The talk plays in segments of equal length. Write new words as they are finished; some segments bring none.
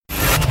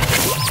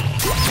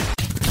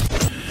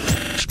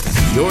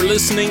You're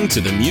listening to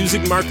the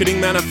Music Marketing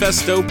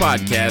Manifesto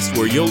podcast,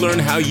 where you'll learn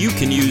how you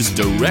can use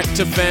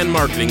direct-to-fan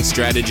marketing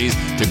strategies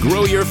to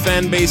grow your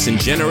fan base and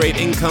generate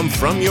income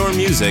from your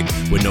music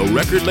with no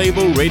record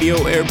label, radio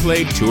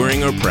airplay,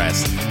 touring, or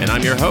press. And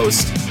I'm your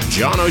host,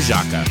 John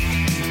Oszaka.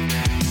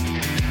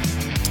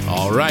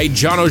 All right,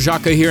 John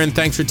Oszaka here, and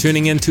thanks for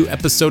tuning in to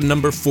episode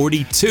number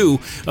 42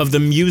 of the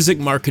Music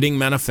Marketing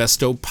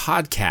Manifesto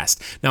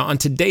podcast. Now, on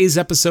today's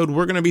episode,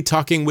 we're going to be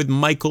talking with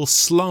Michael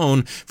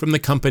Sloan from the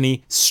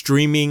company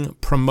Streaming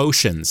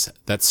Promotions.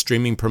 That's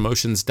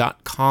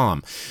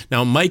streamingpromotions.com.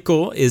 Now,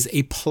 Michael is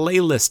a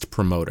playlist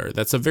promoter.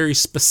 That's a very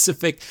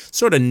specific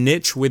sort of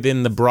niche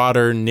within the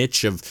broader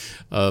niche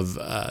of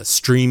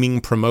streaming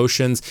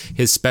promotions.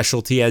 His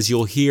specialty, as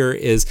you'll hear,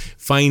 is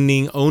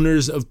finding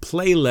owners of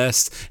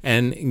playlists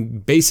and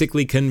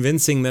basically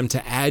convincing them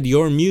to add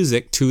your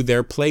music to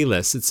their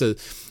playlist. It's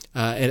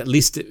at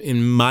least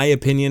in my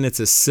opinion, it's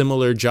a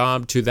similar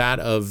job to that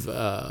of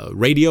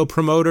radio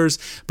promoters,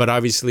 but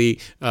obviously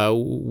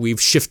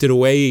we've shifted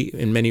away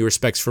in many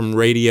respects from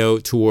radio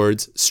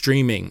towards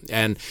streaming.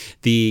 And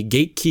the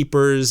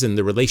gatekeepers and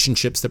the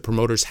relationships that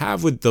promoters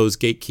have with those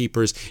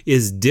gatekeepers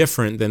is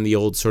different than the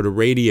old sort of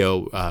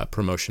radio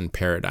promotion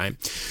paradigm.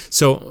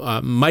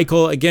 So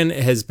Michael, again,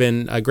 has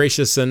been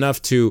gracious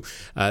enough to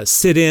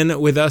sit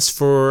in with us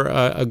for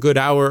a good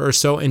hour or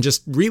so and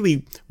just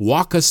really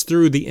walk us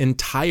through the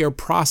entire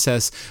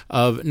process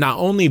of not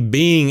only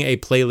being a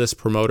playlist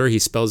promoter. He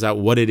spells out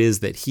what it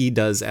is that he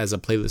does as a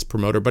playlist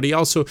promoter, but he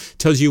also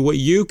tells you what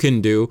you can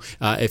do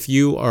if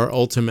you are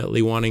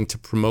ultimately wanting to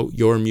promote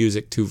your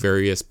music to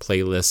various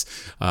playlist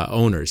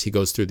owners. He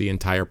goes through the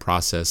entire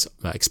process,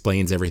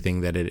 explains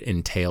everything that it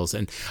entails,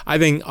 and I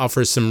think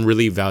offers some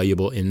really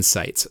valuable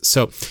insights.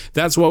 So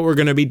that's what we're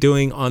going to be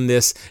doing on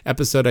this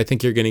episode. I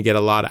think you're going to get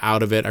a lot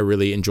out of it. I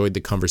really enjoyed the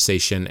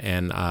conversation,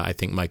 and I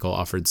think Michael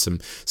offered some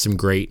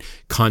great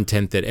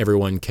content that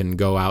everyone can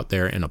go out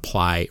there and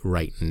apply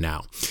right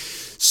now.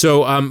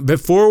 So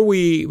before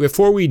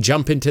we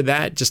jump into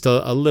that, just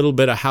a little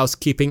bit of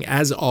housekeeping.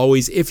 As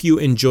always, if you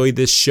enjoyed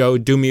this show,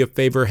 do me a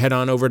favor, head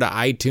on over to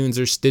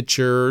iTunes or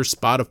Stitcher or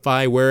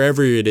Spotify,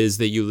 wherever it is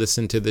that you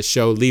listen to the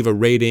show. Leave a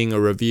rating, a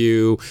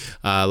review,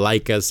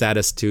 like us, add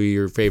us to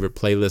your favorite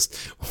playlist,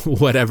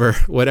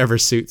 whatever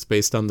suits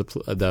based on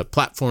the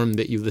platform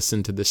that you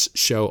listen to this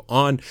show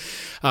on.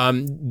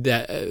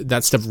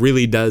 That stuff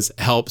really does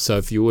help. So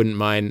if you wouldn't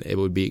mind, it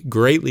would be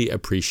greatly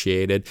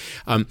appreciated.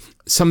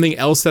 Something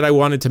else that I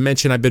wanted to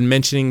mention, I've been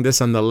mentioning this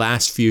on the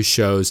last few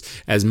shows.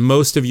 As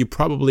most of you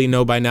probably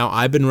know by now,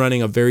 I've been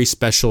running a very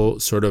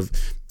special sort of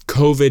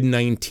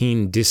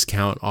COVID-19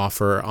 discount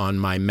offer on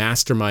my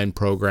mastermind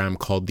program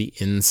called the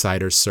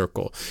Insider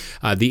Circle.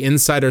 The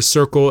Insider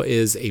Circle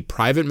is a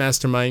private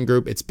mastermind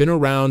group. It's been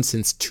around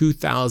since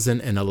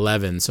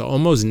 2011, so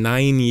almost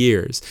 9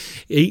 years.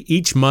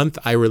 Each month,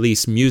 I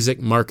release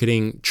music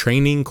marketing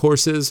training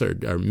courses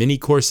or mini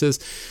courses.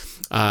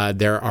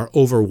 There are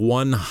over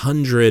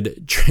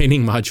 100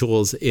 training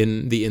modules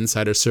in the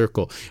Insider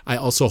Circle. I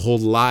also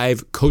hold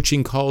live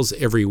coaching calls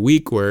every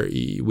week where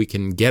we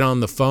can get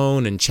on the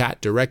phone and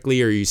chat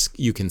directly, or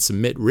you can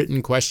submit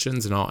written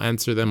questions and I'll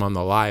answer them on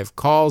the live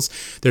calls.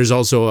 There's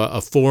also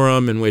a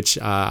forum in which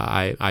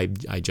I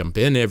jump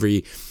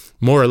in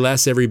more or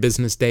less every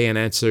business day and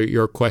answer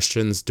your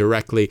questions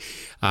directly.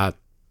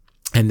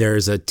 And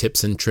there's a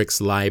tips and tricks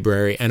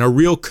library and a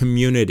real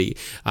community.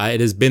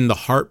 It has been the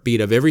heartbeat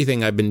of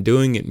everything I've been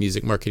doing at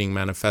Music Marketing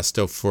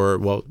Manifesto for,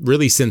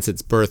 really since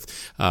its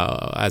birth,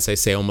 as I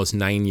say, almost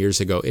 9 years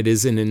ago. It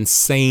is an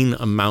insane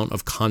amount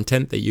of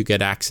content that you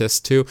get access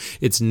to.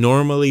 It's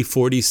normally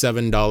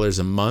 $47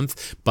 a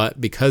month,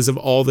 but because of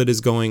all that is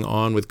going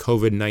on with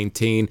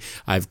COVID-19,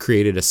 I've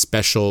created a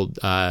special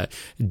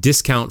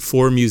discount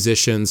for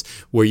musicians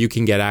where you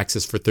can get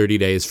access for 30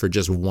 days for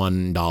just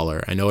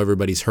 $1. I know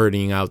everybody's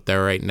hurting out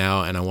there right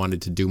now, and I wanted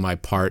to do my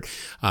part.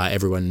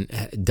 Everyone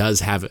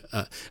does have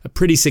a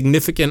pretty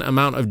significant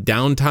amount of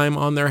downtime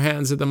on their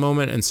hands at the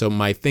moment, and so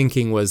my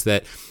thinking was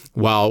that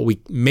while we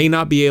may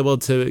not be able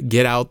to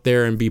get out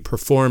there and be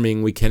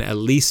performing, we can at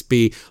least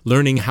be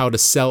learning how to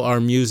sell our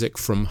music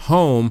from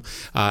home,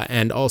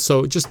 and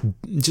also just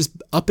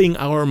upping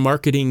our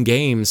marketing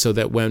game so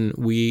that when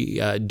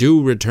we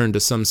do return to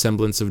some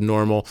semblance of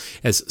normal,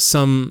 as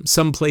some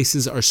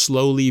places are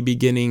slowly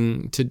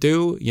beginning to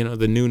do,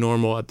 the new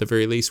normal at the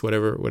very least,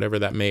 whatever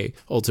that may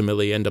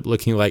ultimately end up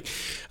looking like.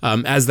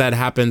 As that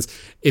happens,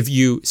 if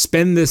you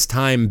spend this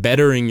time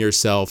bettering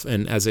yourself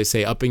and, as I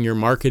say, upping your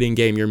marketing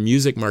game, your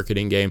music marketing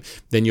game,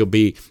 then you'll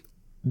be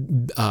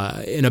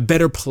in a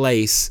better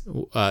place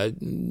to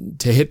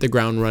hit the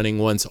ground running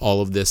once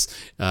all of this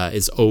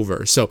is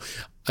over. So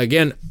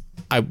again,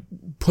 I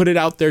put it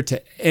out there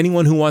to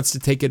anyone who wants to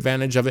take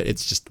advantage of it.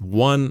 It's just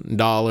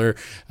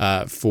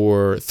 $1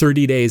 for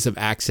 30 days of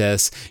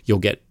access. You'll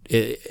get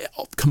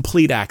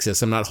complete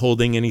access. I'm not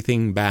holding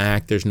anything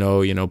back. There's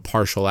no,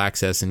 partial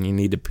access and you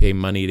need to pay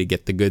money to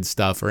get the good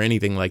stuff or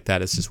anything like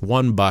that. It's just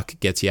 $1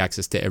 gets you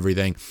access to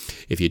everything.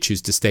 If you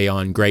choose to stay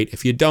on, great.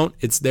 If you don't,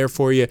 it's there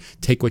for you.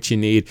 Take what you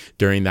need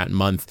during that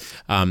month.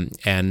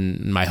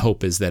 And my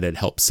hope is that it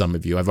helps some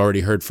of you. I've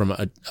already heard from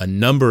a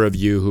number of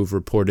you who've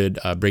reported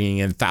bringing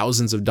in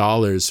thousands of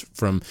dollars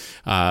from,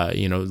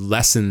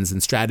 lessons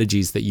and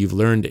strategies that you've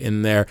learned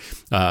in there.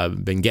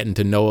 Been getting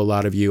to know a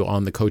lot of you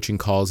on the coaching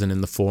calls and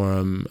in the forum.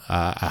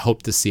 I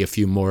hope to see a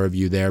few more of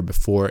you there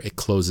before it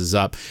closes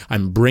up.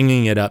 I'm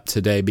bringing it up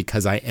today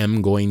because I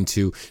am going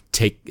to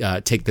take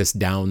this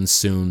down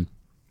soon.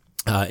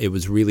 It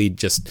was really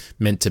just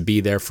meant to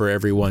be there for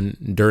everyone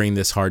during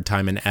this hard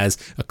time, and as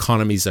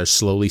economies are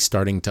slowly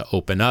starting to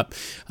open up,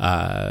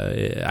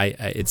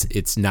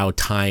 it's now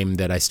time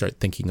that I start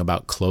thinking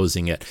about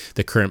closing it.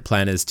 The current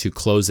plan is to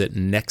close it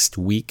next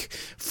week,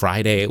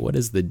 Friday. What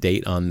is the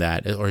date on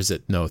that? Or is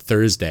it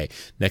Thursday?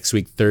 Next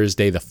week,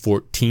 Thursday the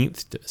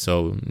 14th.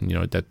 So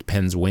that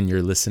depends when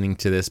you're listening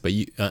to this, but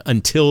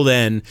until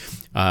then,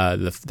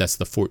 that's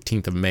the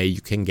 14th of May. You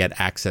can get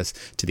access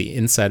to the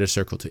Insider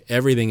Circle, to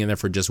everything in there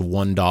for just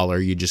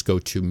 $1. You just go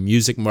to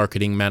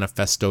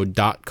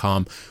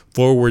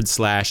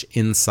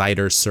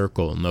musicmarketingmanifesto.com/insider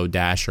circle. No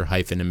dash or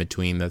hyphen in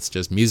between. That's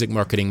just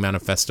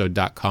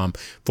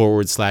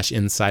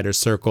musicmarketingmanifesto.com/insider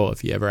circle.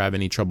 If you ever have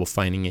any trouble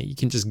finding it, you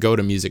can just go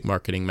to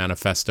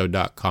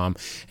musicmarketingmanifesto.com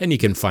and you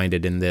can find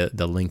it in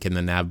the link in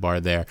the nav bar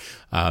there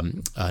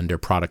under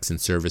products and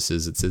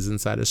services. It says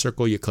Insider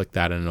Circle. You click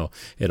that and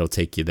it'll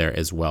take you there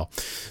as well.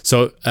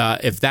 So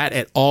if that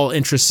at all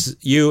interests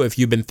you, if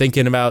you've been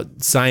thinking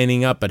about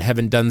signing up but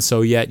haven't done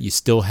so yet, you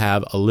still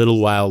have a little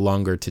while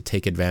longer to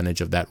take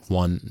advantage of that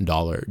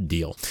 $1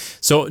 deal.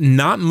 So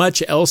not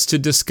much else to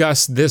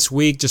discuss this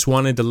week. Just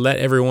wanted to let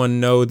everyone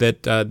know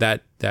that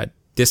that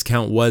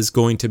discount was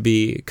going to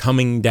be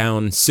coming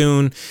down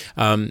soon.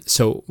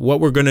 So what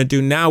we're going to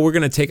do now, we're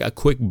going to take a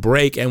quick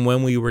break, and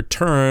when we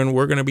return,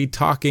 we're going to be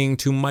talking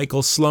to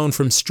Michael Sloan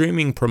from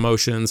Streaming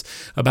Promotions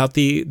about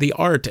the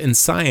art and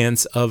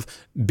science of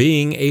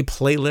being a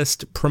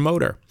playlist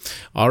promoter.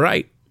 All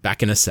right,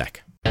 back in a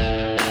sec.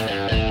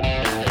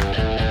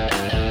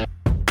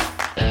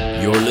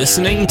 You're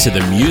listening to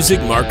the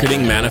Music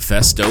Marketing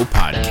Manifesto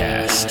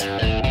podcast.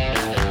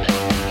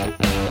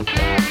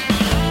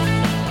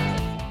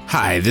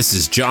 Hi, this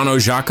is John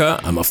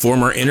Oszaka. I'm a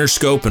former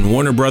Interscope and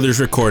Warner Brothers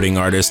recording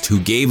artist who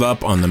gave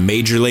up on the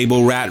major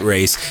label rat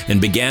race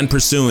and began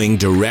pursuing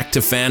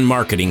direct-to-fan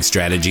marketing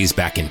strategies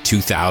back in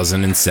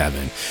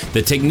 2007.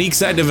 The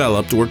techniques I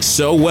developed worked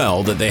so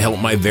well that they helped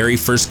my very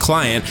first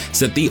client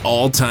set the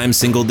all-time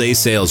single-day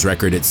sales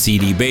record at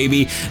CD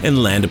Baby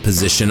and land a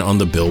position on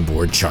the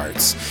Billboard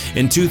charts.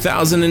 In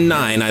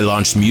 2009, I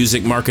launched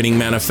Music Marketing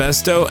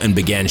Manifesto and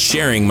began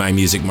sharing my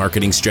music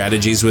marketing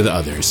strategies with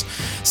others.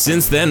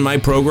 Since then, my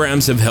programs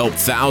have helped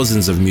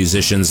thousands of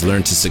musicians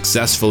learn to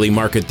successfully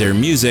market their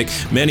music,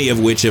 many of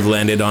which have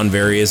landed on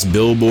various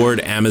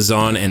Billboard,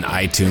 Amazon, and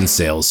iTunes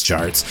sales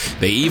charts.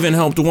 They even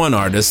helped one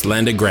artist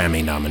land a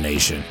Grammy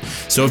nomination.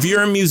 So if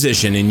you're a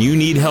musician and you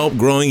need help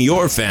growing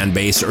your fan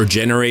base or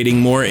generating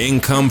more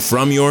income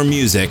from your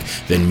music,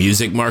 then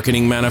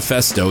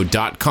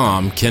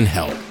musicmarketingmanifesto.com can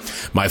help.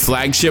 My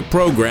flagship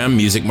program,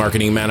 Music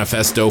Marketing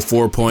Manifesto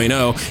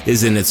 4.0,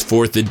 is in its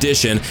 4th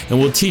edition and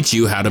will teach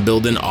you how to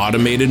build an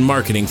automated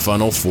marketing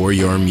funnel for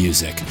your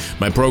music.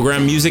 My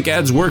program, Music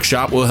Ads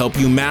Workshop, will help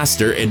you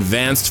master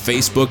advanced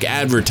Facebook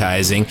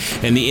advertising,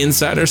 and the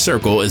Insider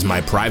Circle is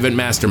my private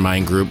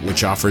mastermind group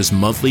which offers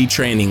monthly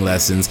training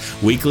lessons,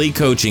 weekly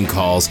coaching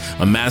calls,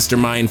 a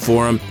mastermind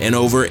forum, and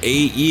over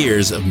 8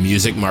 years of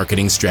music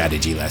marketing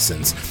strategy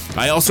lessons.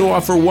 I also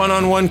offer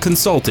one-on-one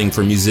consulting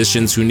for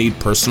musicians who need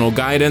personal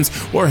guidance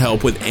or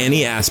help with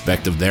any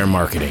aspect of their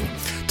marketing.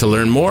 To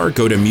learn more,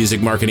 go to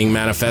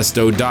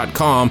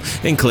musicmarketingmanifesto.com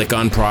and click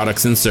on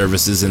Products and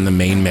Services in the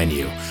main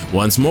menu.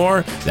 Once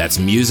more, that's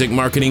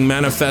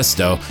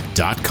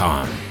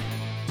musicmarketingmanifesto.com.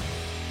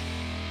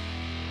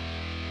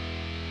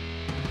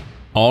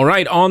 All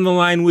right, on the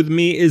line with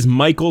me is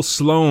Michael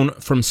Sloan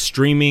from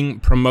Streaming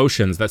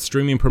Promotions. That's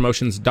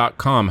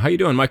streamingpromotions.com. How you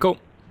doing, Michael?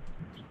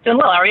 Doing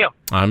well. How are you?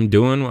 I'm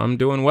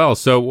doing well.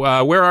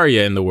 So, where are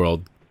you in the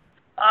world?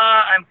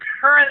 I'm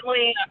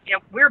currently,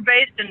 we're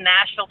based in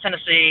Nashville,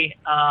 Tennessee.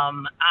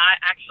 I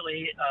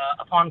actually,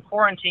 upon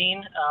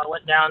quarantine,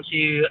 went down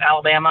to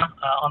Alabama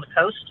on the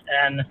coast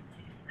and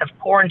have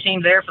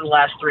quarantined there for the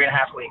last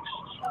 3.5 weeks.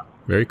 So,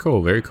 very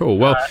cool.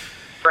 Well,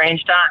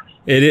 strange times.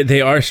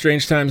 They are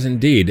strange times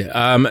indeed.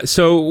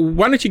 So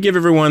why don't you give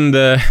everyone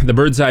the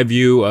bird's eye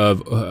view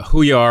of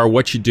who you are,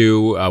 what you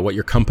do, what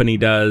your company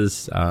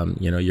does,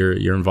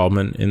 your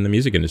involvement in the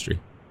music industry.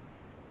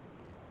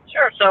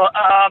 Sure. So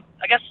I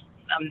guess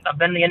I've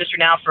been in the industry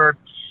now for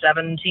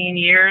 17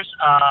 years.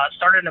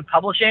 Started in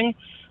publishing,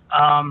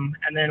 and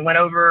then went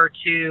over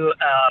to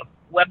a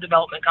web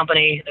development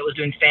company that was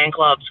doing fan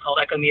clubs called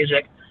Echo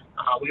Music.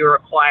 We were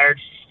acquired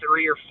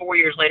 3 or 4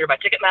 years later by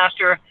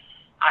Ticketmaster.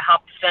 I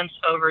hopped the fence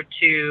over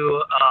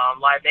to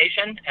Live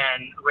Nation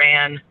and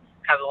ran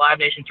kind of the Live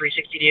Nation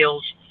 360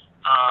 deals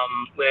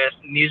with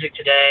Music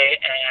Today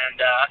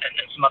and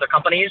some other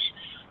companies.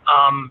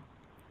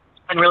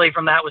 And really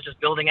from that was just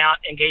building out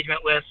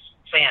engagement with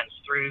fans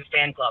through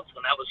fan clubs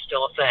when that was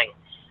still a thing.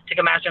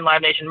 Ticketmaster and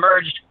Live Nation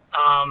merged.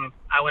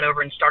 I went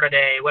over and started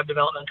a web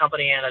development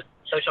company and a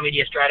social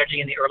media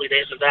strategy in the early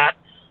days of that.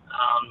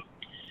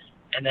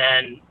 And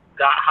then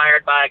got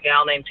hired by a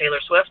gal named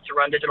Taylor Swift to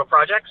run digital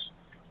projects.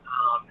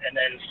 And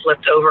then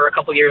flipped over a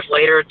couple years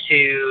later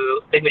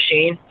to Big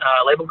Machine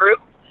label group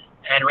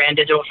and ran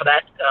digital for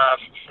that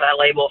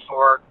label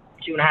for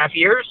 2.5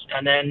 years,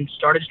 and then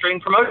started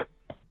streaming promotion.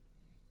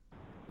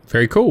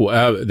 Very cool.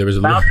 There was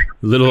a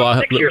little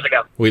 6 years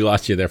ago. We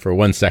lost you there for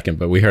 1 second,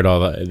 but we heard all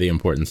the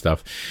important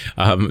stuff.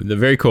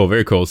 Very cool.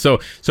 Very cool. So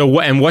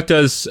what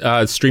does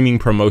streaming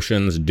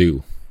promotions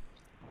do?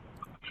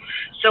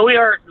 So we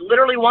are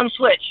literally one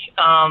switch.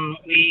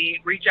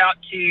 We reach out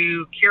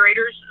to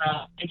curators,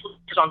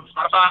 influencers on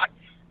Spotify,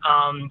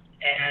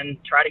 and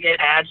try to get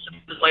ads to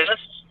the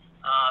playlists.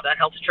 That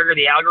helps trigger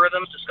the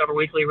algorithms, Discover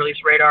Weekly, Release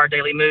Radar,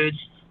 Daily Moods.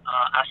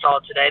 I saw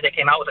it today. They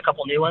came out with a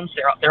couple new ones.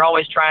 They're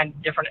always trying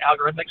different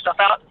algorithmic stuff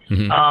out.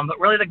 Mm-hmm. But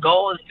really the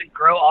goal is to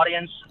grow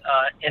audience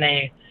in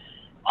an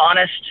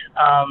honest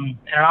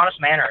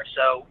manner.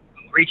 So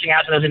reaching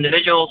out to those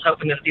individuals,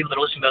 hoping that the people that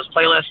are listening to those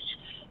playlists,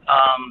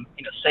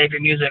 save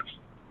your music,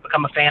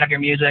 become a fan of your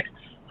music,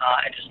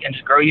 and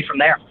just grow you from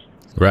there.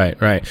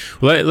 Right.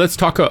 Well, let's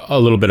talk a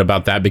little bit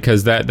about that,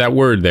 because that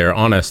word there,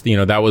 honest,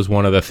 that was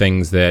one of the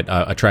things that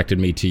attracted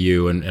me to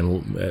you, and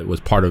it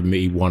was part of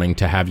me wanting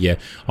to have you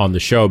on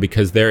the show,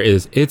 because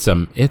it's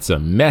a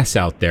mess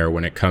out there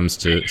when it comes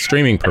to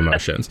streaming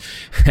promotions,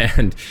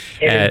 and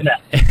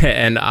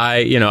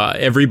I,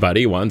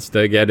 everybody wants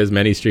to get as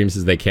many streams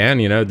as they can.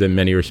 In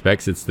many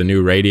respects, it's the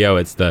new radio.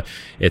 It's a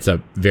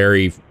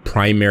very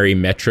primary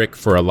metric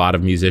for a lot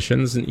of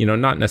musicians,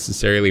 not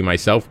necessarily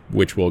myself,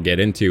 which we'll get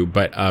into,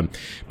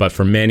 but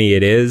for many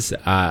it is.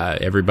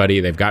 Everybody,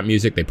 they've got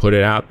music, they put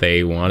it out,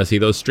 they want to see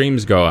those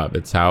streams go up.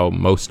 It's how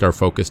most are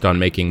focused on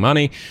making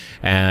money,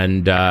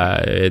 and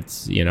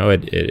it's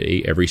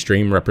every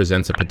stream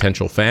represents a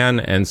potential fan,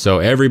 and so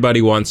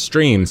everybody wants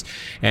streams,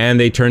 and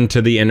they turn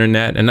to the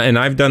internet, and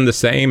I've done the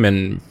same,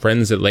 and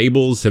friends at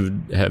labels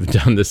have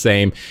done the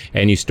same,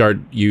 and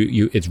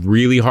it's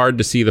really hard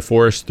to see the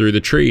forest through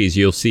the trees.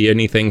 You'll see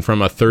anything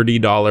from a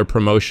 $30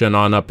 promotion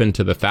on up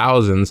into the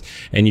thousands,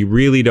 and you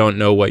really don't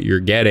know what you're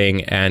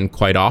getting. And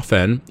quite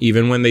often,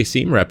 even when they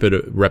seem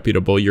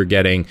reputable, you're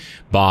getting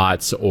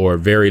bots or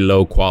very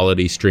low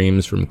quality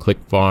streams from click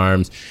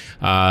farms.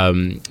 Or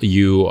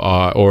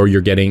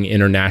you're getting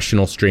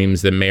international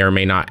streams that may or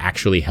may not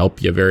actually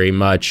help you very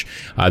much.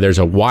 There's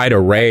a wide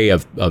array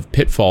of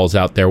pitfalls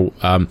out there,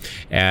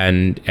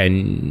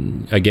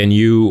 and again,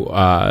 you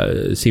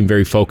seem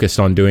very focused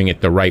on doing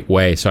it the right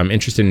way. So I'm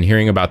interested in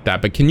hearing about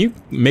that. But can you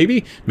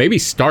maybe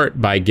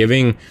start by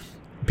giving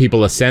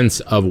people a sense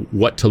of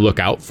what to look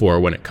out for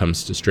when it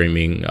comes to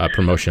streaming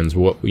promotions?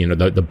 What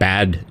the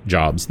bad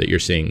jobs that you're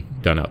seeing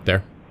done out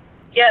there?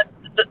 Yeah.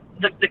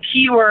 The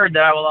key word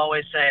that I will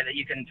always say that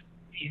you can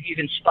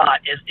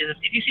spot is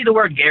if you see the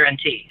word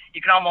guarantee,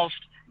 you can almost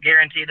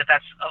guarantee that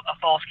that's a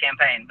false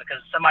campaign, because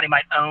somebody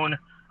might own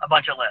a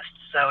bunch of lists.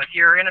 So if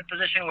you're in a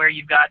position where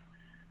you've got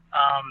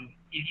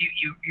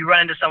you run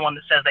into someone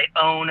that says they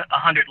own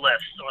 100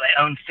 lists or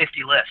they own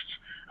 50 lists,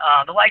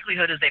 the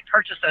likelihood is they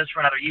purchase those for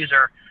another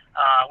user,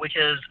 which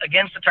is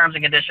against the terms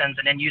and conditions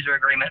and end user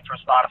agreement from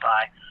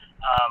Spotify.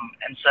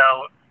 And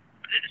so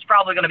it's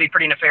probably going to be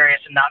pretty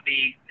nefarious and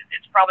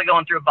it's probably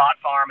going through a bot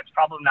farm. It's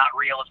probably not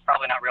real. It's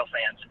probably not real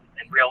fans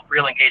and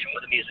real engagement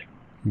with the music.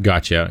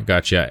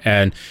 Gotcha.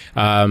 And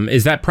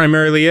is that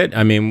primarily it?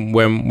 I mean,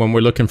 when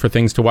we're looking for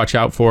things to watch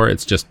out for,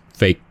 it's just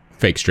fake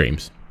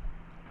streams.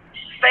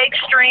 Fake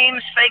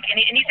streams,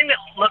 anything that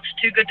looks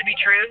too good to be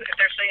true. If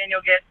they're saying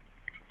you'll get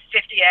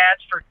 50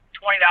 ads for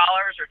 $20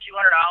 or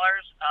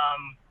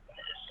 $200,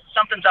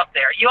 something's up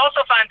there. You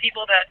also find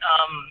people that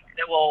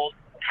will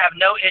have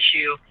no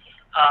issue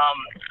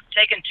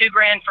taking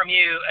 $2,000 from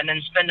you and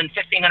then spending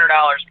 $1,500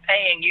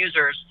 paying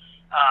users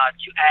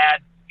to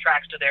add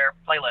tracks to their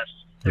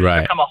playlists. Right.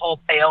 It's become a whole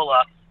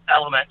payola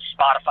element to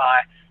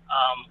Spotify,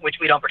 which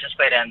we don't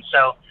participate in.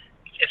 So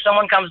if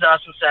someone comes to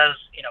us and says,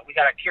 we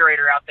got a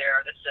curator out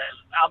there that says,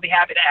 I'll be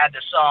happy to add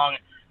this song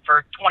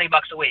for $20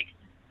 a week,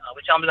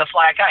 we tell them to go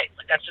fly a kite.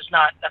 Like, that's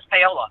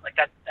payola. Like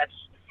that's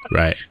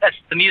right. That's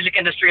the music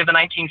industry of the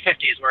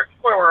 1950s, where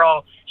we're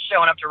all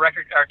showing up to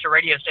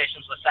radio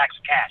stations with sacks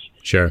of cash.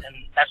 Sure. And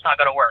that's not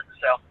going to work.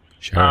 So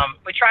sure.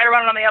 We try to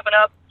run it on the up and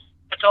up.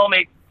 If you told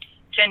me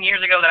 10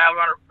 years ago that I would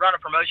run a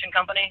promotion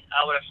company,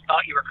 I would have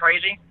thought you were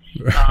crazy.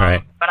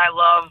 Right. But I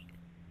love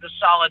the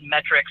solid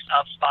metrics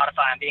of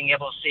Spotify and being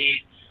able to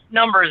see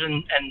numbers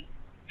and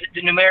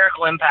the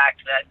numerical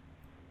impact that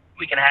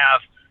we can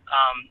have.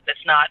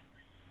 That's not,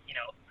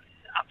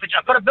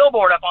 I put a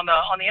billboard up on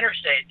the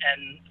interstate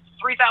and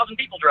 3,000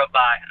 people drove by.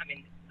 I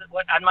mean,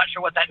 I'm not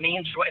sure what that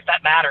means or if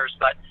that matters,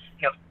 but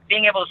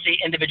being able to see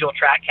individual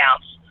track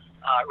counts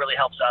really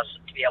helps us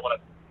to be able to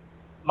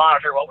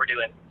monitor what we're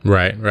doing.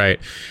 Right.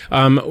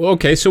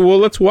 Okay, so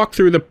let's walk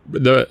through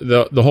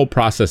the whole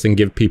process and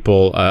give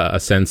people a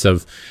sense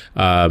of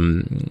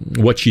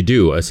what you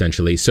do,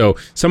 essentially. So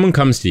someone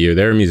comes to you,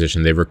 they're a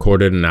musician, they've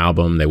recorded an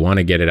album, they want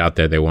to get it out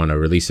there, they want to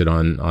release it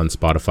on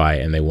Spotify,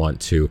 and they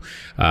want to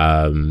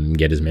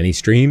get as many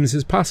streams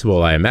as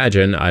possible, I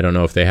imagine. I don't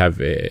know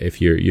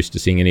if you're used to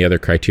seeing any other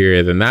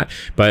criteria than that,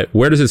 but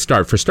where does it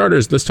start? For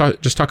starters, let's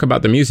talk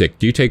about the music.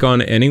 Do you take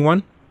on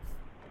anyone?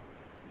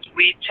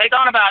 We take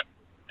on about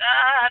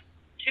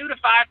 2 to 5%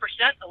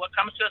 of what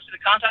comes to us through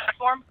the contact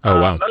form.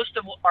 Oh, wow. Most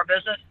of our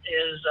business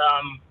is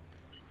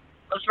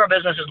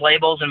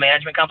labels and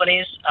management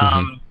companies.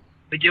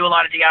 We do a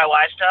lot of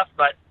DIY stuff,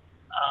 but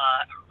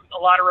a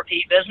lot of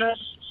repeat business.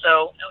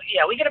 So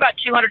yeah, we get about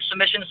 200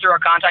 submissions through our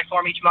contact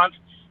form each month.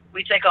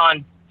 We take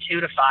on 2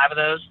 to 5 of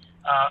those.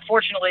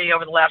 Fortunately,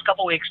 over the last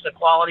couple of weeks, the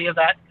quality of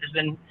that has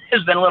been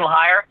a little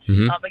higher.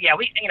 But yeah,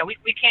 we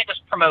can't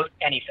just promote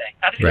anything.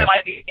 I think that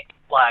might be a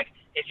flag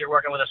if you're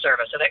working with a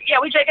service. So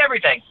we take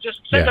everything.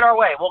 Just send it our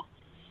way.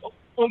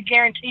 We'll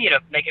guarantee you to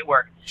make it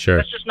work. Sure.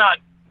 That's just not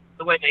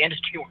the way the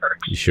industry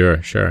works.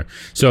 Sure.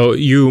 So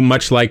you,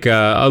 much like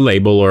a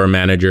label or a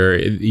manager,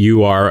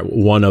 you are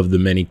one of the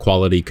many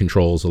quality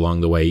controls along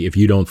the way. If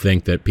you don't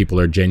think that people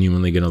are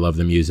genuinely going to love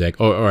the music,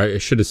 or I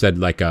should have said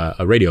like a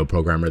radio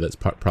programmer, that's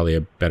probably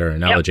a better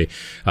analogy.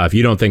 Yep. If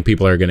you don't think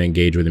people are going to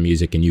engage with the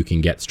music and you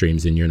can get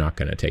streams, then you're not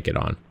going to take it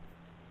on.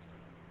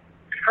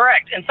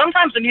 Correct. And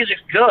sometimes the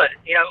music's good.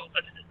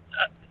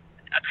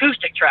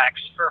 Acoustic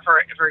tracks,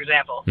 for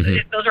example,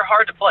 those are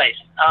hard to place.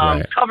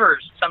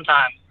 Covers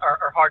sometimes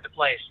are hard to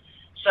place.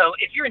 So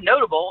if you're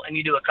notable and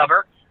you do a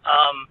cover,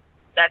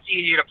 that's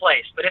easier to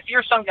place. But if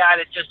you're some guy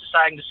that's just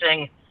deciding to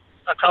sing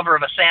a cover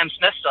of a Sam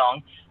Smith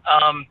song,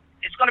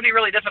 it's going to be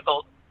really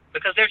difficult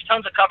because there's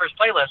tons of covers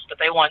playlists that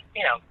they want,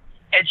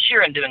 Ed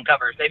Sheeran doing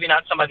covers, maybe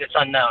not somebody that's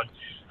unknown.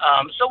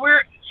 So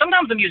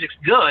sometimes the music's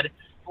good,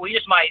 but we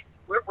just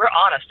we're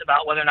honest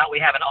about whether or not we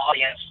have an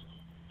audience,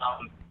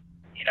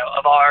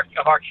 of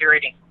our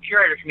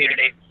curator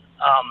community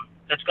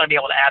that's going to be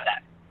able to add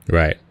that.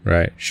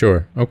 Right.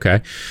 Sure.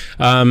 Okay.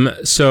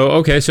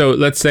 So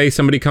let's say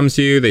somebody comes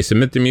to you, they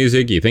submit the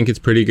music, you think it's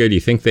pretty good, you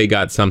think they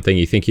got something,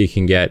 you think you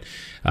can get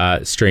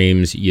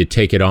streams, you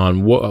take it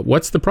on.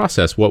 What's the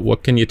process?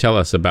 What can you tell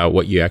us about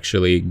what you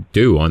actually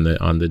do on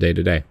the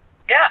day-to-day?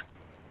 Yeah.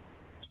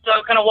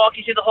 So kind of walk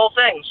you through the whole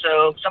thing.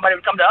 So somebody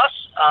would come to us,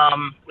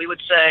 we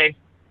would say,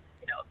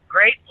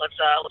 great, let's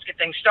get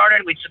things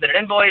started. We'd submit an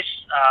invoice,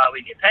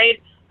 we'd get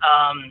paid.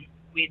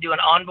 We do an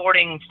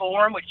onboarding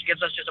form, which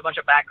gives us just a bunch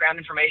of background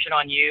information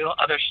on you,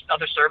 other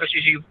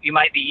services you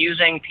might be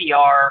using,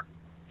 PR,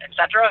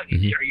 etc.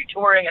 Are you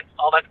touring, and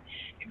all that.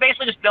 We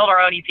basically just build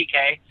our own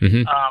EPK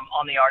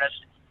on the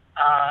artist.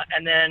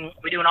 And then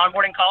we do an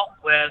onboarding call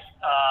with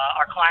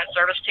our client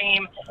service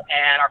team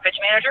and our pitch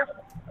manager.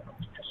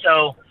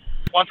 So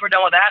once we're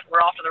done with that,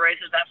 we're off to the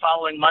races that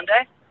following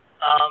Monday.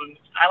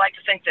 I like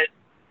to think that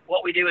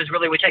what we do is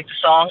really we take the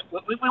song.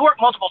 We work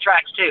multiple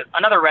tracks too.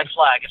 Another red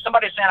flag. If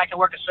somebody's saying I can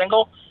work a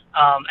single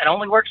and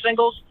only work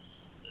singles,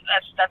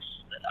 that's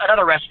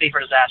another recipe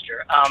for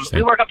disaster.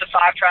 We work up to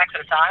 5 tracks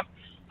at a time,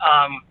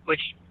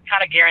 which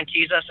kind of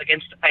guarantees us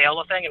against the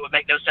payola thing. It would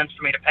make no sense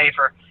for me to pay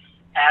for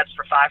ads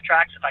for 5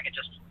 tracks if I could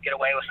just get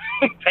away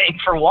with paying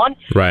for 1.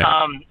 Right.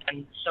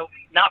 And so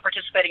not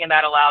participating in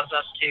that allows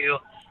us to,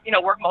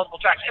 work multiple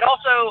tracks. It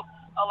also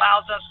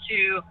allows us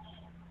to.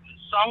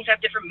 Songs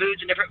have different moods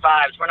and different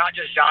vibes. We're not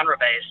just genre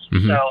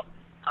based. So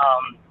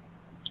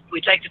we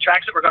take the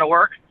tracks that we're going to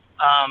work.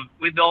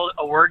 We build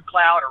a word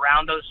cloud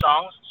around those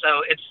songs.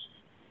 So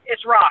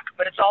it's rock,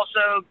 but it's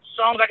also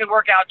songs I could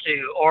work out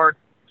to, or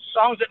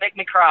songs that make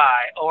me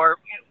cry, or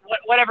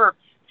whatever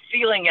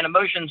feeling and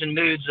emotions and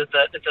moods that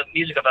the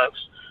music evokes.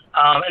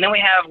 And then we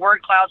have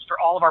word clouds for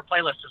all of our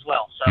playlists as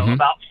well. So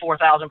about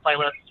 4,000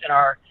 playlists in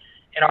our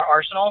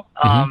arsenal,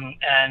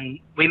 and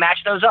we match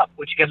those up,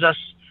 which gives us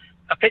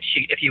a pitch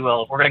sheet, if you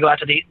will. We're going to go out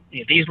to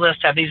these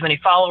lists have these many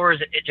followers.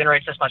 It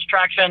generates this much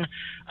traction.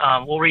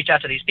 We'll reach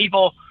out to these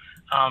people.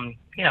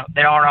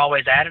 They aren't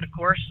always added, of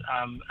course.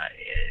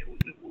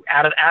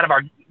 Out of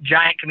our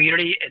giant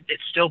community,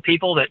 it's still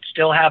people that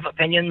still have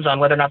opinions on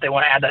whether or not they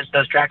want to add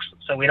those tracks.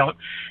 So we don't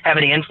have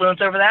any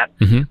influence over that.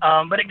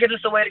 But it gives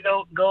us a way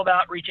to go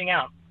about reaching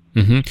out.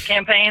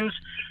 Campaigns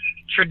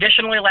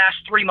traditionally last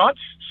 3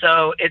 months.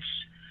 So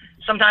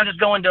sometimes it's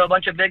going to a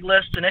bunch of big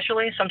lists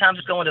initially. Sometimes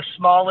it's going to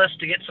small lists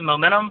to get some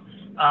momentum.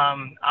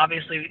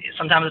 Obviously,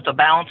 sometimes it's a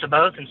balance of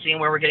both and seeing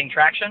where we're getting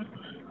traction.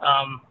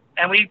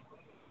 And we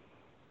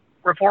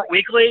report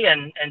weekly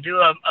and do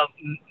a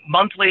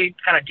monthly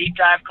kind of deep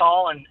dive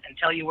call and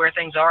tell you where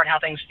things are and how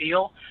things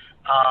feel.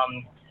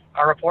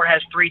 Our report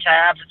has 3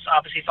 tabs. It's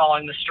obviously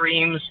following the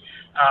streams,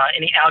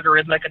 any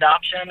algorithmic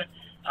adoption.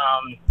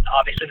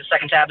 Obviously, the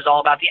second tab is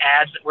all about the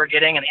ads that we're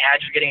getting and the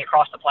ads you're getting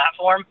across the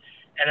platform.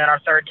 And then our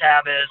third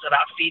tab is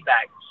about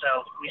feedback.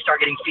 So we start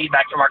getting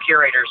feedback from our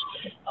curators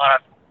on a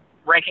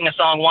ranking a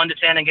song 1 to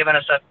 10 and giving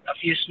us a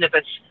few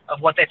snippets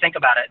of what they think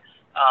about it.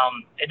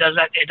 It does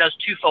that. It does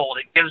twofold.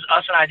 It gives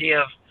us an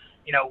idea of,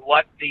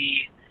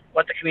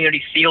 what the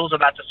community feels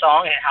about the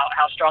song and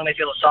how strong they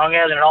feel the song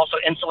is, and it also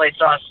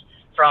insulates us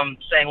from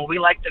saying, well, we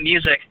like the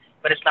music,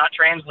 but it's not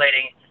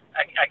translating.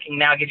 I can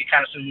now give you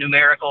kind of some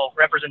numerical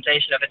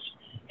representation of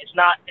it's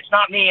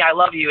not me, I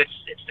love you.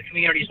 It's the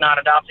community's not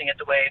adopting it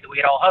the way that we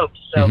had all hoped.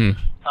 So,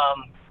 a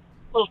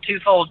little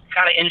twofold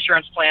kind of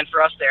insurance plan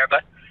for us there.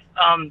 But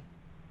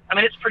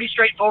it's pretty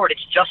straightforward.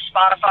 It's just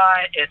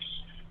Spotify. It's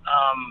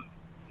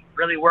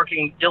really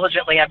working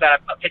diligently. I've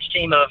got a pitch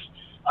team of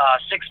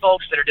 6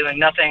 folks that are doing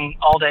nothing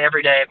all day,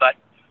 every day, but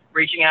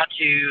reaching out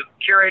to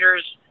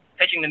curators,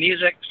 pitching the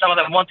music. Some of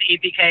them want the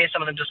EPK.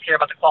 Some of them just care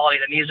about the quality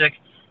of the music.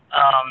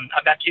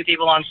 I've got 2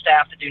 people on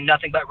staff that do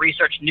nothing but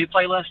research new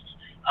playlists.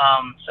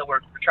 So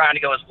we're trying to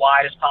go as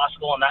wide as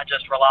possible and not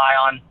just rely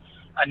on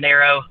a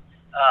narrow,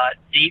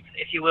 deep,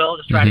 if you will,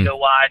 just trying to go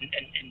wide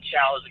and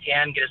shallow as we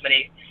can, get as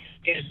many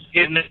as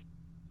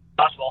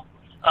possible.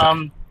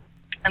 And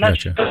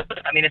that's Gotcha.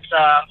 good. I mean, it's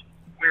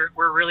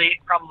we're really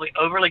probably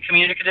overly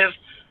communicative.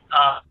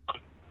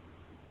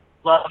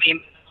 Love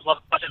emails, love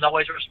questions,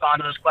 always respond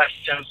to those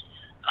questions.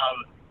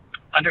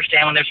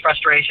 Understand when there's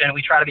frustration.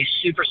 We try to be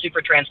super,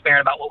 super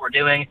transparent about what we're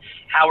doing,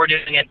 how we're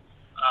doing it.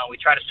 We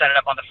try to set it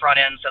up on the front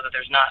end so that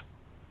there's not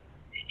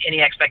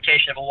any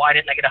expectation of, well, why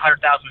didn't I get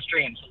 100,000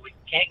 streams? Well, we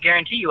can't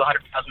guarantee you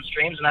 100,000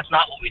 streams, and that's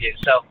not what we do.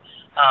 So,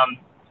 I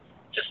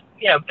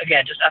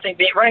think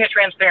running a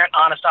transparent,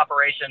 honest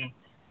operation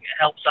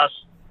helps us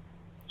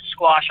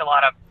squash a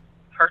lot of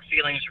hurt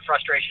feelings or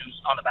frustrations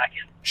on the back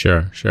end.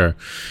 Sure.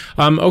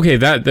 Okay,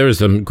 there was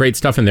some great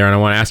stuff in there, and I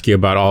want to ask you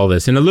about all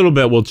this. In a little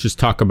bit, we'll just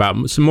talk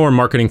about some more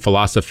marketing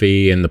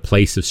philosophy and the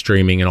place of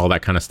streaming and all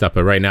that kind of stuff.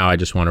 But right now, I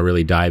just want to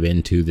really dive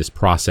into this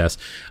process.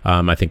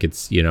 I think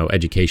it's,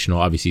 educational.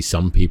 Obviously,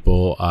 some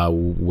people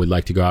would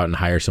like to go out and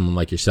hire someone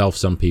like yourself.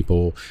 Some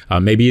people,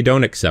 maybe you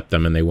don't accept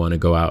them and they want to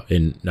go out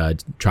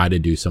and try to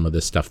do some of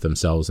this stuff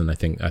themselves. And I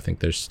think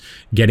there's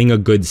getting a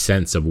good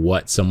sense of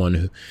what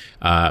someone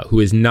who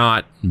is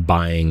not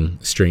buying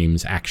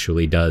streams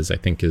actually does, I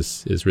think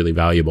is really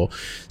valuable.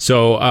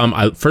 So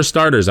for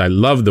starters, I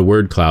love the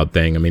word cloud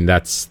thing. I mean,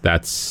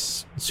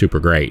 that's super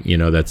great.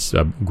 That's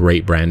a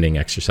great branding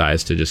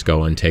exercise to just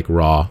go and take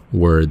raw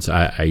words.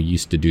 I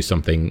used to do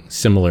something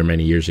similar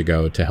many years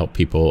ago to help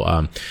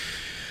people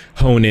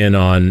hone in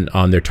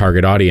on their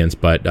target audience,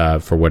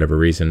 but for whatever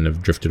reason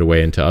have drifted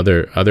away into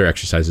other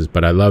exercises.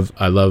 But I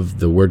love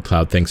the word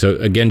cloud thing. So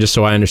again, just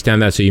so I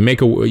understand that, so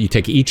you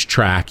take each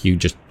track, you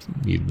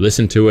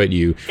listen to it,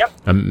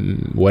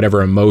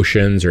 whatever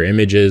emotions or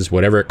images,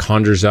 whatever it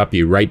conjures up,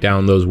 you write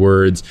down those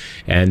words,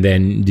 and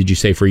then did you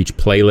say for each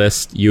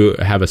playlist you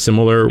have a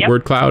similar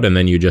word cloud, and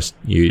then you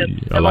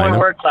align them?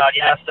 Word cloud,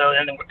 yeah. So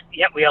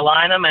we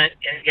align them, and it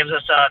gives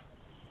us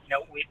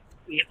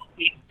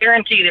we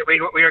guarantee that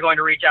we are going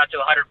to reach out to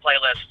 100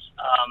 playlists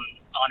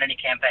on any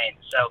campaign.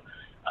 So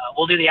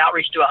we'll do the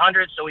outreach to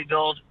 100. So we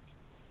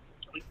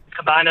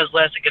combine those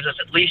lists. It gives us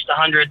at least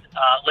 100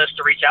 lists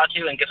to reach out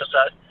to, and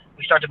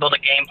we start to build a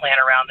game plan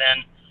around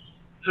then,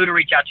 who to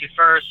reach out to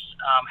first,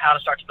 how to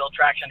start to build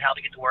traction, how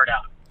to get the word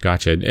out.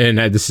 Gotcha. And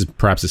this is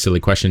perhaps a silly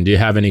question. Do you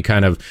have any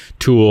kind of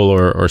tool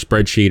or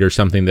spreadsheet or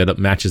something that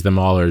matches them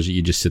all, or is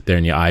you just sit there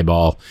and you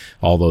eyeball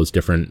all those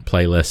different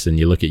playlists and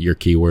you look at your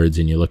keywords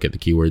and you look at the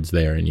keywords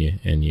there and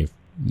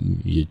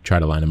you try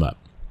to line them up?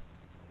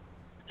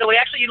 So we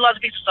actually utilize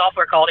a piece of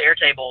software called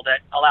Airtable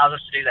that allows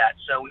us to do that.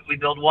 So we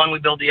build one, we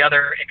build the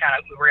other.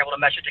 We're able to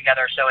mesh it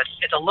together. So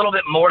it's a little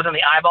bit more than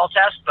the eyeball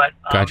test, but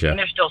Gotcha. And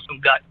there's still some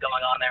gut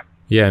going on there.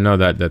 Yeah, no,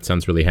 that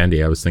sounds really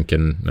handy. I think I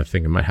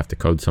might have to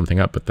code something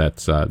up, but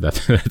that's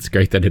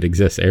great that it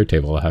exists.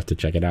 Airtable, I'll have to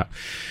check it out.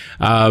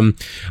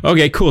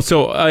 Okay, cool.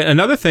 So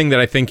another thing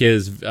that I think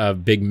is a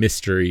big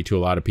mystery to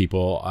a lot of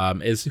people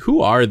is,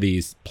 who are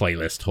these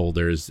playlist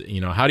holders?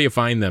 How do you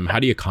find them? How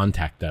do you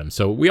contact them?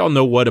 So we all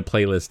know what a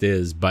playlist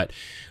is, but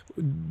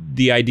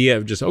the idea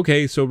of just,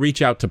 so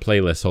reach out to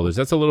playlist holders,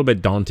 that's a little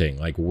bit daunting.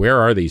 Like, where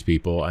are these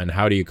people and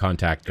how do you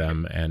contact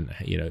them? And,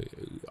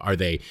 are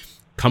they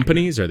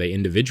companies? Are they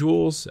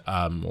individuals?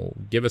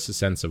 Give us a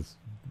sense of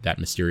that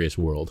mysterious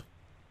world.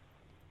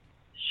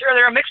 Sure,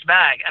 they're a mixed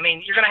bag. I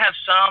mean, you're going to have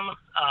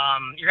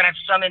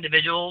some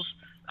individuals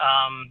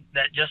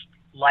that just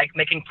like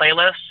making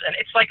playlists, and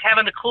it's like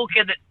having the cool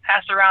kid that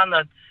passed around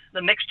the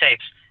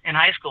mixtapes in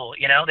high school.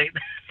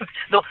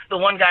 The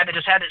one guy that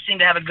just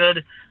seemed to have a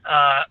good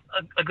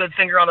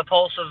finger on the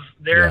pulse of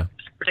their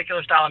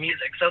particular style of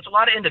music. So it's a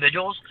lot of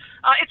individuals.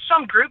 It's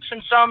some groups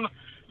and some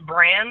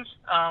brands.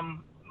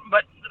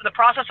 But the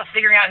process of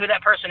figuring out who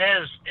that person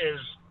is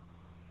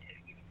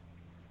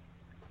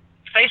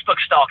Facebook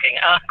stalking.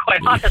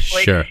 Quite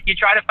honestly, Sure. You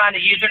try to find a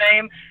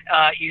username.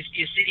 You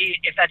see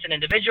if that's an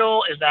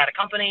individual. Is that a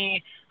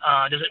company?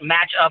 Does it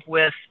match up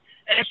with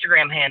an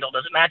Instagram handle?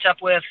 Does it match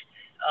up with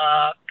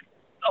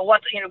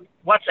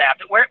WhatsApp?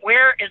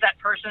 Where is that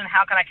person?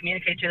 How can I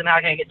communicate to them?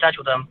 How can I get in touch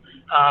with them?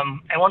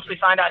 And once we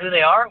find out who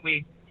they are,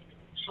 we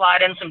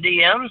slide in some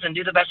DMs and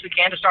do the best we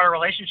can to start a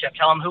relationship.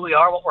 Tell them who we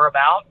are, what we're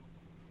about,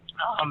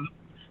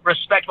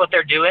 respect what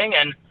they're doing,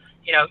 and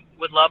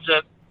would love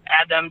to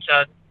add them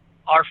to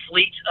our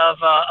fleet of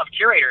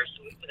curators.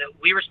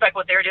 We respect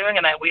what they're doing,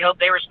 and that we hope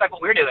they respect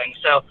what we're doing.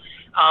 So,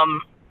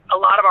 a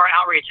lot of our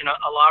outreach and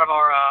a lot of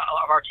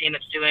our team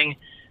that's doing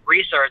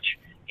research,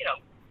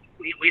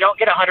 we don't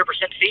get 100%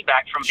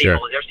 feedback from people.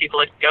 Sure. There's people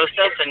that ghost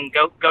us and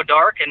go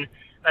dark, and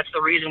that's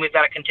the reason we've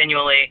got to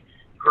continually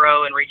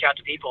grow and reach out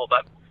to people.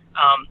 But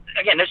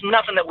again, there's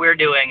nothing that we're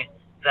doing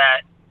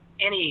that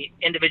any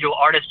individual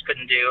artist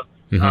couldn't do.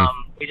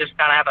 We just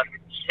kind of have a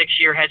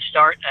 6-year head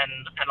start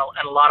and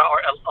a lot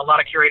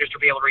of curators to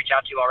be able to reach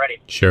out to already.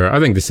 Sure. I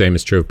think the same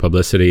is true of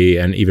publicity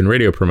and even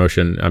radio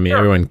promotion. I mean,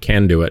 Everyone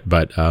can do it,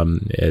 but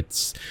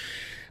it's,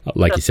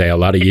 like you say, a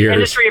lot of years. It's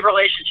an industry of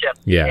relationships.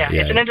 Yeah.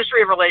 It's an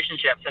industry of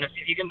relationships. And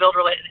if you can build,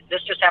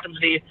 this just happens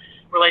to be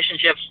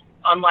relationships,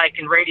 unlike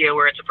in radio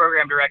where it's a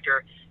program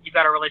director, you've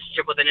got a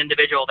relationship with an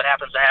individual that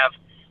happens to have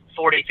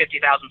 40,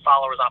 50,000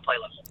 followers on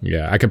playlists.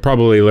 Yeah, I could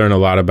probably learn a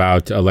lot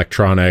about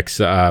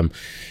electronics,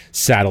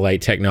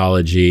 satellite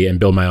technology, and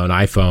build my own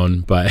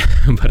iPhone, but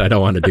I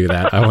don't want to do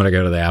that. I want to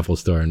go to the Apple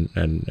store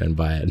and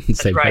buy it and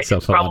save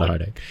myself a lot of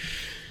heartache.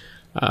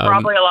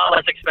 Probably a lot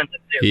less expensive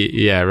too.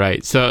 Yeah,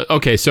 right. So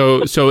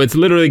it's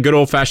literally good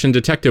old fashioned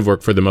detective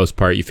work for the most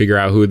part. You figure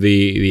out who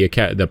the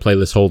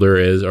playlist holder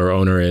is or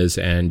owner is,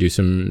 and do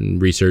some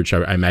research.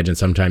 I imagine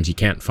sometimes you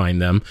can't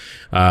find them,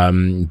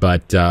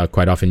 but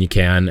quite often you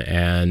can,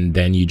 and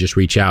then you just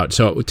reach out.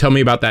 So tell me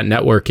about that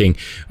networking.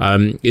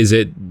 Is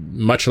it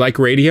much like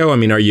radio? I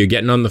mean, are you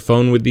getting on the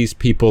phone with these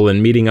people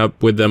and meeting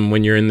up with them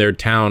when you're in their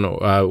town,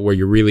 where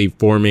you're really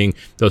forming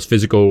those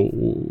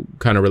physical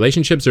kind of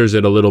relationships, or is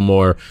it a little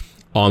more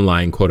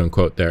online, quote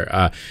unquote, there,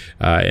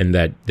 and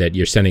that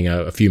you're sending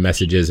a few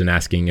messages and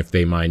asking if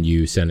they mind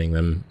you sending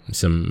them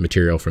some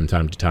material from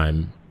time to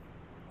time?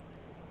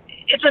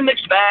 It's a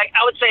mixed bag.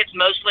 I would say it's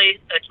mostly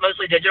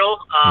digital.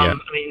 I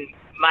mean,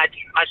 my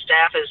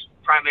staff is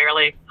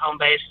primarily home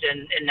based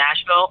in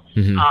Nashville.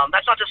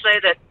 That's not to say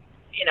that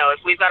if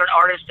we've got an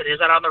artist that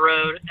is out on the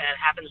road and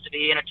happens to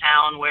be in a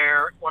town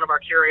where one of our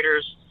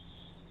curators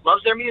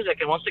loves their music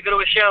and wants to go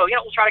to a show,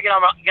 we'll try to get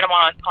them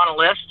on a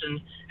list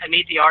and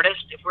meet the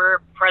artist. If we're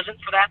present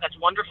for that, that's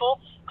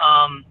wonderful.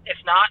 If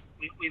not,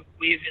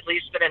 we've at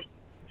least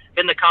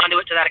been the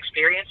conduit to that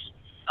experience.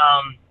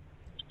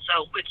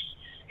 So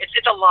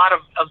it's a lot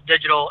of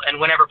digital, and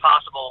whenever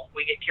possible,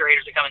 we get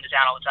curators that come into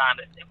town all the time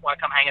that want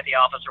to come hang at the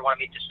office or want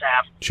to meet the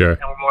staff. Sure.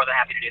 And we're more than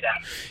happy to do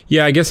that.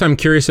 Yeah, I guess I'm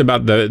curious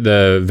about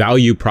the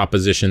value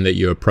proposition that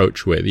you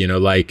approach with.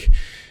 Like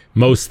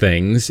most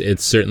things,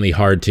 it's certainly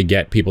hard to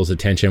get people's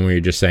attention when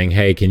you're just saying,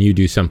 hey, can you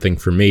do something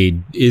for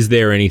me? Is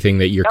there anything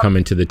that you're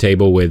coming to the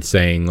table with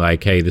saying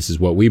like, hey, this is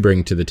what we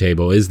bring to the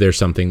table? Is there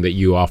something that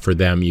you offer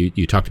them?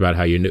 You talked about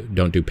how you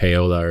don't do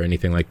payola or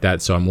anything like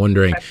that. So I'm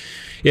wondering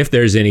if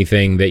there's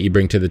anything that you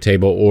bring to the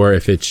table, or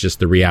if it's just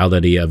the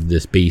reality of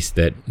this beast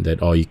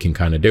that all you can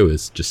kind of do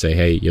is just say,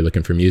 hey, you're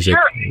looking for music.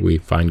 Sure. We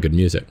find good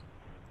music.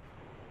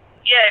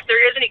 Yeah, if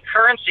there is any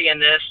currency in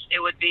this,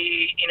 it would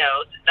be,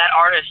 that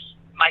artist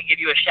might give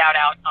you a shout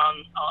out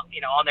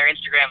on their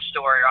Instagram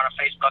story or on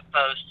a Facebook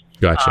post.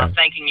 Gotcha.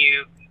 Thanking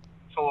you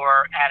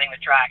for adding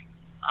the track.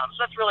 So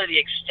that's really the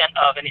extent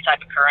of any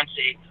type of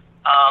currency.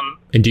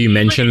 And do you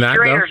mention that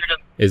though?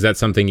 Is that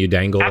something you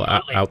dangle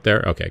out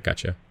there? Okay,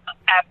 gotcha.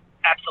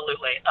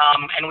 Absolutely.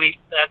 And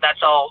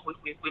that's all.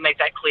 We make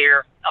that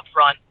clear up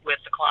front with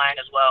the client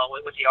as well,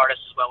 with the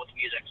artist as well, with the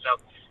music.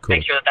 So cool.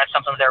 Make sure that that's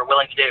something they're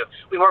willing to do.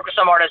 We work with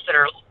some artists that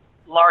are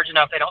large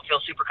enough they don't feel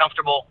super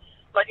comfortable.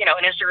 But an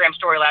Instagram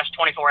story lasts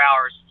 24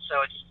 hours,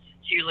 so it's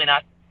usually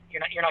not.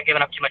 You're not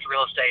giving up too much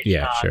real estate.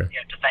 Sure.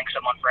 To thank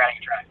someone for adding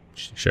a track.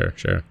 Sure.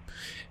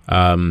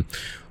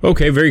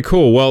 Okay, very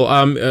cool. Well,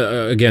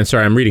 again,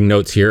 sorry, I'm reading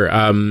notes here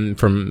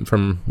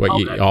from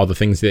what all the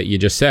things that you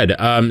just said.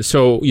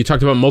 So you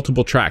talked about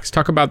multiple tracks.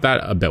 Talk about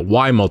that a bit.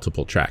 Why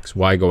multiple tracks?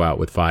 Why go out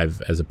with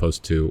 5 as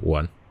opposed to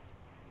 1?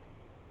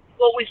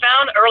 Well, we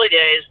found early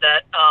days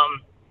that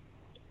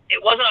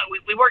it wasn't.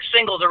 We worked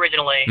singles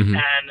originally,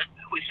 and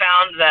we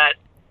found that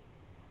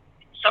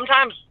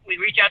sometimes we'd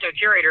reach out to a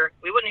curator,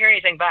 we wouldn't hear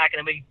anything back,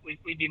 and then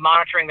we'd be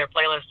monitoring their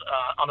playlist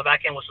on the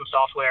back end with some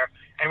software,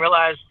 and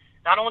realize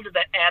not only did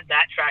they add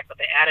that track, but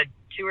they added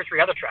 2 or 3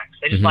 other tracks.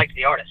 They just liked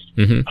the artist.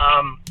 And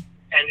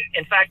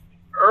in fact,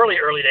 early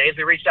days,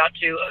 we reached out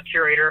to a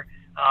curator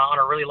on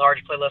a really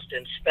large playlist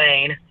in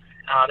Spain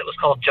that was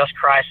called Just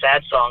Cry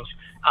Sad Songs,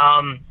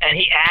 and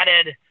he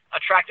added a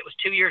track that was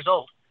 2 years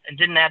old and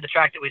didn't add the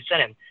track that we'd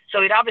sent him.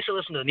 So he'd obviously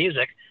listened to the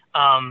music.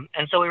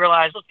 And so we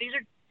realized, look, these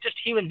are just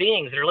human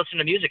beings that are listening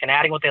to music and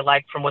adding what they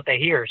like from what they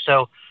hear.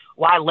 So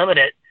why limit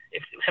it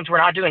since we're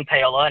not doing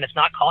payola and it's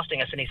not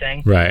costing us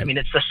anything? Right. I mean,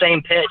 it's the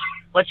same pitch.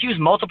 Let's use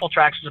multiple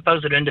tracks as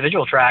opposed to an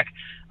individual track.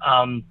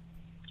 And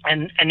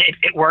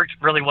it worked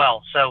really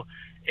well. So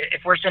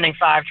if we're sending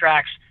 5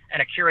 tracks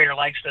and a curator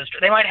likes those,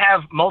 they might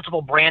have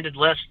multiple branded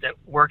lists that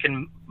work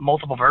in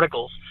multiple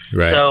verticals.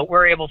 Right. So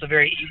we're able to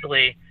very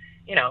easily,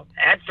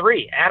 add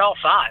 3, add all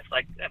 5.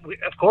 Like,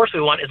 of course,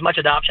 we want as much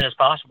adoption as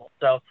possible.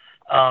 So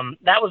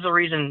that was the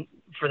reason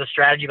for the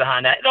strategy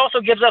behind that. It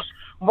also gives us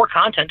more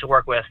content to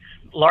work with,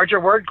 larger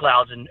word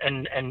clouds,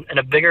 and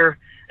a bigger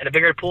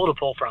pool to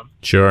pull from.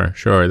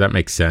 Sure, that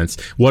makes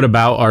sense. What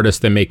about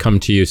artists that may come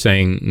to you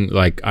saying,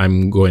 like,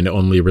 I'm going to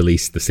only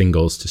release the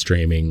singles to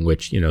streaming,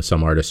 which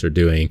some artists are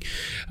doing,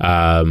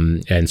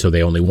 and so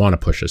they only want to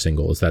push a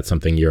single? Is that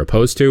something you're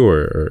opposed to,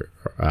 or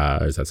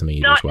is that something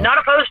you do as well? Not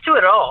opposed to it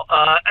at all.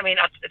 I mean,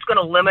 it's going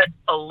to limit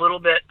a little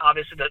bit,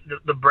 obviously,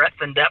 the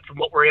breadth and depth of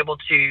what we're able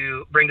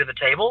to bring to the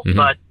table,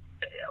 but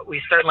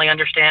we certainly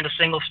understand a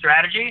single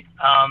strategy.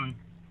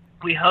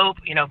 We hope,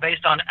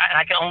 based on, and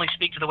I can only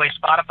speak to the way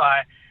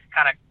Spotify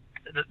kind of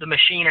the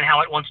machine and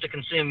how it wants to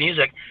consume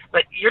music,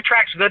 but your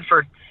track's good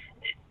for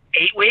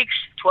 8 weeks,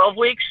 12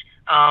 weeks,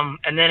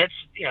 and then it's,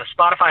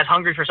 Spotify is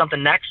hungry for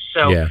something next.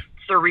 So it's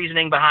the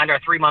reasoning behind our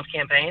 3-month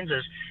campaigns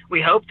is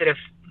we hope that if,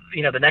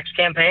 the next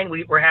campaign,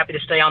 we're happy to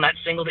stay on that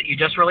single that you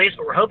just released,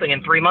 but we're hoping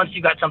in 3 months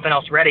you've got something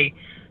else ready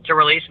to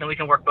release, and then we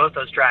can work both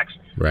those tracks.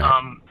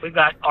 Right. We've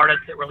got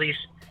artists that release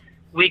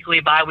weekly,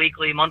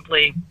 bi-weekly,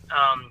 monthly,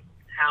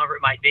 however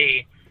it might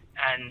be,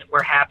 and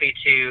we're happy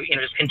to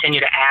just continue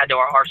to add to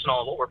our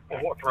arsenal of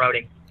what we're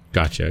promoting.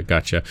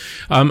 Gotcha.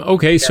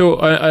 Okay, so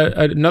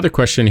another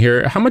question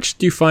here. How much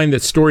do you find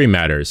that story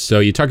matters? So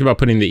you talked about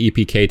putting the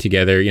EPK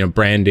together,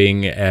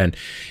 branding and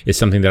is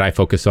something that I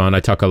focus on. I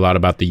talk a lot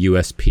about the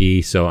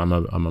USP, so I'm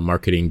a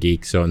marketing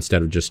geek. So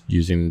instead of just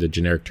using the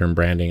generic term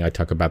branding, I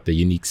talk about the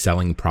unique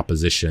selling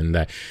proposition,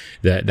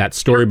 that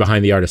story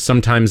behind the artist.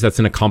 Sometimes that's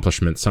an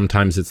accomplishment.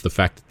 Sometimes it's the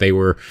fact that they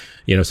were,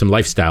 some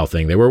lifestyle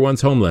thing. They were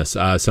once homeless.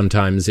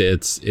 Sometimes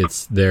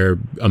it's their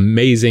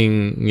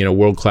amazing,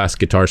 world-class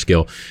guitar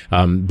skill.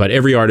 But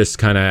every artist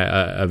kind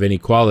of any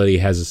quality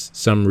has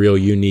some real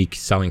unique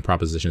selling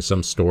proposition,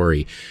 some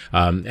story.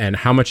 And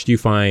how much do you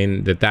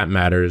find that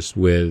matters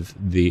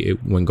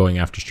when going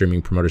after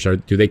streaming promoters?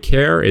 Do they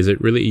care? Is it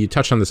really, you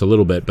touched on this a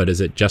little bit, but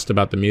is it just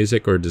about the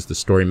music, or does the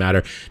story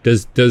matter?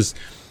 Does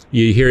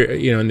you hear,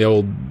 in the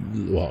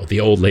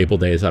old label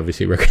days,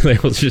 obviously record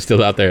labels are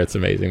still out there. It's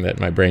amazing that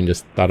my brain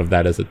just thought of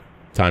that as a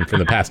time from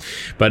the past.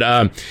 But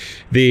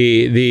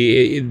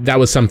that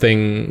was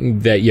something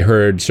that you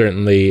heard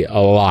certainly a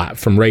lot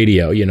from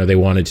radio. They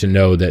wanted to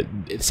know that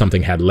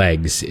something had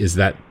legs. Is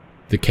that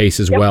the case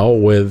as well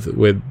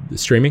with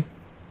streaming?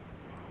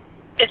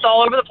 It's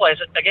all over the place.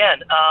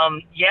 Again,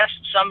 yes,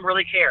 some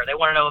really care. They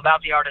want to know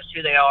about the artist,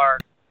 who they are,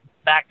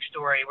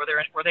 backstory, were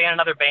they in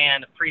another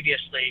band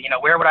previously?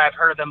 Where would I have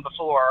heard of them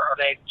before? Are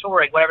they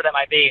touring? Whatever that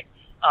might be.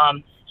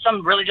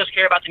 Some really just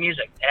care about the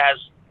music.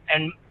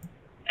 And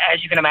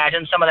as you can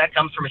imagine, some of that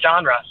comes from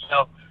genre.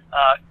 So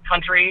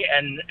country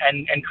and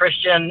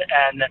Christian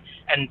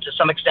and to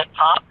some extent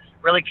pop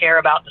really care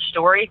about the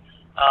story.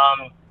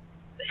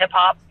 Hip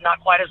hop, not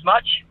quite as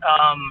much.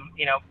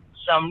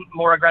 Some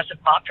more aggressive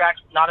pop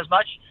tracks, not as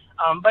much.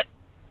 But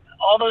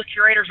all those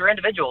curators are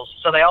individuals,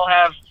 so they all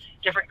have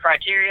different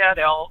criteria.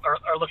 They all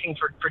are looking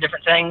for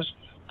different things.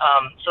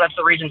 So that's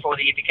the reason for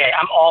the EPK.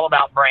 I'm all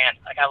about brand.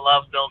 Like, I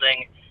love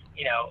building,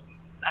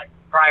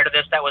 prior to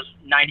this, that was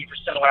 90%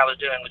 of what I was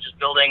doing, was just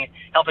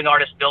helping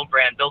artists build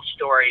brand, build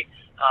story,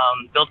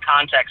 build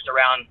context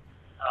around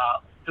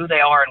who they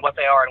are and what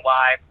they are and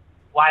why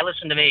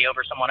listen to me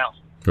over someone else.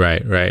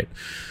 Right.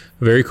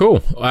 Very cool.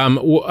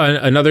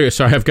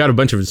 Sorry, I've got a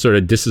bunch of sort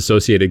of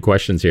disassociated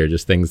questions here,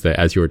 just things that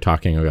as you were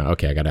talking, I go,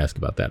 okay, I got to ask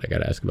about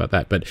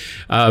that. But,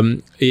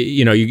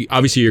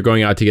 obviously you're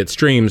going out to get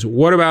streams.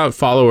 What about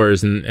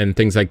followers and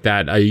things like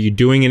that? Are you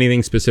doing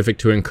anything specific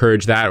to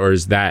encourage that, or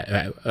is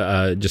that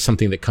just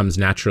something that comes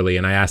naturally?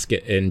 And I ask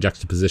it in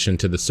juxtaposition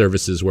to the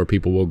services where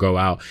people will go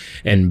out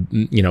and,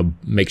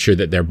 make sure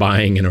that they're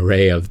buying an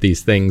array of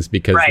these things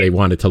because they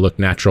want it to look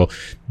natural.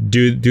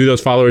 Do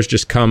those followers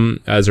just come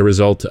as a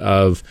result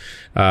of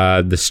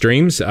the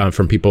streams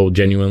from people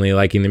genuinely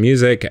liking the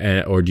music,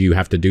 or do you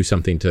have to do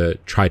something to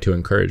try to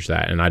encourage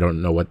that? And I don't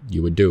know what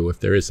you would do if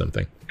there is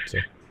something. So.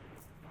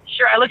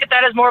 Sure, I look at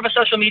that as more of a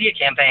social media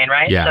campaign,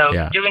 right?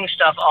 Doing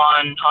stuff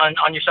on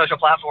your social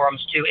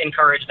platforms to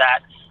encourage that.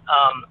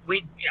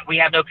 We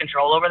have no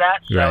control over that,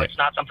 so It's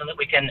not something that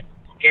we can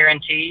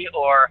guarantee,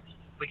 or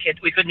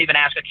we couldn't even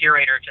ask a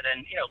curator to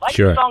then like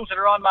the songs that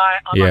are on my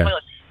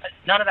playlist.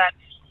 None of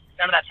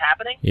that's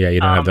happening. Yeah,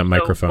 you don't have that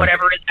microphone. So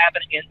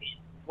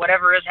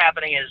whatever is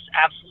happening is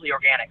absolutely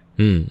organic.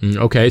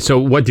 Okay, so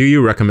what do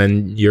you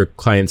recommend your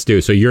clients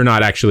do? So you're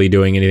not actually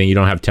doing anything. You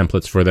don't have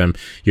templates for them.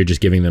 You're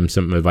just giving them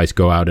some advice.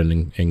 Go out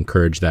and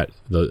encourage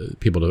the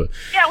people to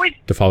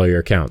follow your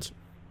accounts.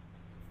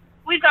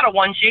 We've got a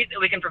one sheet that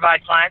we can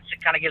provide clients.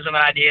 It kind of gives them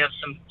an idea of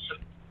some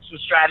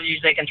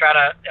strategies they can try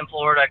to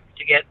employ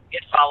to get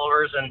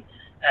followers and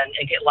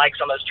get likes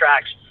on those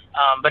tracks.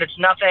 But it's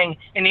nothing,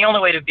 and the only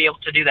way to be able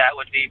to do that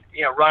would be,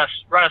 run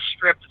a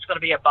script that's going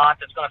to be a bot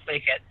that's going to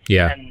fake it.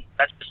 Yeah. And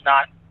that's just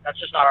not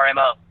our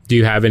MO. Do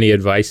you have any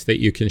advice that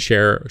you can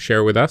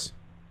share with us?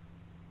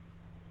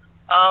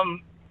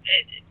 Again,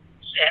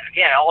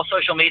 all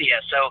social media.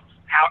 So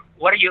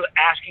what are you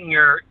asking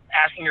your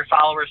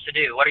followers to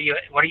do? What are you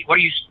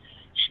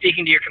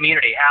speaking to your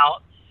community?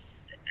 How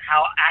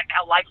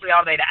likely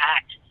are they to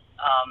act?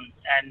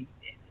 And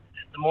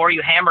the more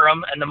you hammer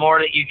them, and the more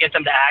that you get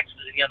them to act,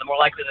 the more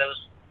likely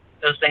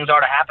those things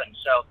are to happen.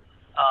 So,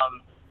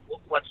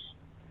 what's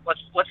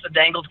the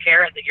dangled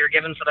carrot that you're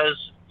giving for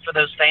those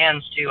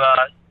fans to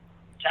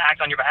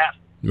act on your behalf?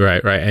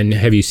 Right. And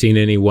have you seen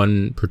any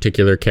one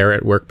particular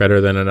carrot work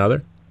better than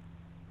another?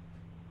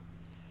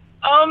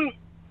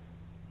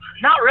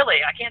 Not really.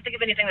 I can't think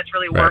of anything that's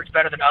really worked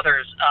better than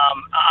others.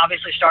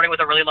 Obviously, starting with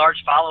a really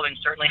large following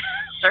certainly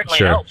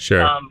helps.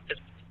 Sure.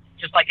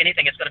 Just like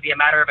anything, it's going to be a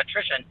matter of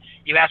attrition.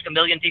 You ask 1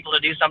 million people to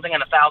do something,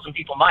 and 1,000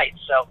 people might.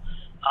 So,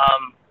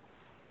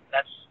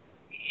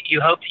 you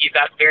hope that you've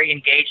got very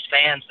engaged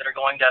fans that are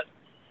going to,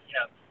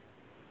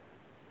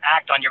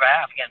 act on your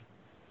behalf again.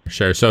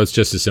 Sure. So it's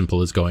just as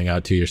simple as going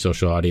out to your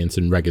social audience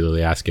and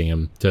regularly asking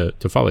them to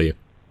follow you.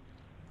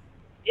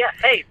 Yeah.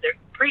 Hey,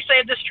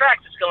 pre-save this track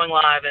that's going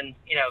live in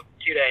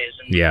 2 days.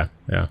 And yeah.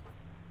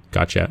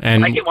 Gotcha.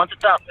 And like it once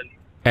it's up.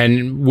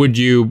 And would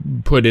you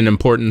put an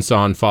importance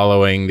on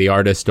following the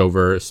artist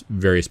over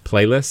various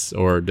playlists,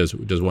 or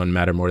does one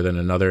matter more than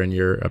another in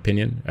your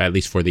opinion, at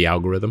least for the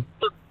algorithm?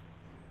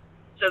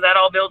 So that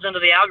all builds into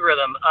the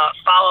algorithm.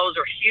 Follows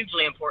are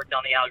hugely important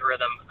on the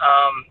algorithm.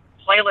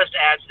 Playlist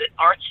ads that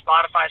aren't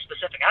Spotify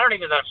specific, I don't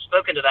even know if I've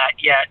spoken to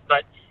that yet,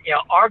 but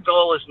our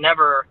goal is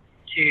never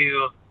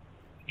to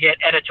get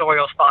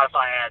editorial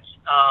Spotify ads.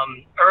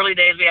 Early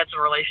days, we had some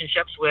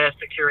relationships with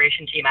the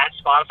curation team at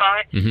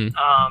Spotify. Mm-hmm.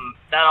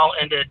 That all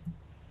ended.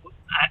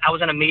 I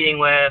was in a meeting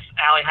with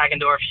Allie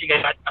Hagendorf. She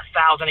got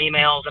 1,000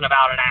 emails in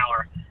about an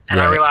hour, and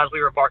I realized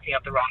we were barking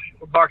up the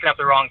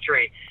wrong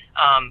tree.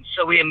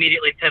 So we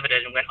immediately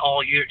pivoted and went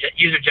all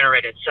user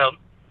generated. So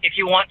if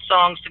you want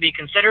songs to be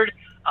considered,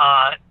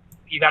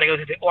 you got to go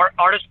to the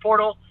artist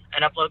portal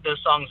and upload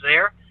those songs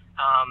there.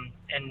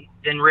 And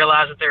then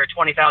realize that there are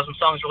 20,000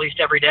 songs released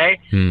every day.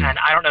 And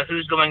I don't know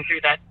who's going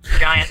through that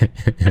giant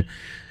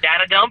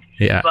data dump,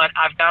 but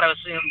I've got to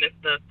assume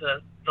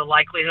that the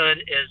likelihood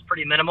is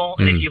pretty minimal.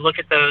 And if you look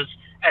at those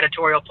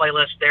editorial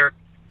playlists, they're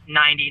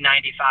 90-95%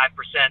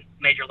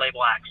 major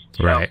label acts.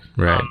 So,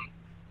 right.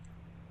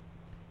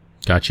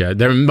 Gotcha.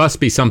 There must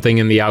be something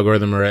in the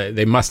algorithm, or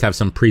they must have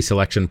some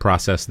pre-selection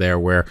process there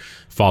where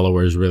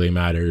followers really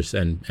matters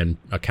and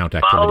account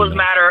activity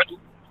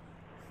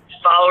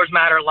Followers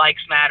matter,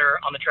 likes matter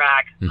on the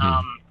track.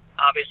 Mm-hmm.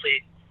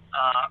 Obviously,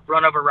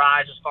 run over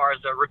rise as far as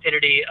the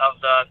rapidity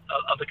of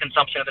the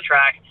consumption of the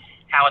track.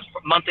 How it's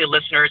monthly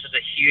listeners is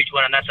a huge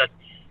one, and that's a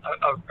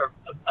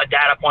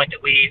data point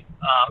that we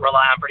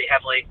rely on pretty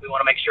heavily. We want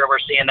to make sure we're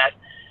seeing that,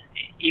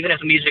 even if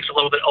the music's a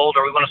little bit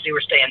older, we want to see we're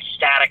staying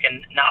static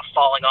and not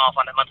falling off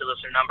on that monthly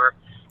listener number,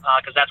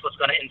 because that's what's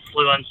going to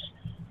influence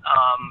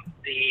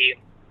the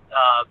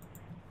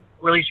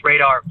release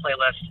radar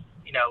playlist.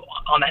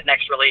 On that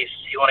next release,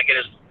 you want to get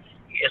as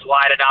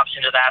wide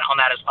adoption to that on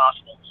that as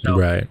possible. So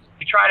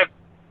we try to,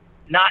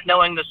 not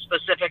knowing the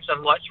specifics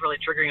of what's really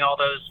triggering all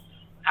those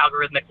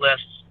algorithmic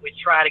lists, we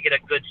try to get a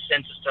good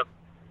sense as to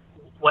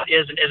what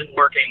is and isn't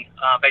working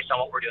based on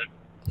what we're doing.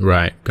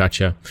 Right.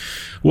 Gotcha.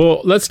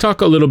 Well, let's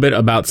talk a little bit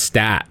about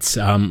stats,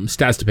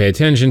 stats to pay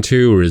attention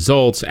to,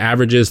 results,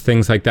 averages,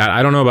 things like that.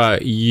 I don't know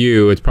about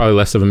you. It's probably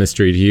less of a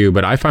mystery to you,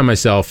 but I find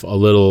myself a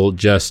little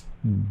just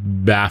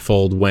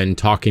baffled when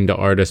talking to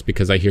artists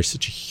because I hear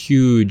such a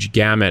huge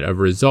gamut of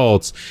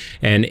results,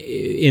 and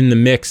in the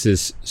mix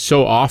is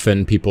so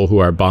often people who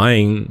are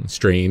buying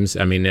streams.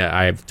 I mean,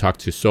 I've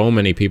talked to so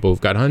many people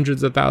who've got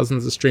hundreds of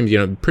thousands of streams,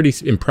 pretty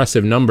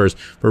impressive numbers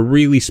for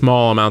really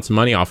small amounts of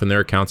money. Often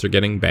their accounts are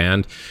getting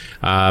banned,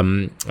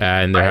 and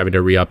they're having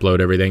to re-upload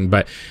everything.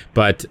 But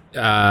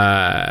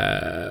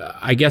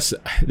I guess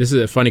this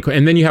is a funny question.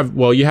 And then you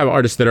have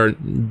artists that are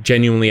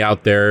genuinely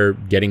out there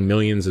getting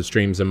millions of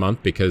streams a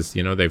month because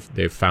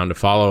they've found a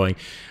following,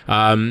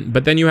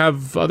 but then you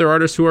have other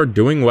artists who are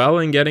doing well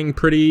and getting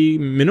pretty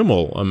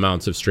minimal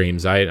amounts of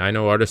streams. I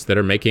know artists that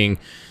are making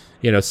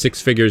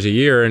 6 figures a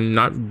year and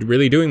not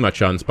really doing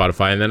much on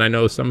Spotify, and then I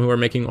know some who are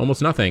making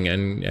almost nothing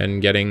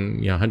and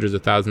getting hundreds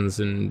of thousands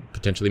and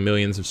potentially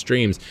millions of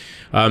streams.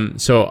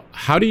 So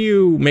how do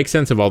you make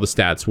sense of all the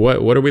stats?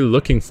 What are we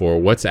looking for?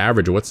 What's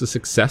average? What's the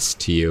success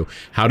to you?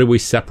 How do we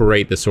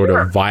separate the sort of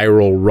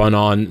viral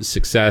run-on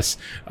success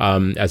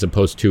as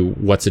opposed to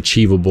what's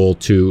achievable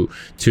to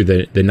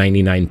the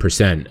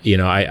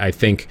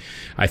 99%?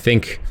 I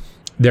think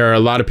there are a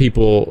lot of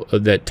people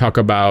that talk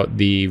about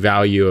the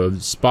value of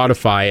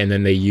Spotify, and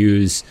then they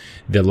use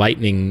the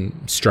lightning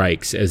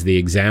strikes as the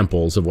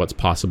examples of what's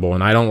possible.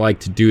 And I don't like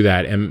to do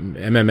that.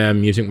 MMM,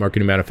 Music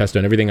Marketing Manifesto,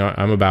 and everything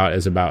I'm about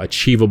is about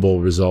achievable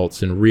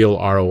results and real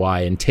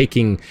ROI, and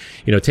taking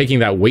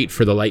that wait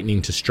for the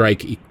lightning to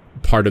strike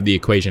part of the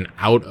equation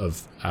out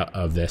of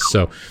this.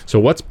 So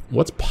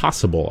what's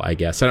possible, I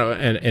guess.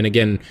 And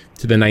again,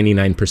 to the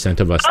 99%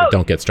 of us that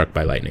don't get struck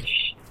by lightning.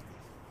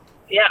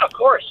 Yeah, of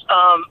course.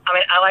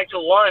 I like to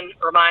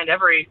remind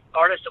every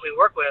artist that we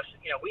work with,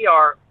 we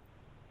are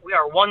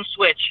one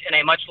switch in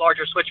a much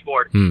larger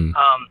switchboard.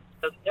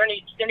 So there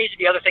needs to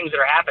be other things that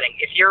are happening.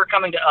 If you're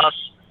coming to us,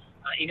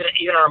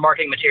 even our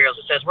marketing materials,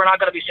 it says we're not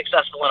going to be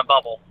successful in a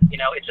bubble.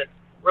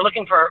 We're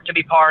looking to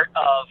be part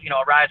of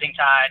a rising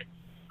tide.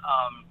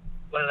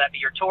 Whether that be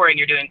you're touring,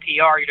 you're doing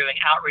PR, you're doing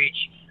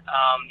outreach,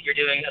 you're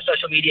doing a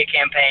social media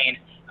campaign.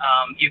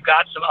 You've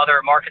got some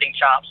other marketing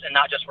chops, and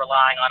not just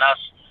relying on us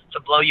to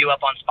blow you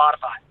up on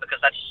Spotify, because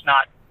that's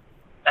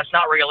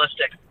not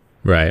realistic.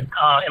 Right.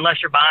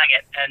 Unless you're buying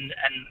it, and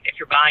if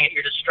you're buying it,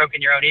 you're just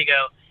stroking your own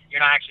ego. You're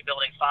not actually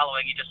building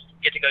following. You just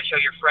get to go show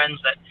your friends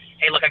that,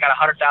 hey, look, I got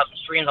 100,000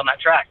 streams on that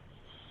track.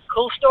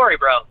 Cool story,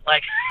 bro.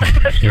 Like,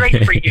 that's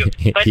great for you.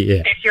 But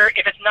Yeah.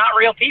 if it's not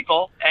real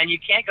people, and you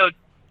can't go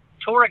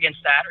tour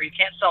against that, or you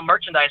can't sell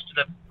merchandise to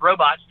the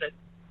robots that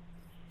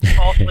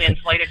falsely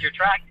inflated your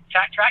track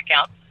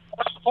count,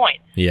 what's the point?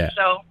 Yeah.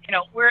 So,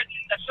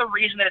 that's the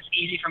reason that it's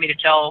easy for me to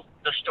tell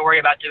the story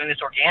about doing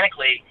this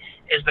organically,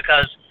 is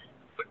because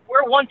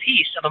we're one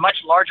piece of a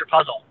much larger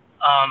puzzle.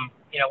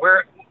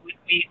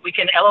 We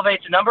can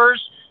elevate the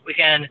numbers. We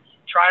can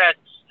try to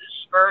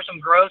spur some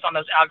growth on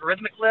those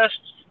algorithmic lists.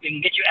 We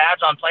can get you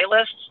ads on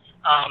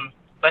playlists.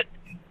 But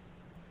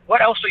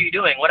what else are you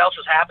doing? What else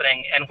is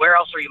happening? And where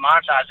else are you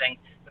monetizing?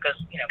 Because,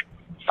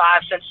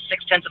 5 cents,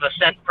 0.6 of a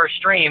cent per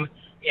stream,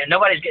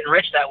 nobody's getting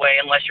rich that way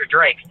unless you're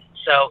Drake.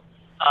 So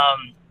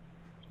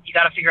you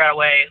got to figure out a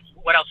way,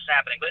 what else is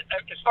happening. But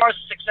as far as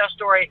the success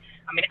story,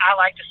 I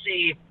like to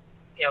see,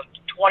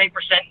 20%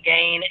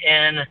 gain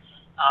in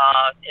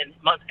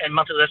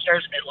monthly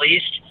listeners at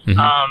least.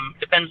 Mm-hmm.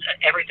 Depends.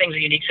 Everything's a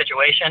unique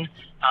situation.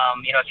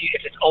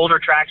 If it's older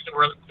tracks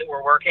that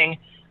we're working,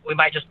 we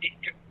might just be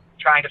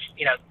trying to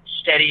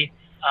steady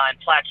and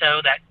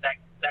plateau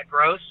that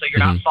growth, so you're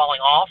not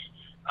falling off.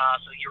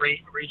 So you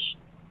reach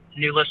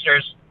new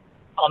listeners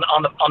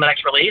on the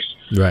next release.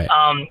 Right.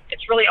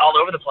 It's really all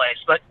over the place,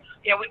 but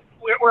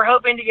we're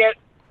hoping to get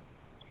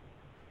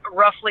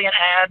roughly an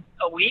ad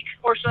a week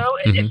or so.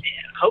 Mm-hmm.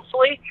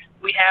 Hopefully,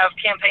 we have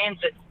campaigns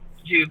that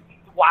do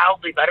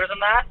wildly better than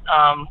that.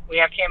 We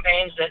have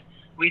campaigns that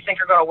we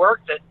think are going to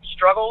work that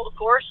struggle, of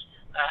course,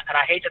 and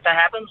I hate that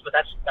happens, but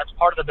that's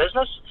part of the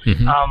business.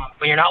 Mm-hmm.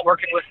 When you're not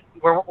working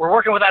we're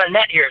working without a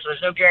net here, so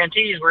there's no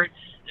guarantees.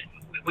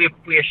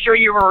 We assure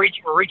you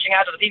we're reaching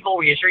out to the people.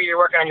 We assure you you're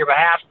working on your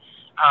behalf,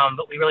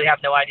 but we really have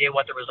no idea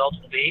what the results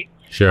will be.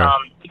 Sure.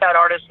 We've got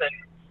artists that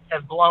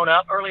have blown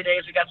up. Early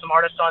days, we got some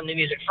artists on New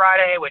Music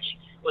Friday, which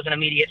was an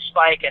immediate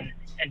spike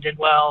and did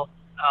well.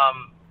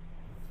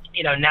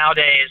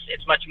 Nowadays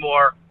it's much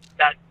more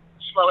that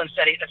slow and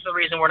steady. That's the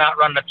reason we're not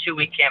running a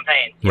 2-week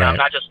campaign. Right. I'm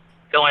not just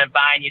going and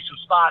buying you some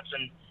spots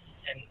and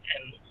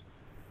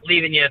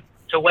leaving you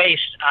to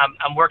waste.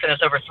 I'm working this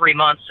over 3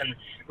 months and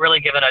really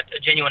giving a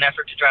genuine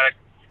effort to try to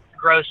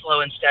grow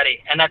slow and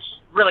steady. And that's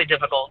really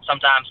difficult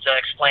sometimes to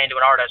explain to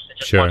an artist that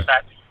just wants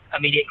that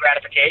immediate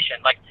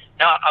gratification. Like,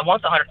 no, I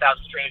want the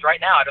 100,000 streams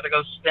right now. I'd rather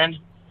go spend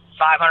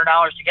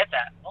 $500 to get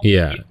that. Well,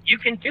 yeah. You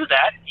can do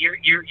that.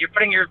 You're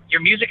putting your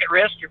music at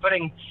risk.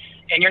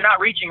 And you're not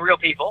reaching real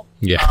people.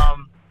 Yeah.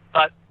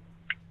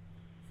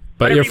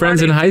 But your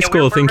friends in high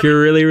school think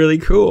you're really, really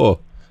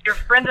cool. Your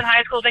friends in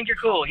high school think you're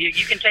cool. You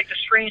can take the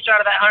screenshot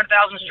of that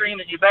 100,000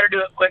 streams, and you better do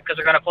it quick because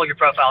they're going to pull your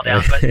profile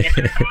down. But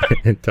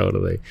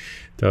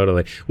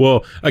Totally.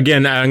 Well,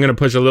 again, I'm going to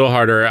push a little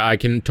harder. I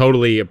can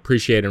totally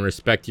appreciate and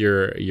respect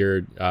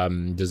your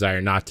desire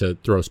not to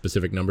throw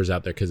specific numbers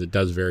out there because it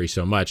does vary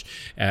so much.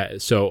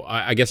 So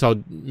I guess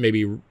I'll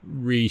maybe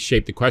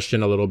reshape the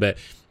question a little bit.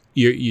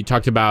 You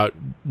talked about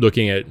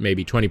looking at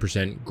maybe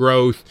 20%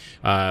 growth,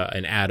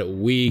 an ad a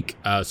week.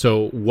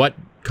 So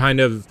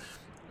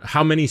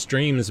how many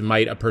streams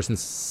might a person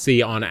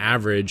see on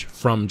average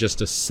from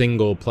just a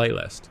single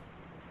playlist?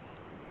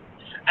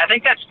 I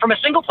think that's from a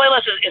single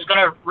playlist is going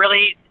to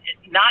really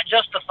not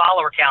just the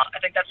follower count. I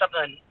think that's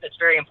something that's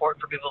very important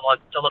for people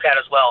to look at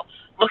as well.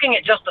 Looking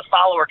at just the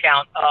follower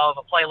count of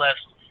a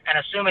playlist and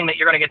assuming that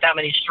you're going to get that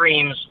many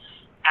streams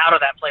out of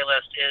that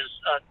playlist is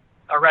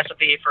a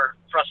recipe for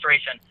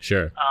frustration.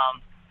 Sure.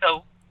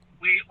 So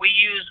we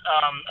use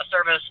a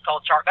service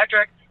called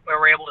Chartmetric, where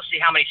we're able to see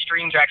how many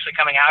streams are actually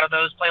coming out of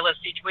those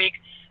playlists each week.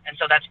 And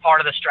so that's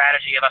part of the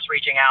strategy of us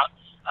reaching out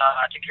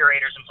to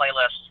curators and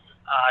playlists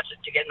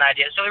to get an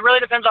idea. So it really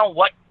depends on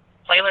what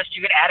playlist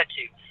you get added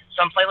to.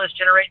 Some playlists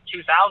generate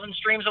 2,000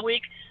 streams a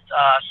week.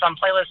 Some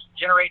playlists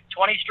generate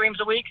 20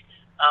 streams a week.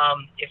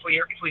 If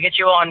we get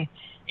you on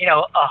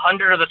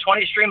 100 of the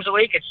 20 streams a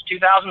week, it's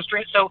 2,000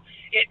 streams. So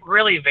it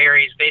really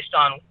varies based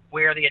on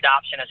where the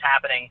adoption is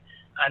happening.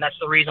 And that's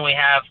the reason we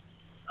have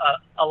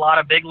a lot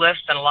of big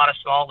lists and a lot of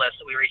small lists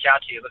that we reach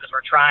out to, because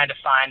we're trying to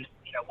find,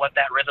 what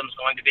that rhythm is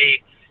going to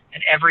be.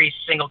 And every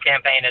single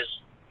campaign is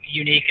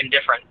unique and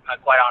different,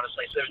 quite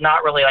honestly. So there's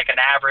not really like an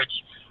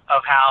average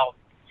of how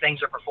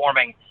things are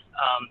performing.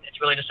 It's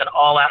really just an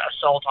all-out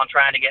assault on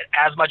trying to get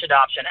as much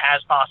adoption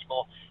as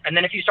possible. And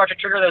then if you start to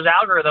trigger those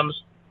algorithms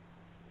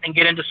and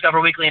get in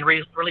Discover Weekly and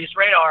Release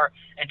Radar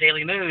and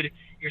Daily Mood,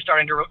 you're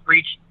starting to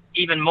reach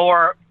even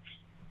more,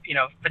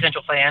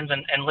 potential fans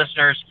and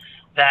listeners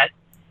that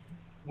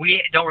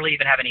we don't really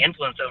even have any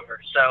influence over.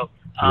 So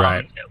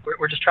Right.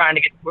 We're just trying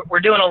to we're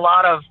doing a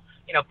lot of,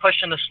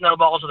 pushing the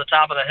snowballs to the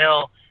top of the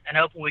hill and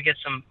hoping we get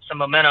some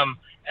momentum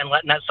and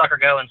letting that sucker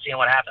go and seeing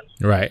what happens.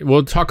 Right.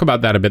 We'll talk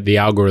about that a bit, the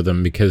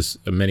algorithm, because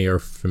many are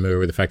familiar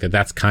with the fact that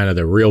that's kind of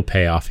the real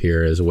payoff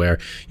here, is where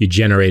you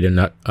generate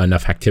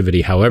enough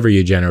activity, however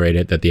you generate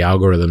it, that the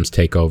algorithms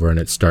take over and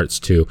it starts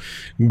to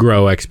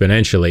grow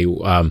exponentially.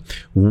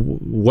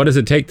 What does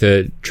it take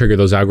to trigger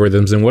those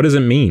algorithms, and what does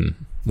it mean?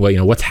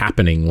 Well, what's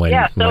happening when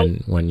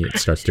it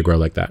starts to grow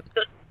like that?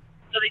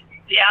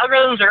 The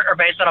algorithms are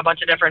based on a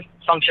bunch of different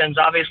functions.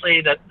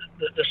 Obviously, the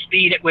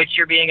speed at which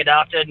you're being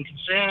adopted and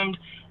consumed,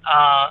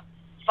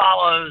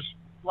 follows,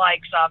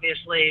 likes,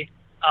 obviously,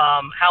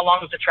 how long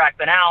has the track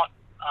been out,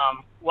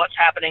 what's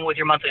happening with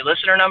your monthly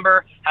listener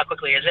number, how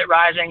quickly is it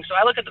rising. So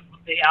I look at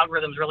the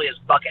algorithms really as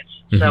buckets.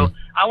 Mm-hmm. So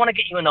I want to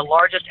get you in the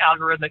largest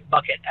algorithmic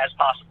bucket as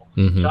possible.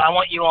 Mm-hmm. So I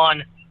want you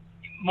on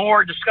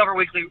more Discover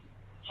Weekly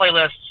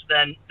playlists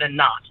than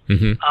not.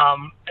 Mm-hmm.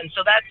 And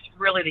so that's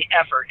really the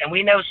effort. And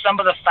we know some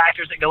of the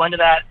factors that go into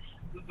that.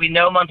 We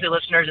know monthly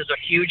listeners is a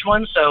huge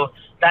one. So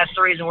that's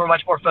the reason we're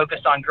much more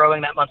focused on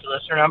growing that monthly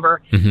listener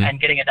number mm-hmm.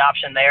 and getting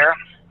adoption there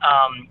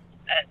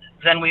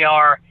than we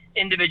are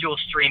individual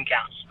stream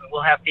counts.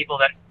 We'll have people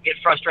that get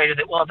frustrated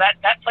that,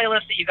 that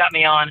playlist that you got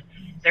me on,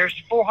 there's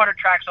 400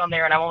 tracks on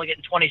there and I'm only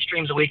getting 20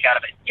 streams a week out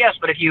of it. Yes,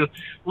 but if you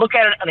look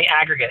at it on the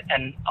aggregate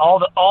and all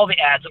the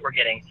ads that we're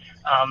getting,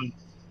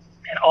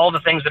 and all the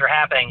things that are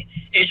happening,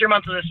 is your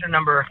monthly listener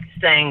number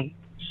staying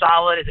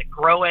solid? Is it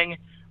growing?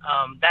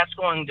 That's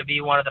going to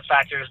be one of the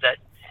factors that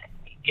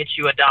gets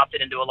you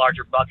adopted into a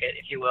larger bucket,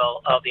 if you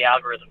will, of the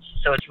algorithms.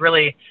 So it's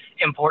really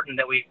important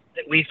that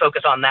we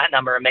focus on that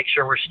number and make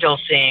sure we're still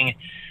seeing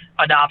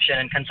adoption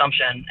and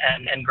consumption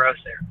and growth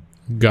there.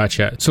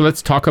 Gotcha. So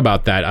let's talk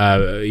about that.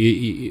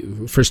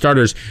 For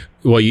starters,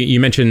 you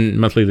mentioned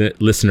monthly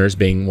listeners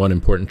being one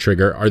important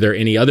trigger. Are there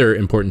any other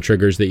important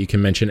triggers that you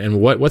can mention? And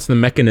what's the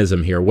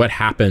mechanism here? What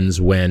happens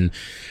when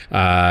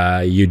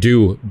you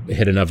do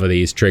hit enough of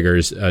these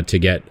triggers to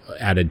get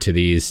added to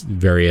these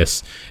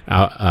various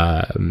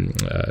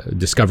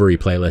discovery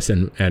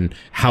playlists, and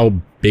how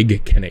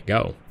big can it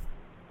go?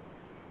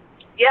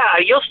 Yeah,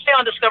 you'll stay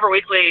on Discover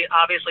Weekly,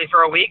 obviously,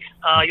 for a week.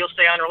 You'll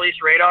stay on Release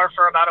Radar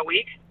for about a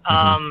week.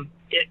 Mm-hmm.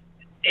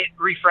 It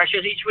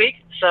refreshes each week.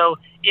 So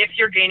if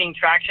you're gaining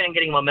traction and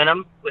getting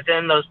momentum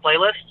within those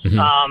playlists,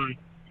 mm-hmm.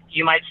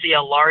 You might see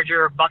a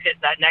larger bucket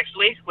that next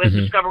week with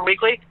mm-hmm. Discover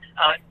Weekly.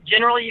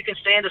 Generally, you can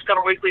stay in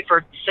Discover Weekly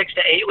for 6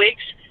 to 8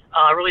 weeks.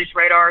 Release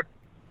Radar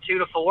 2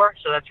 to 4.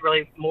 So that's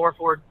really more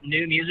for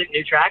new music,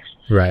 new tracks.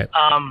 Right.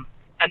 And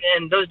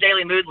then those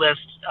daily mood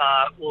lists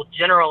will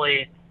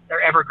generally,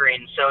 they're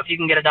evergreen. So if you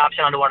can get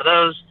adoption onto one of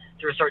those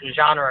through a certain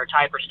genre or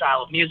type or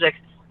style of music,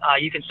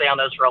 you can stay on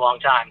those for a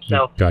long time.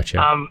 So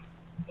gotcha.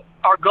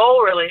 Our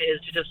goal really is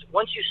to just,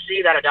 once you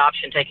see that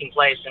adoption taking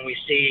place and we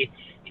see,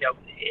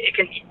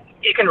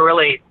 it can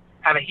really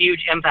have a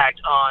huge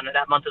impact on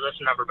that monthly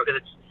listener number, because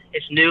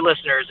it's new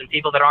listeners and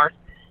people that aren't.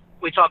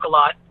 We talk a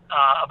lot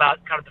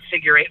about kind of the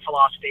figure eight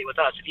philosophy with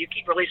us. If you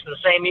keep releasing the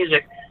same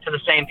music to the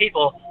same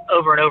people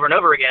over and over and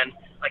over again,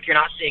 like, you're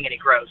not seeing any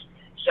growth.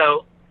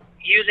 So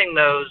using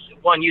us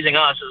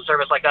as a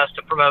service like us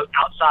to promote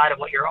outside of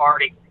what your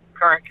already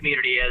current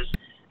community is,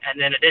 and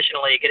then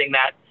additionally getting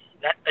that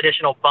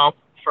additional bump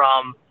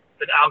from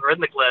the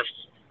algorithmic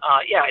lists,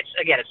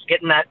 it's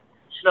getting that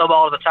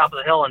snowball to the top of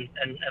the hill and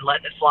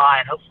letting it fly,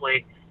 and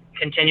hopefully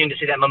continuing to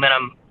see that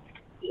momentum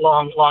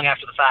long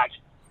after the fact.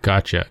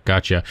 Gotcha.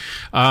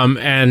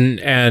 And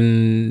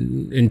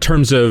in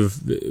terms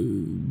of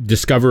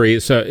discovery,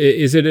 so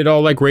is it at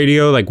all like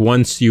radio? Like,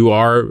 once you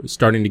are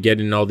starting to get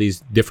in all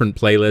these different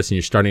playlists and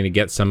you're starting to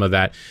get some of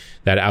that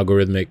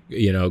algorithmic,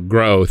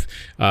 growth,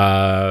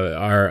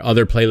 are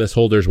other playlist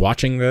holders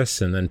watching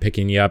this and then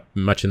picking you up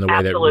much in the way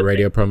Absolutely. that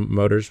radio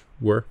promoters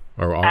were,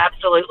 or all?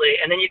 Absolutely.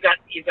 And then you've got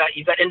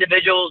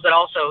individuals that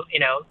also,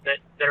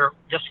 that are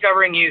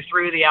discovering you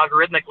through the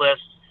algorithmic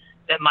lists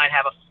that might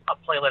have a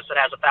playlist that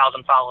has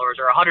 1,000 followers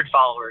or 100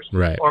 followers,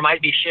 right, or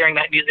might be sharing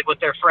that music with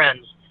their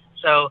friends.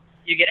 So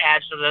you get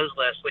ads to those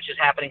lists, which is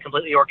happening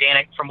completely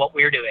organic from what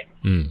we're doing.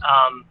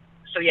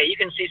 So yeah, you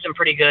can see some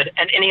pretty good,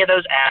 and any of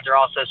those ads are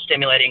also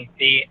stimulating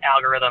the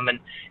algorithm and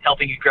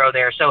helping you grow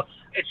there. So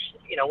it's,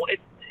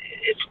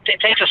 it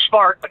takes a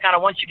spark, but kind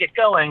of once you get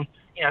going,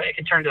 it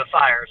can turn to a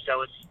fire.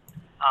 So it's,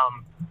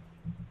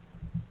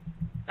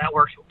 that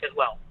works as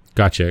well.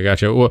 Gotcha.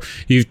 Well,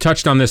 you've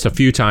touched on this a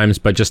few times,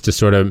 but just to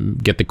sort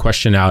of get the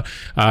question out,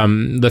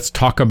 let's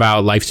talk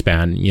about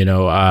lifespan.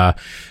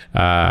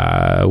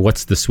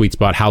 What's the sweet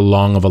spot? How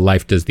long of a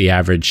life does the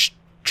average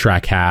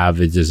track have?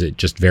 Is it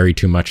just vary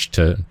too much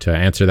to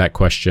answer that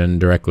question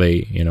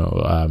directly?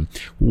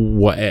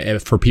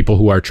 What for people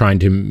who are trying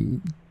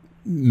to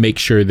make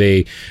sure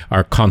they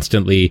are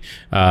constantly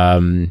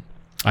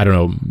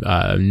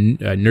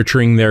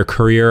nurturing their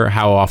career,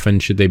 how often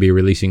should they be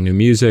releasing new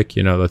music?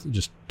 Let's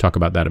just talk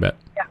about that a bit.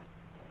 Yeah.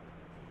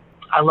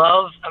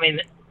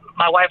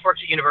 My wife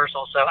works at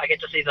Universal, so I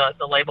get to see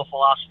the label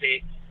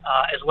philosophy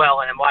as well,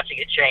 and I'm watching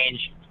it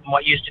change from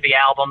what used to be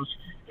albums.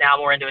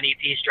 Now we're into an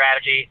EP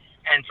strategy.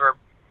 and for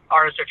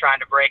artists who are trying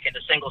to break into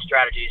single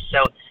strategies.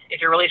 So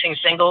if you're releasing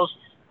singles,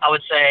 I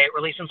would say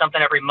releasing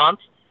something every month,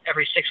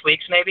 every 6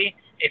 weeks maybe.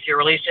 If you're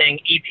releasing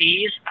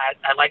EPs,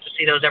 I'd like to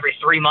see those every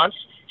 3 months,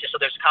 just so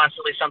there's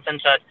constantly something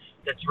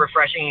that's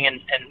refreshing.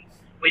 And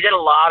we did a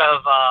lot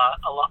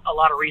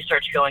of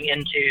research going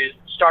into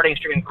starting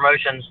streaming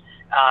promotions,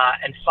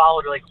 and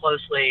followed really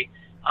closely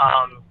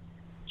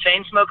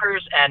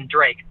Chainsmokers and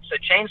Drake. So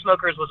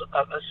Chainsmokers was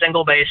a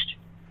single-based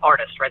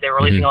artist, right? They were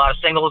releasing a lot of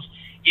singles,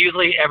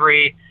 usually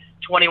every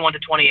 21 to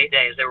 28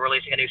 days. They were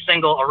releasing a new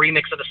single, a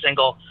remix of a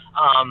single,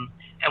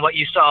 and what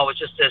you saw was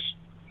just this.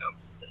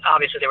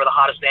 Obviously, they were the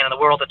hottest band in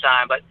the world at the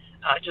time, but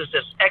just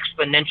this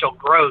exponential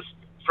growth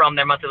from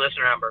their monthly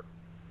listener number.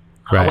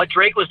 Right. What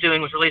Drake was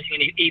doing was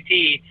releasing an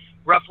EP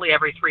roughly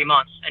every 3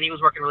 months, and he was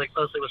working really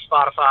closely with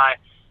Spotify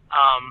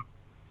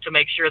to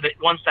make sure that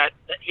once that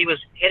he was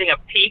hitting a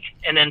peak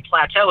and then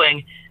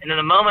plateauing, and then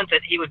the moment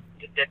that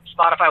that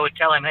Spotify would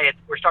tell him, hey,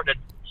 we're starting to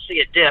see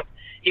a dip,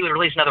 he would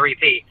release another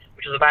EP,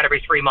 which is about every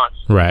 3 months.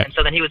 Right. And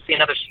so then he would see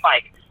another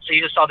spike. So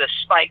you just saw this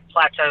spike,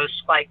 plateau,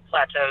 spike,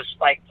 plateau,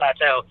 spike,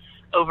 plateau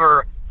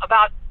over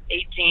about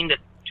 18 to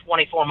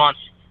 24 months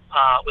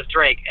with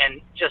Drake.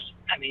 And just,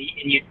 I mean,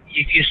 and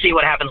you see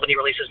what happens when he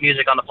releases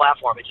music on the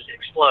platform. It just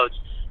explodes.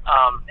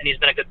 And he's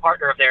been a good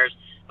partner of theirs.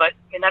 But,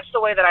 and that's the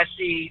way that I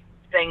see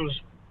things.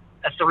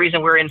 That's the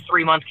reason we're in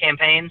 3-month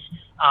campaigns.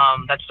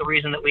 That's the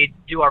reason that we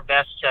do our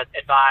best to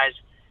advise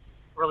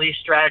release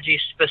strategies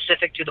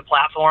specific to the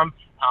platform.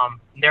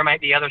 There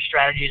might be other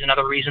strategies and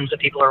other reasons that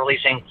people are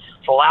releasing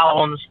full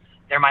albums.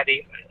 There might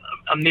be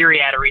a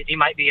myriad of reasons. You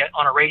might be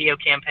on a radio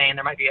campaign.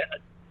 There might be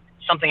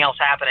something else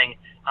happening.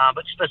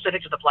 But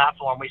specific to the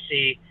platform, we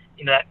see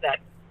that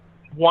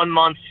 1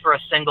 month for a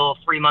single,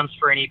 3 months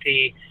for an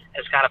EP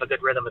is kind of a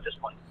good rhythm at this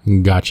point.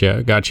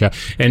 Gotcha.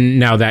 And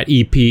now that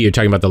EP, you're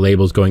talking about the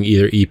labels going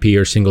either EP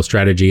or single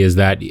strategy. Is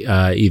that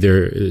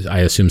either, I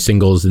assume,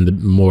 singles in the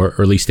more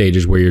early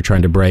stages where you're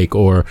trying to break,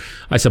 or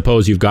I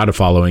suppose you've got a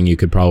following, you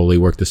could probably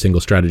work the single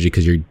strategy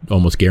because you're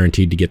almost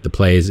guaranteed to get the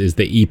plays. Is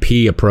the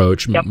EP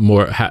approach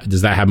more,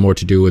 does that have more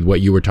to do with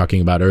what you were talking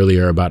about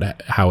earlier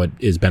about how it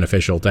is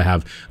beneficial to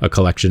have a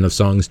collection of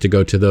songs to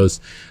go to those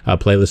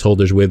playlist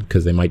holders with,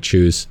 because they might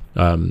choose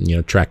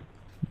track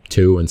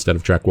 2 instead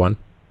of track 1?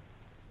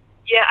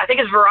 Yeah, I think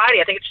it's variety.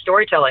 I think it's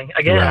storytelling.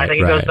 Again, I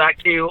think it goes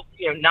back to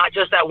not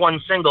just that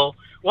one single.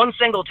 One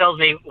single tells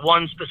me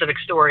one specific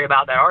story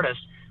about that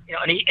artist.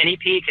 An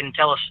EP can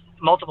tell us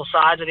multiple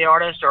sides of the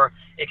artist, or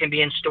it can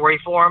be in story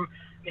form.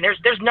 I mean,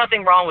 there's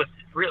nothing wrong with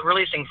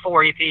releasing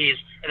 4 EPs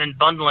and then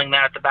bundling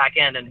that at the back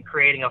end and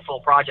creating a full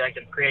project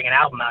and creating an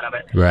album out of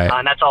it. Right.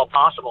 And that's all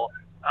possible.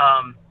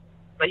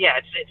 But yeah,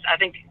 it's I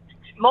think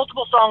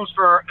multiple songs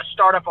for a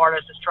startup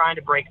artist that's trying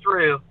to break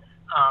through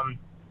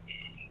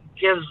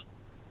gives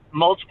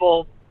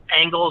multiple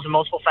angles and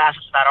multiple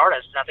facets of that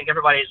artist. And I think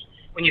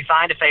when you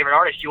find a favorite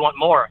artist, you want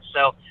more.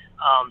 So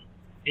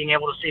being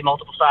able to see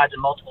multiple sides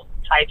and multiple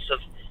types of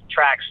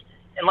tracks,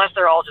 unless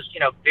they're all just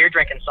beer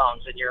drinking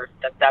songs and you're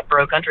that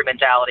bro country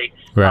mentality,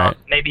 right?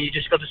 Maybe you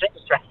just go the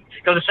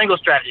single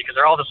strategy because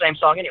they're all the same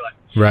song anyway.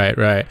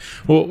 Right.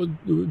 Well,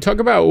 talk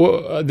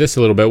about this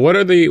a little bit. What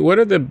are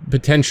the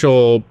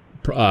potential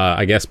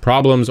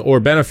problems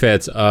or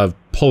benefits of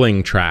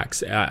pulling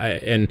tracks?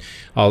 And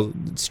I'll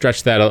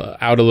stretch that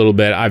out a little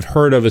bit. I've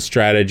heard of a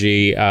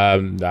strategy. I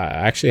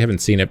actually haven't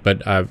seen it,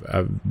 but I've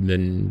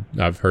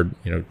heard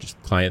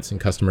just clients and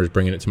customers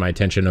bringing it to my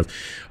attention of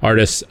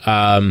artists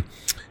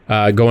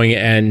going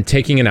and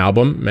taking an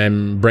album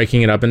and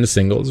breaking it up into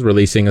singles,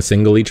 releasing a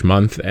single each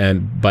month,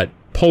 but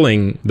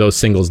pulling those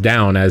singles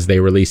down as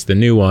they release the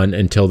new one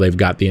until they've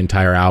got the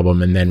entire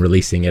album, and then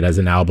releasing it as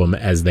an album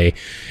as they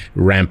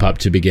ramp up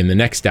to begin the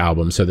next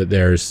album, so that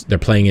they're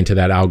playing into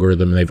that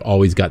algorithm and they've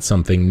always got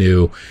something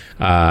new.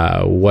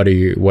 Have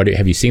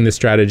you seen this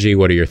strategy?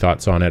 What are your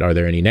thoughts on it? Are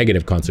there any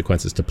negative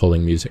consequences to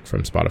pulling music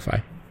from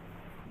Spotify?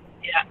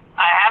 Yeah,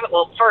 I haven't.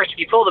 Well, first, if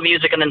you pull the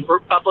music and then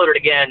upload it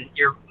again,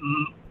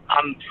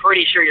 I'm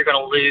pretty sure you're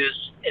going to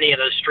lose any of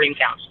those stream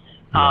counts.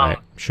 Right.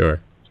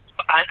 Sure.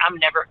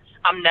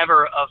 I'm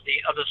never of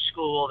the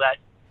school that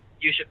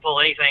you should pull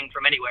anything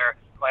from anywhere,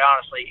 quite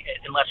honestly,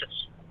 unless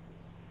it's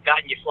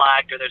gotten you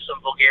flagged or there's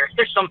some vulgarity.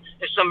 There's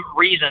some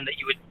reason that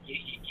you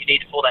need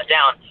to pull that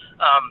down.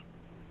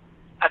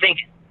 I think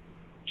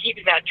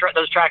keeping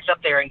those tracks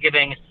up there and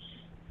giving,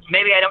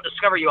 maybe I don't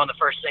discover you on the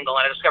first single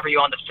and I discover you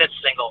on the 5th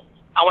single.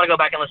 I want to go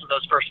back and listen to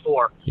those first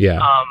 4.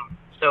 Yeah.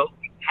 So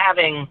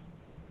having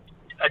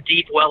a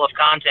deep well of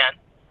content,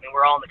 I mean,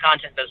 we're all in the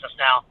content business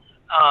now,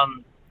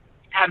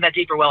 having that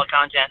deeper well of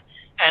content.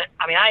 And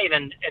I mean, I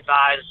even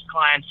advised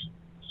clients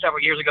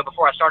several years ago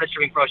before I started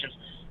streaming promotions,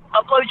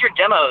 upload your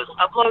demos,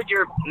 upload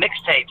your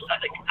mixtapes.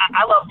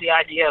 I love the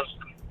idea of,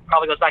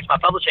 probably goes back to my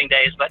publishing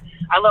days, but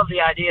I love the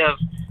idea of,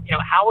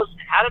 how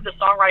did the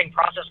songwriting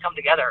process come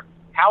together?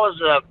 How is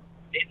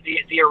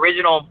the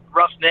original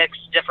rough mix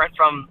different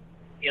from,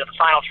 the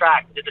final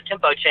track? Did the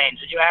tempo change?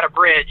 Did you add a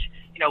bridge?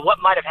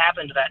 What might have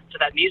happened to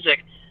that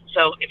music?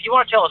 So if you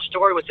want to tell a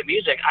story with the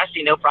music, I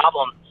see no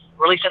problem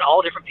releasing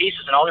all different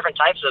pieces and all different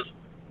types of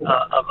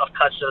of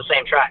cuts to the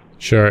same track.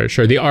 Sure.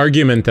 The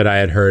argument that I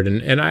had heard,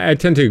 and I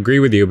tend to agree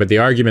with you, but the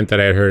argument that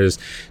I had heard is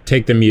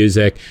take the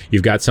music,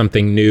 you've got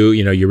something new,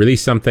 you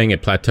release something,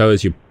 it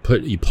plateaus, you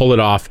pull it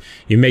off,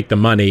 you make the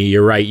money,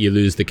 you're right, you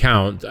lose the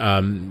count,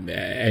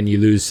 and you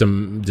lose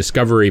some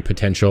discovery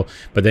potential,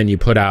 but then you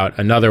put out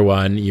another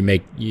one, you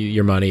make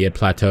your money, it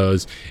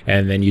plateaus,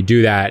 and then you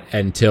do that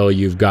until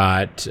you've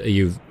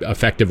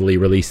effectively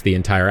released the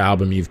entire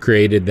album, you've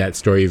created that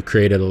story, you've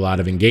created a lot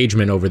of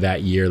engagement over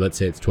that year, let's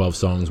say it's 12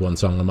 songs, 1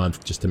 song a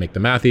month, just to make the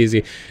math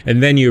easy,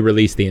 and then you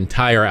release the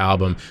entire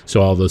album,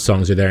 so all those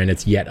songs are there, and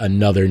it's yet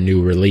another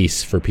new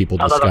release for people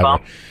to discover.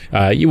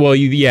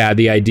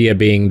 The idea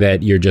being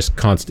that you're just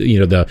constant,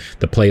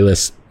 the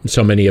playlist,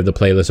 so many of the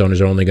playlist owners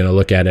are only going to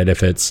look at it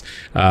if it's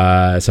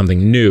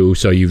something new,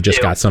 so you've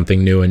just got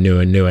something new,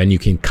 and you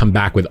can come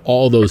back with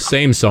all those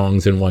same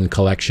songs in one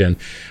collection,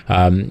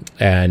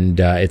 and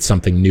it's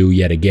something new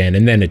yet again,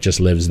 and then it just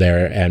lives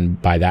there, and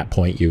by that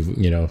point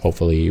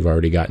hopefully you've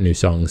already got new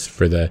songs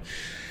for the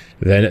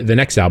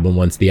next album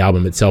once the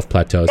album itself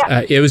plateaus.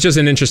 Yeah. It was just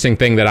an interesting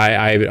thing that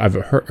I've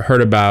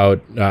heard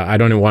about. I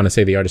don't even want to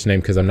say the artist's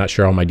name because I'm not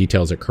sure all my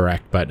details are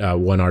correct, but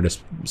one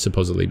artist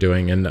supposedly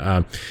doing, and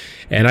I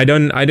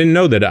didn't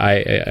know that I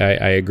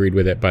agreed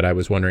with it, but I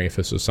was wondering if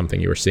this was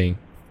something you were seeing.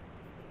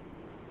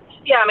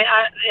 Yeah, I mean,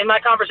 in my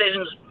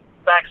conversations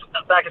back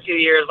a few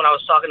years when I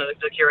was talking to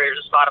the curators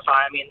of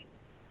Spotify, I mean,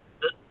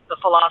 the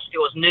philosophy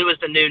was new is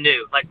the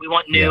new. Like, we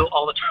want new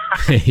all the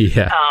time.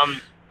 Yeah.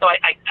 So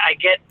I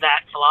get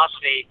that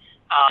philosophy.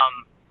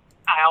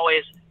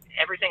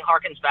 Everything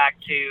harkens back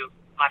to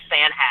my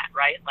fan hat,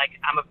 right? Like,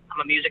 I'm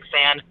a music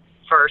fan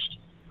first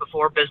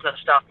before business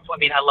stuff.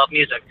 I love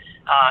music.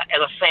 As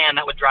a fan,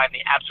 that would drive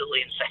me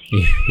absolutely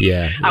insane.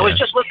 Yeah. I was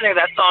just listening to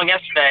that song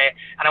yesterday,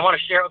 and I want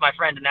to share it with my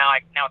friend, and now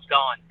it's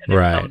gone. And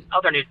there's some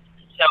other news.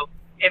 So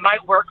it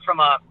might work from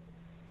a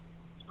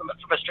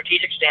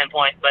strategic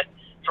standpoint, but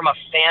from a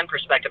fan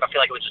perspective, I feel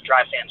like it would just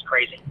drive fans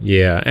crazy.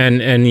 Yeah,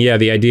 and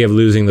the idea of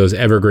losing those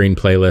evergreen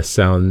playlists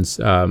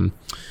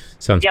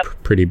sounds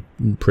pretty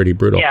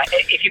brutal. Yeah,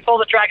 if you pull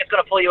the track, it's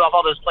going to pull you off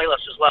all those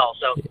playlists as well.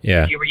 So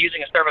if you were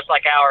using a service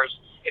like ours,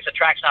 if the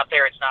track's not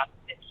there, it's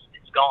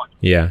gone.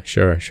 Yeah,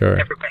 sure.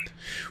 Everybody.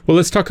 Well,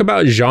 let's talk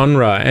about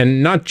genre,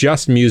 and not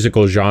just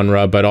musical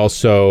genre, but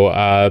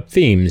also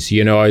themes.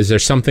 Are there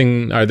some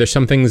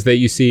things that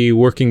you see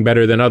working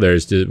better than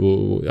others?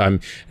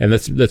 And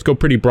let's go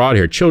pretty broad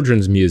here.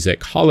 Children's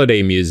music,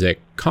 holiday music,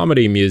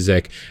 comedy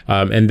music,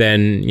 and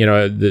then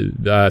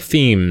the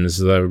themes,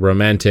 the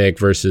romantic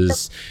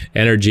versus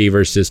energy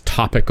versus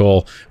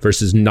topical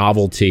versus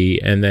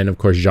novelty, and then of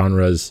course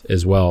genres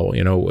as well.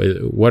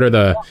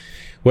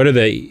 What are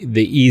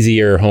the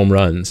easier home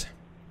runs?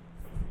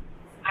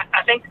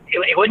 I think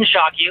it wouldn't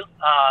shock you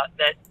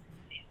that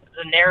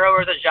the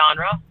narrower the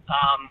genre,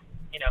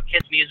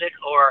 kids music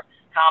or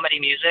comedy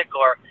music,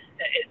 or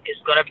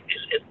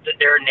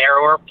there are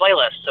narrower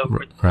playlists, so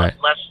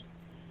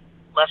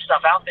less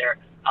stuff out there.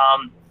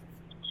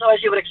 So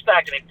as you would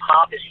expect,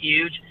 pop is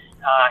huge,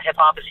 hip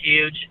hop is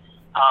huge,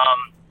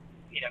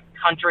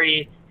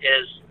 country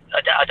is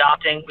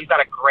adopting. We've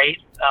got a great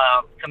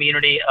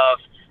community of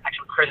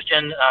actual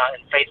Christian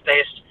and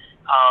faith-based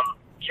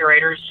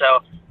curators,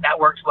 so that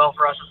works well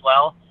for us as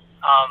well.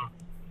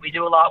 We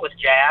do a lot with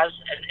jazz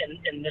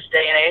in this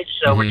day and age,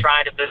 so we're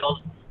trying to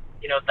build,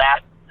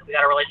 that. We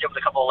got a relationship with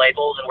a couple of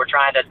labels, and we're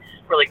trying to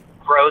really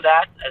grow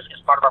that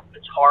as part of our.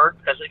 It's hard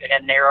because,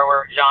 again,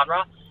 narrower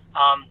genre.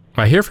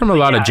 I hear from a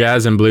lot of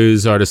jazz and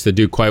blues artists that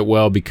do quite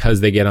well because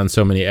they get on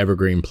so many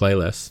evergreen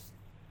playlists.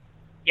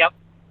 Yep.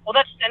 Well,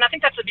 I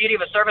think that's the beauty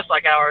of a service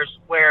like ours,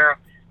 where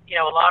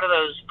a lot of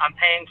those I'm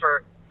paying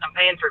for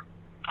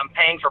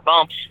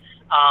bumps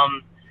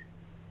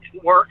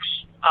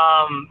works,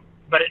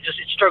 but it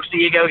strokes the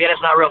ego again.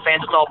 It's not real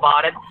fans, it's all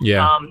botted.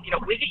 Yeah.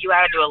 We get you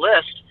added to a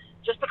list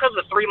just because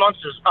the 3 months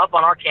is up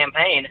on our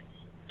campaign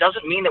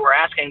doesn't mean that we're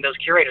asking those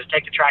curators to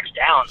take the tracks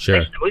down.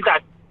 Sure. We've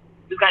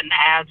gotten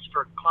ads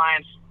for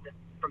clients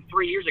from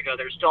 3 years ago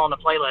that are still on the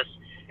playlist.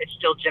 It's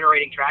still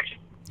generating traction.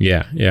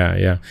 Yeah.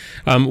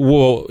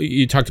 Well,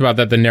 you talked about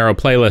that, the narrow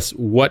playlist.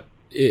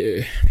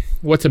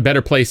 What's a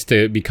better place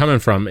to be coming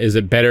from? Is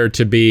it better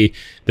to be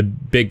the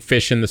big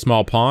fish in the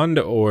small pond,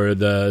 or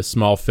the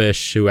small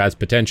fish who has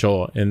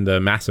potential in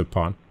the massive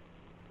pond?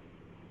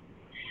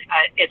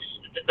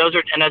 Those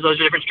are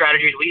different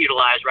strategies we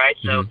utilize, right?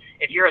 So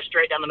if you're a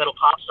straight down the middle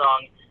pop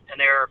song, and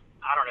there are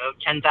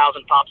 10,000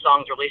 pop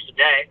songs released a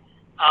day,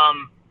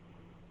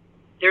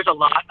 there's a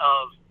lot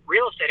of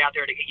real estate out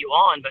there to get you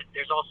on, but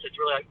it's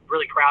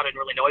really crowded and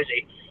really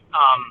noisy.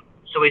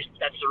 So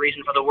that's the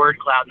reason for the word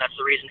cloud, and that's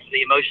the reason for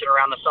the emotion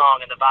around the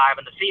song and the vibe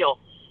and the feel,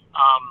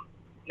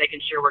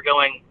 making sure we're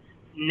going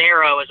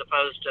narrow as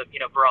opposed to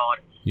broad.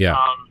 Yeah.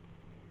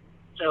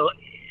 So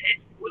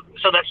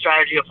that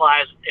strategy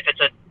applies if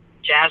it's a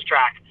jazz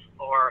track,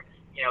 or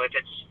if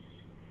it's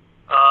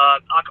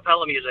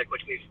acapella music,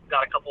 which we've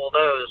got a couple of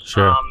those.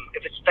 Sure.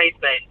 If it's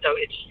faith-based, so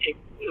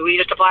we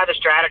just apply the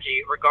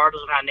strategy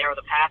regardless of how narrow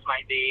the path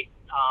might be,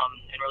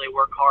 and really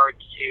work hard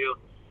to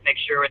make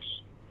sure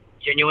it's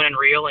genuine and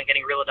real and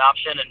getting real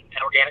adoption and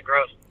organic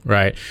growth.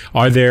 Right.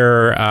 Are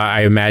there,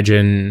 I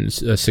imagine,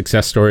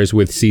 success stories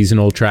with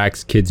seasonal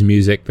tracks, kids'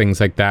 music, things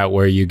like that,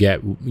 where you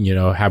get,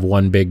 have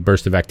one big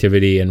burst of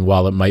activity, and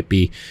while it might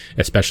be,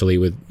 especially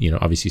with,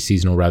 obviously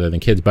seasonal rather than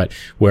kids, but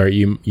where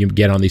you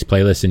get on these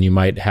playlists and you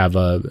might have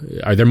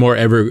are there more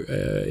ever,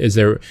 is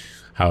there,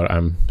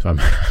 I'm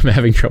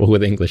having trouble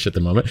with English at the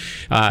moment.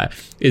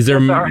 Is there,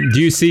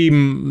 do you see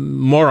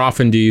more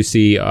often,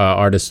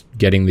 artists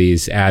getting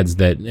these ads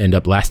that end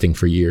up lasting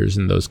for years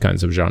in those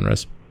kinds of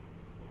genres?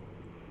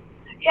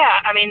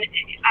 Yeah, I mean,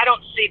 I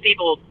don't see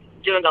people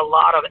doing a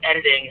lot of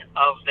editing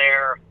of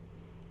their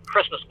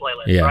Christmas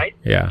playlist, right?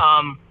 Yeah.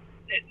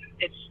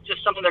 It's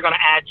just something they're going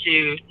to add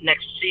to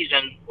next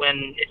season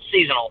when it's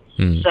seasonal.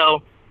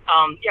 So,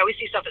 we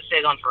see stuff that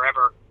stays on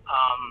forever,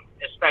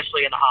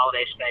 especially in the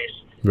holiday space.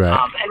 Right.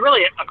 And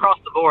really across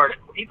the board,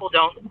 people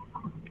don't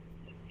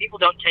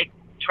take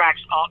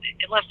tracks off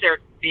unless they're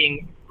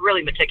being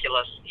really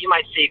meticulous. You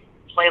might see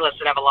playlists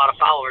that have a lot of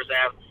followers that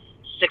have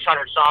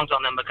 600 songs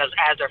on them because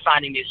as they're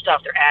finding new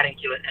stuff, they're adding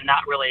to it and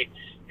not really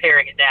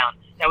paring it down.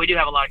 Now, we do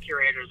have a lot of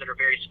curators that are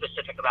very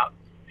specific about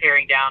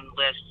paring down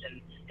lists,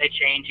 and they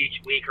change each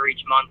week or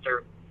each month,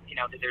 or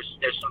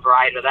there's some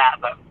variety of that.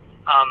 But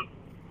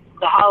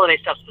the holiday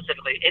stuff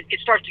specifically, it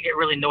starts to get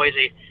really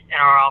noisy in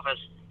our office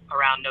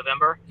around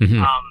November,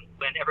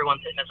 when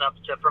everyone's hitting us up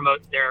to promote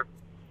their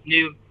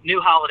new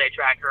holiday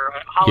track or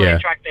a holiday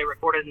track they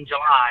recorded in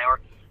July, or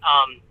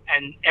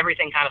and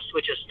everything kind of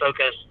switches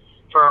focus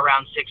for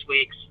around 6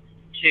 weeks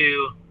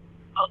to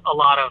a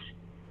lot of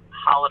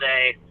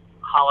holiday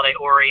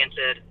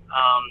oriented,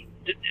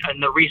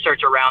 and the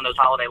research around those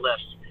holiday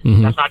lists.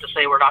 That's not to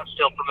say we're not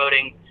still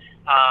promoting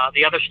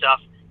the other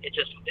stuff.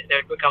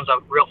 There becomes a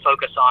real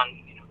focus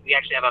on, we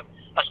actually have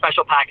a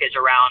special package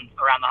around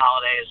the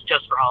holidays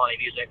just for holiday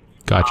music.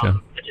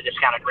 Gotcha. It's a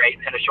discounted rate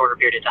in a shorter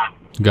period of time.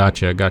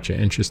 Gotcha.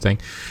 Interesting.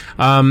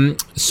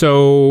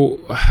 So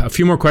a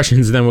few more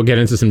questions, then we'll get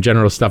into some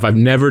general stuff. I've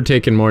never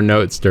taken more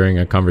notes during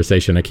a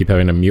conversation. I keep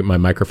having to mute my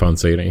microphone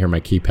so you don't hear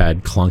my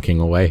keypad clunking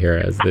away here,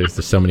 as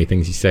there's so many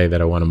things you say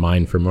that I want to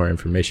mine for more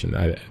information.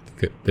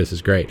 This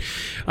is great.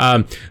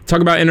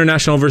 Talk about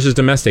international versus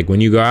domestic.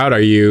 When you go out,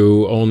 are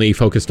you only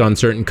focused on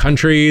certain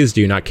countries? Do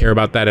you not care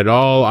about that at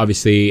all?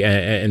 Obviously,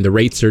 and the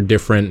rates are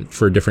different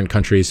for different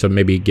countries, so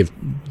maybe give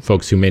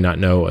folks who may not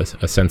know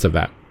a sense of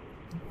that.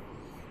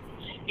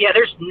 Yeah,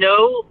 there's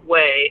no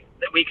way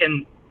that we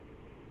can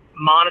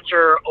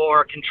monitor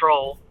or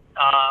control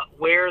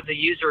where the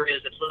user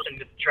is that's listening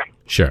to the track.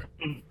 Sure.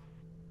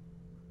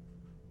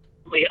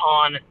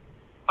 On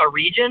a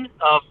region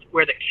of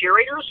where the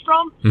curator is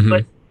from,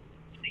 but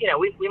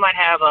we might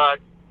have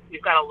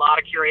we've got a lot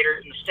of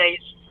curators in the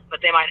States,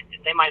 but they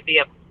might be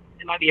a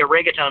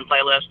reggaeton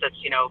playlist that's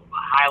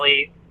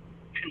highly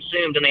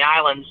consumed in the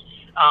islands,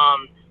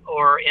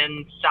 or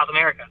in South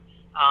America.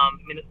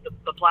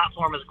 The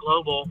platform is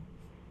global.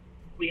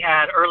 We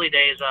had early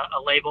days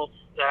a label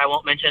that I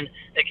won't mention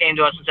that came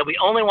to us and said, we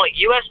only want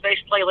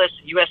U.S.-based playlists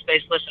and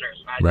U.S.-based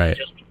listeners. And I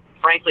just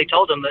frankly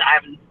told them that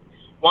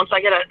once I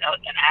get an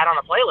ad on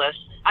a playlist,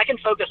 I can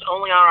focus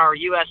only on our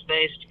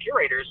U.S.-based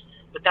curators,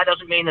 but that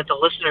doesn't mean that the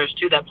listeners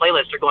to that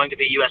playlist are going to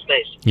be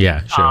U.S.-based.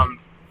 Yeah, sure.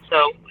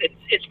 So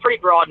it's pretty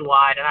broad and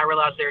wide, and I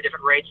realize there are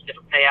different rates and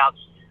different payouts,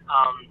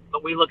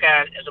 but we look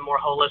at it as a more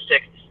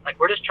holistic, like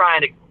we're just trying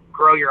to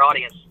grow your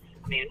audience.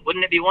 I mean,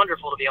 wouldn't it be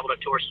wonderful to be able to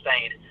tour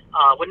Spain?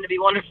 Wouldn't it be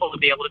wonderful to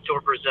be able to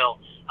tour Brazil?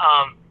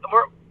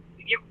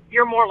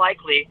 You're more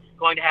likely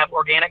going to have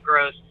organic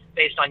growth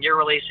based on your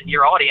release and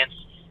your audience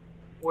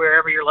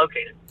wherever you're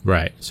located.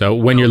 Right. So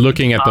when you're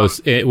looking at those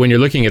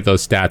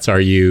stats, are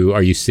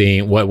you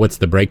seeing what's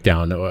the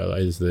breakdown?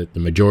 Is the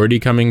majority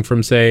coming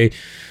from, say,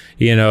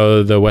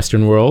 the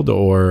Western world,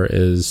 or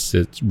is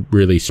it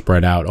really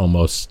spread out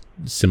almost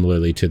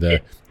similarly to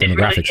the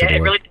demographics of the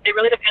world? It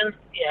really depends.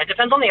 Yeah, it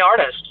depends on the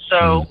artist.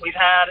 So we've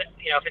had,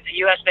 if it's a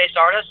U.S.-based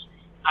artist,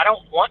 I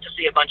don't want to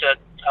see a bunch of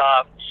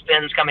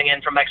spins coming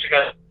in from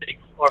Mexico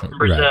or from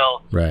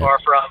Brazil or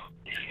from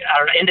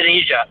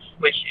Indonesia,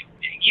 which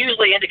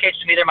usually indicates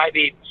to me there might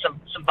be some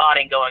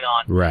botting going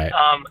on. Right.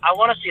 I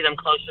want to see them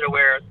closer to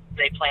where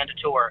they plan to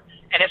tour.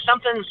 And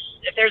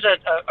if there's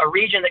a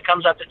region that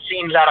comes up that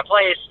seems out of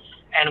place,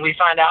 and we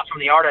find out from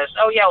the artist,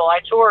 oh yeah, well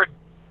I toured,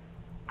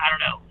 I don't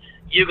know,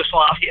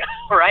 Yugoslavia,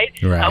 right?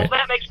 Well,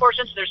 that makes more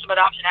sense. There's some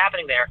adoption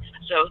happening there,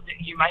 so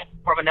you might have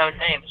more of a known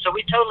name. So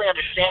we totally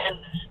understand,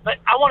 but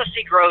I want to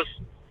see growth,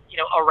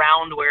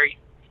 around where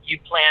you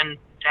plan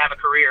to have a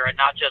career, and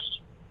not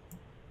just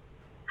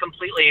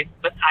completely.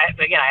 But I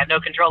have no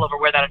control over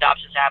where that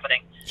adoption is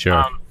happening.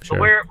 Sure. But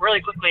we're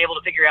really quickly able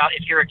to figure out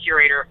if you're a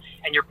curator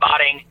and you're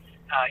botting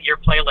your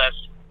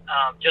playlist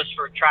just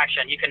for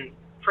traction. You can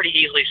pretty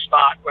easily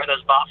spot where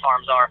those bot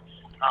farms are.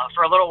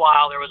 For a little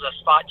while, there was a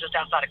spot just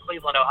outside of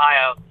Cleveland,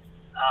 Ohio,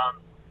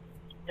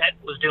 that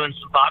was doing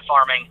some bot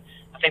farming.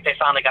 I think they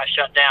finally got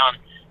shut down.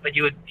 But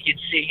you'd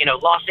see,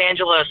 Los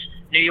Angeles,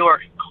 New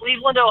York,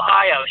 Cleveland,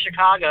 Ohio,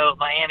 Chicago,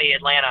 Miami,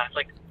 Atlanta. It's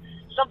like,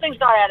 something's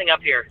not adding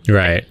up here.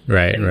 Right.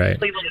 Cleveland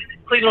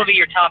will be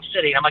your top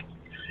city. I'm like,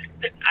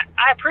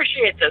 I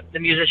appreciate the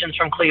musicians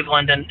from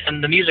Cleveland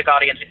and the music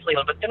audience in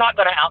Cleveland, but they're not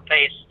going to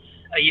outpace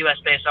a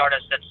U.S.-based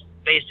artist that's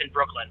based in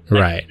Brooklyn.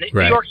 Right.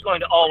 New York's going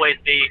to always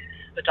be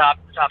the top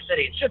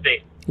city. It should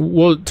be.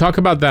 Well, talk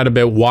about that a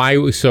bit.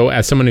 Why? So,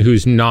 as someone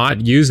who's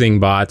not using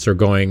bots or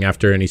going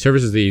after any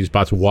services that use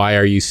bots, why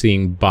are you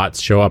seeing bots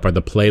show up? Are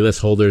the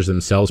playlist holders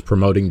themselves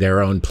promoting their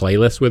own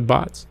playlists with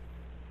bots?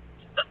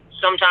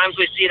 Sometimes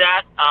we see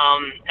that,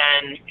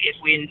 and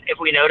if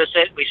we notice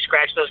it, we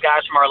scratch those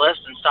guys from our list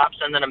and stop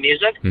sending them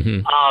music.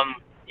 Mm-hmm.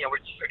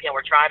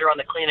 We're trying to run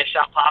the cleanest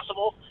shop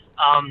possible.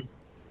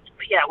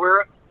 But yeah,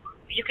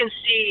 you can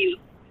see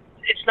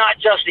it's not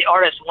just the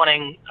artist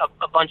wanting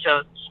a bunch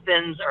of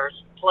spins or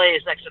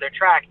plays next to their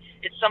track.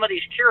 It's some of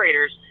these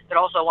curators that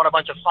also want a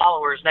bunch of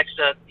followers next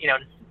to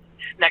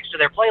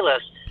their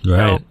playlist.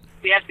 Right. So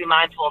we have to be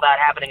mindful of that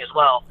happening as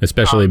well.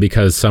 Especially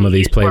because some of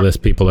these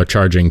playlist people are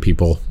charging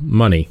people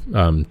money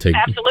to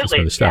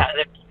absolutely, stuff.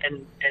 Yeah,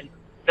 and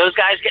those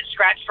guys get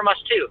scratched from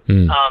us too.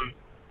 Mm.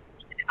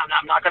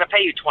 I'm not going to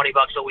pay you $20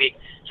 a week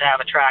to have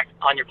a track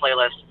on your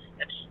playlist.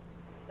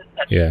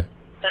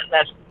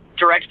 That's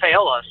direct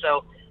payola.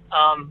 So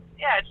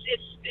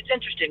it's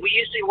interesting. We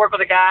used to work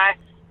with a guy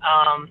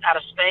out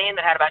of Spain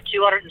that had about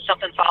 200 and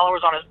something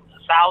followers on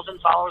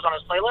 1,000 followers on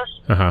his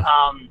playlist.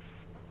 Uh-huh.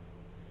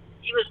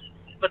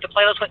 But the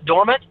playlist went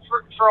dormant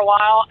for a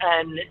while,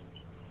 and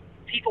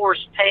people were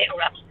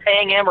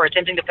paying him or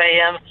attempting to pay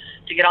him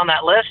to get on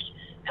that list.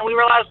 And we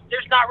realized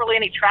there's not really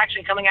any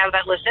traction coming out of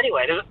that list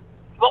anyway.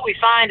 What we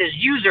find is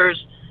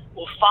users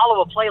will follow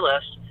a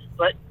playlist,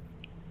 but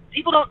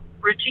people don't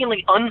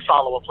routinely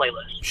unfollow a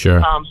playlist. Sure.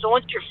 So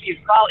once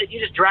you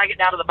just drag it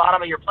down to the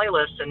bottom of your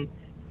playlist and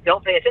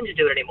don't pay attention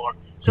to it anymore.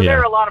 So there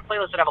are a lot of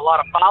playlists that have a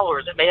lot of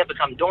followers that may have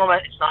become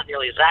dormant. It's not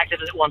nearly as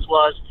active as it once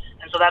was.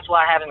 And so that's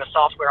why having the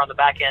software on the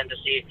back end to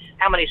see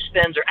how many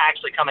spins are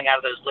actually coming out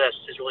of those lists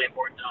is really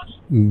important to us.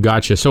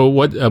 Gotcha. So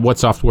what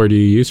software do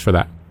you use for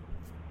that?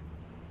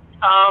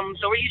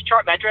 So we use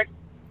Chartmetric.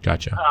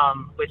 Gotcha.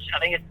 Which I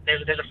think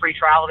there's a free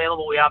trial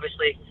available. We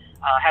obviously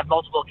have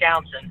multiple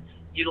accounts and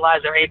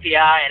utilize their API,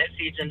 and it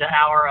feeds into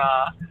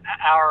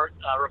our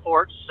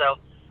reports. So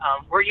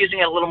we're using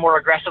it a little more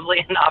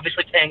aggressively and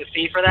obviously paying a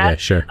fee for that. Yeah,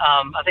 sure.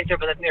 I think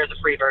there's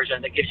a free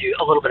version that gives you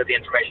a little bit of the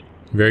information.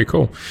 Very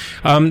cool.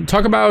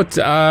 Talk about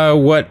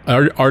what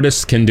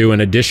artists can do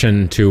in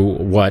addition to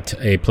what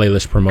a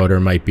playlist promoter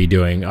might be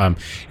doing.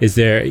 Is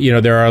there,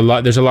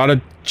 there's a lot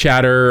of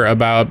chatter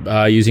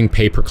about using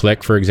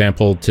pay-per-click, for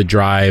example, to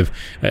drive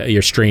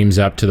your streams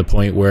up to the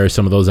point where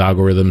some of those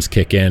algorithms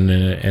kick in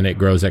and it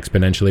grows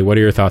exponentially. What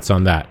are your thoughts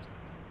on that?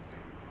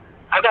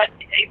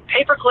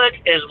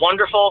 Pay-per-click is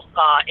wonderful.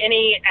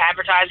 Any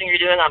advertising you're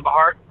doing on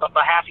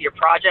behalf of your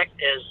project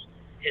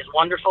is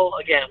wonderful.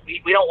 Again,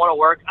 we don't want to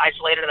work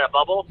isolated in a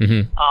bubble.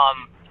 Mm-hmm.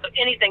 But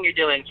anything you're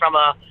doing from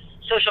a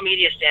social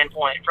media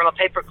standpoint, from a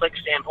pay-per-click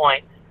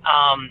standpoint,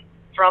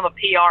 from a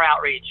PR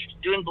outreach,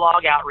 doing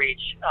blog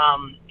outreach,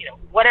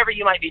 whatever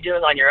you might be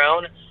doing on your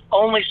own,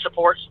 only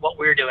supports what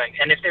we're doing.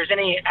 And if there's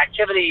any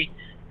activity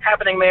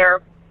happening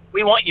there,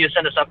 we want you to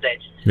send us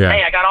updates. Yeah.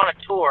 Hey, I got on a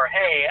tour.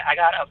 Hey, I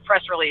got a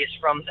press release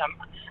from,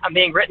 I'm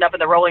being written up in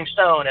the Rolling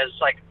Stone as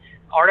like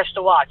artist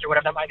to watch or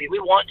whatever that might be. We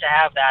want to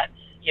have that,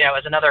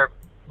 as another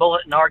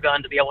bullet in our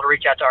gun to be able to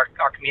reach out to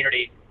our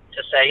community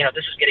to say,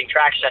 this is getting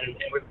traction and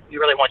we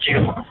really want you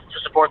to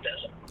support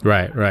this.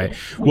 Right.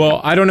 Well,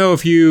 I don't know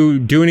if you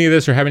do any of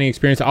this or have any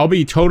experience. I'll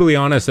be totally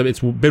honest. It's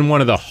been one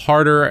of the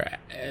harder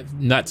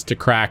nuts to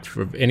crack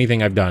for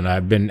anything I've done.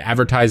 I've been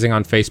advertising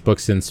on Facebook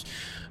since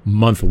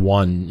month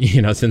one,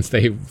 since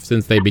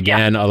they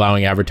began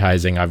allowing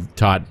advertising. I've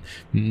taught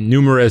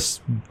numerous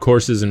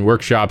courses and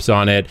workshops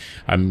on it.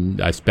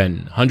 I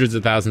spent hundreds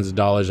of thousands of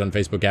dollars on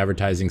Facebook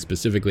advertising,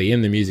 specifically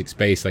in the music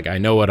space. Like, I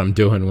know what I'm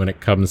doing when it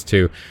comes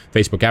to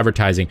Facebook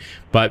advertising,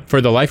 but for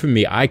the life of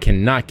me, I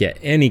cannot get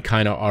any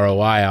kind of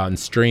ROI on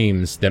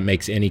streams that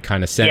makes any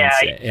kind of sense.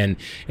 Yeah. And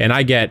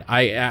I'm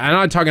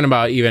not talking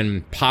about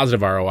even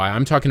positive ROI.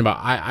 I'm talking about,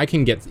 I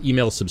can get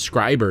email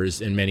subscribers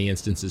in many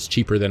instances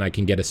cheaper than I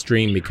can get a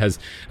stream because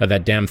of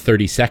that damn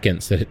 30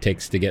 seconds that it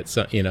takes to get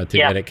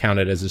get it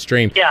counted as a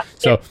stream. Yeah.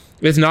 So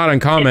it's not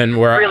uncommon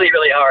where really,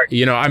 really hard.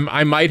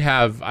 I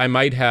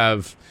might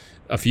have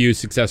a few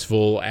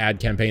successful ad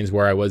campaigns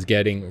where I was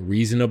getting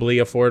reasonably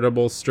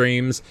affordable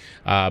streams,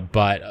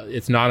 but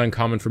it's not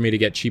uncommon for me to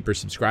get cheaper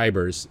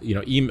subscribers,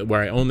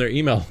 where I own their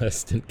email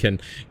list and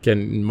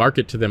can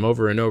market to them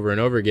over and over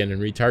and over again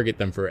and retarget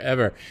them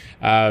forever.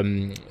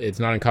 It's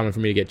not uncommon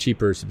for me to get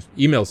cheaper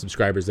email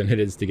subscribers than it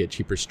is to get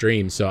cheaper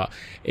streams. So,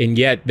 and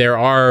yet there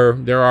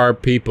are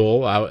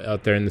people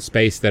out there in the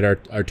space that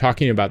are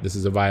talking about this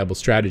as a viable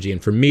strategy.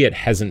 And for me, it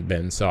hasn't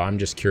been. So I'm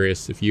just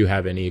curious if you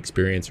have any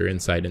experience or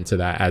insight into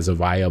that as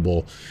a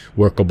viable,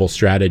 workable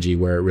strategy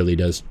where it really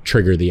does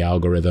trigger the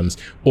algorithms,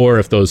 or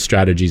if those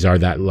strategies are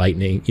that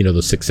lightning,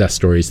 those success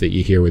stories that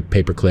you hear with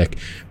pay-per-click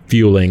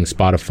fueling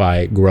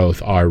Spotify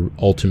growth are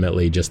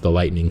ultimately just the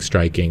lightning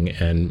striking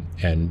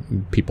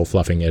and people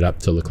fluffing it up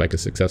to look like a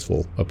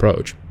successful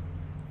approach.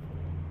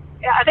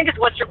 Yeah, I think it's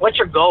what's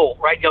your goal,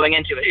 right, going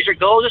into it? Is your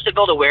goal just to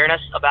build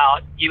awareness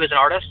about you as an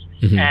artist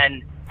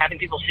and having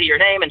people see your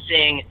name and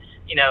seeing,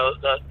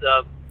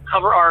 the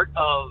cover art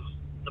of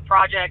the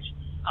project?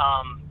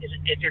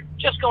 If you're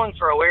just going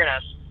for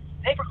awareness,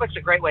 pay-per-click's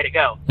a great way to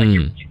go. Like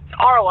the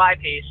ROI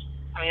piece,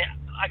 I mean,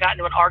 I got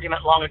into an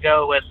argument long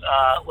ago with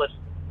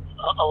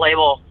a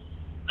label,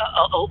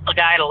 a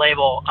guy at a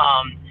label,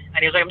 and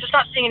he was like, I'm just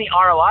not seeing any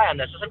ROI on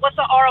this. I said, what's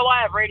the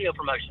ROI of radio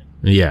promotion?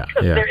 Yeah.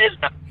 There is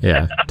none.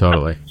 Yeah,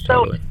 totally.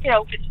 So,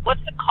 it's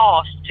what's the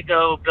cost to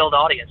go build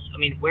audience? I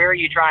mean, where are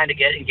you trying to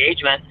get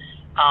engagement?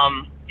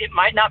 It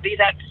might not be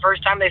that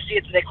first time they see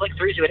it, so they click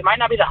through to it. It might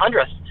not be the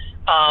 100th,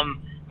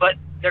 but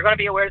they're going to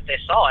be aware that they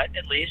saw it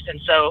at least. And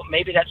so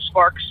maybe that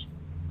sparks,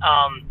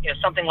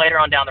 something later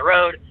on down the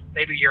road.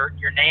 Maybe your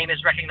name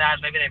is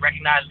recognized. Maybe they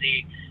recognize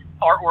the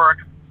artwork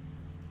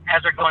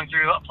as they're going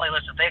through a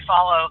playlist that they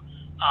follow.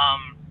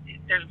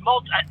 There's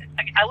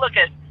I look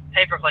at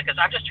pay-per-click as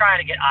I'm just trying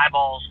to get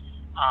eyeballs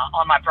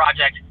on my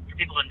project for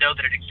people to know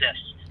that it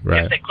exists.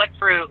 Right. If they click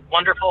through,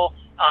 wonderful.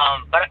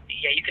 But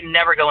you can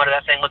never go into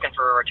that thing looking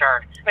for a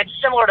return. I mean,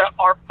 it's similar to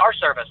our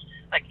service.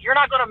 Like, you're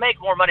not going to make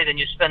more money than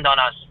you spend on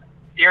us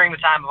during the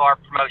time of our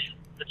promotion.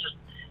 It's just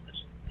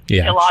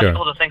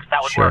illogical to think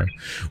that would work.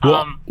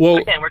 Well,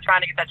 again, we're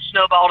trying to get that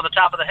snowball to the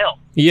top of the hill.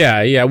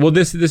 Yeah. Well,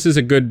 this is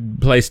a good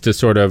place to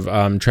sort of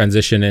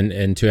transition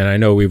into, and I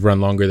know we've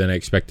run longer than I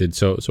expected,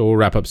 so we'll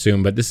wrap up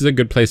soon. But this is a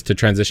good place to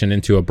transition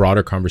into a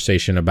broader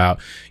conversation about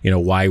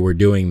why we're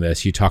doing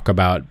this. You talk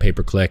about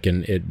pay-per-click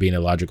and it being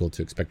illogical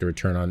to expect a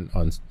return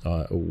on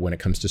when it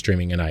comes to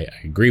streaming, and I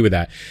agree with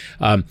that.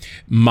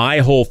 My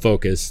whole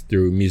focus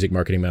through Music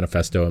Marketing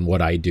Manifesto and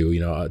what I do,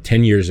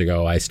 10 years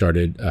ago, I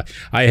started.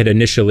 I had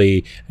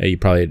initially. You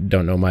probably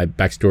don't know my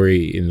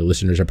backstory, and the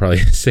listeners are probably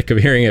sick of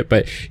hearing it,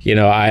 but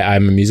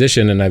I'm a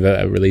musician, and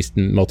I've released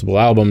multiple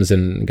albums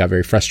and got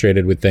very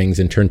frustrated with things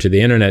and turned to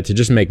the internet to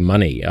just make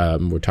money.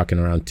 We're talking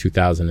around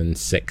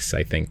 2006,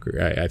 I think.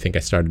 I think I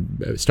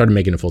started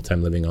making a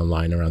full-time living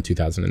online around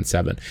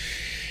 2007.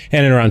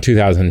 And in around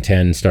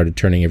 2010, started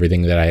turning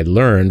everything that I had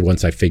learned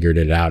once I figured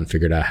it out and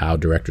figured out how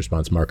direct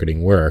response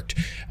marketing worked,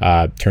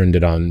 turned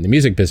it on the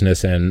music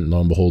business, and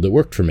lo and behold, it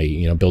worked for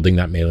me, building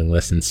that mailing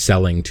list and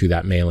selling to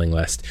that mailing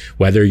list,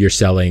 whether you're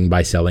selling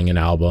by selling an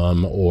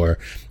album or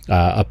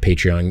a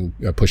Patreon,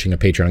 or pushing a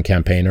Patreon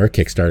campaign or a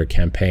Kickstarter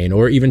campaign,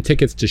 or even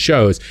tickets to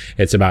shows.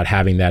 It's about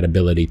having that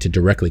ability to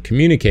directly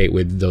communicate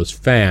with those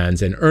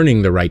fans and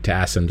earning the right to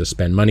ask them to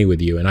spend money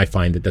with you. And I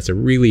find that that's a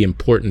really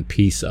important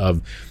piece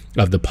of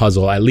the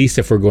puzzle, at least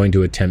if we're going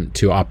to attempt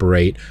to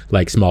operate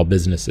like small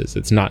businesses.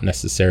 It's not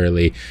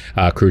necessarily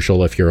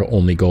crucial if your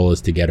only goal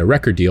is to get a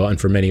record deal. And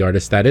for many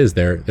artists, that is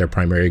their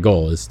primary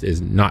goal, is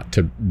not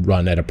to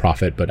run at a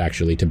profit, but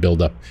actually to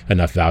build up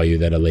enough value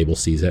that a label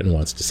sees it and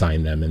wants to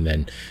sign them and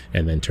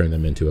then turn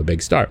them into a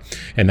big star.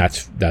 And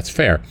that's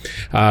fair.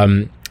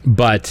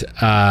 But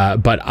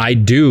I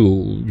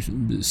do,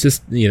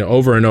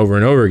 over and over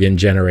and over again,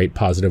 generate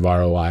positive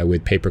ROI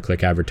with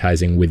pay-per-click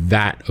advertising with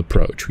that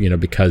approach,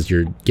 because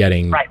you're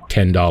getting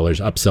 $10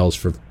 upsells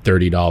for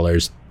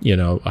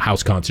 $30,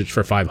 house concerts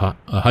for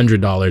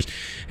 $100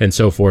 and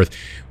so forth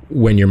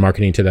when you're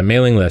marketing to the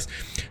mailing list.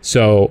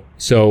 So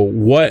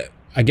what,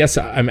 I guess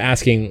I'm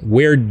asking,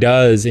 where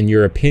does, in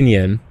your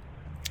opinion,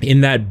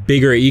 in that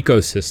bigger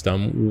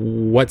ecosystem,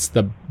 what's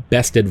the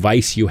best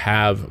advice you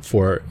have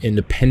for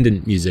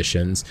independent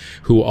musicians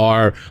who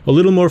are a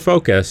little more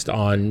focused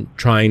on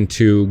trying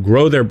to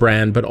grow their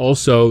brand, but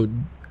also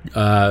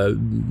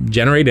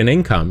generate an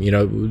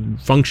income,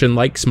 function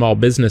like small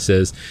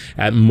businesses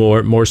at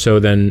more so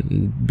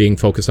than being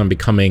focused on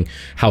becoming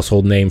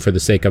household name for the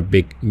sake of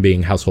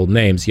being household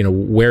names?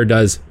 Where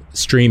does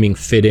streaming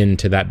fit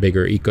into that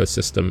bigger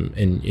ecosystem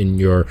in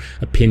your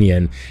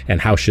opinion, and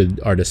how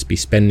should artists be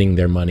spending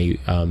their money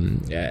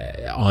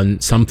on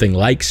something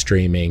like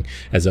streaming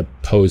as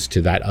opposed to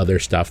that other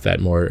stuff,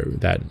 that more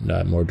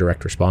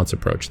direct response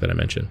approach that I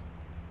mentioned?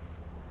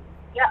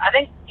 Yeah, I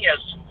think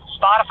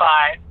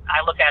Spotify, I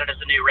look at it as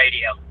the new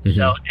radio.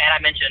 So, and I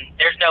mentioned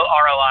there's no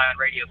ROI on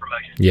radio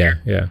promotion. Yeah.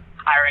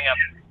 Hiring a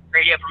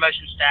radio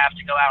promotion staff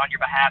to go out on your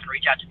behalf and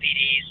reach out to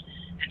PDs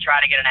and try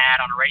to get an ad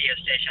on a radio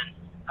station.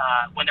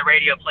 When the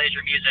radio plays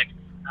your music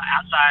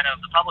outside of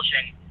the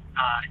publishing,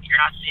 you're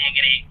not seeing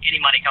any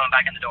money coming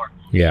back in the door.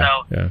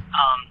 So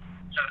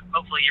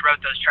hopefully you wrote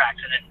those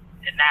tracks. And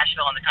in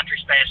Nashville, in the country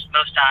space,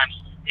 most times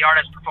the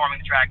artist performing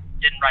the track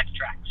didn't write the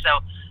track. So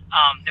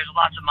there's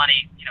lots of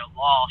money,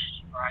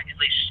 lost, or at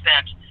least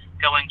spent,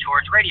 going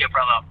towards radio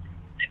promo.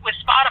 With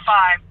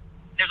Spotify,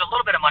 there's a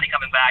little bit of money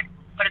coming back,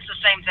 but it's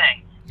the same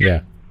thing.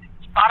 Yeah.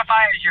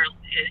 Spotify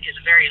is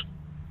a very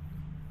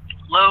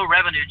low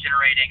revenue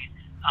generating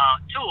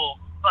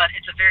tool, but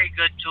it's a very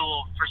good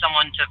tool for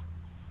someone to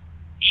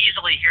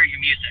easily hear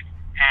your music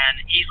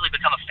and easily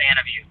become a fan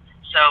of you.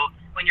 So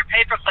when your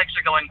pay-per-clicks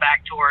are going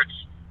back towards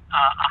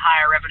a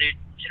higher revenue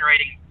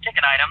generating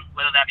ticket item,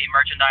 whether that be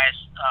merchandise,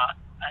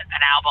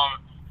 an album,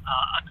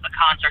 a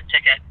concert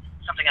ticket,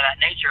 something of that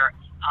nature,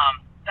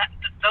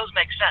 those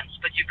make sense.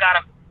 But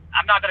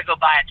I'm not going to go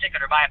buy a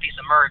ticket or buy a piece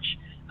of merch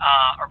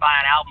or buy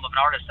an album of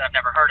an artist that I've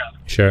never heard of.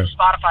 Sure.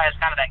 Spotify is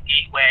kind of that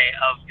gateway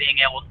of being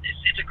able.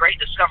 It's a great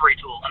discovery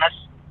tool, and that's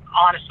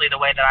honestly the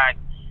way that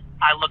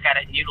I look at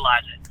it and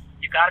utilize it.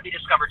 You've got to be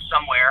discovered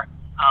somewhere.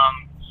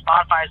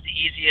 Spotify is the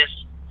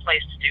easiest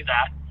place to do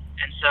that,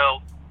 and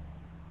so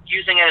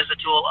using it as a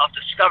tool of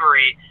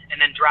discovery and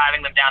then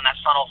driving them down that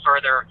funnel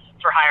further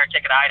for higher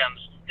ticket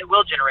items that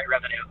will generate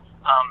revenue.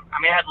 I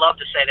mean, I'd love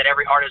to say that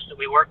every artist that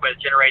we work with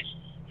generates,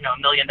 $1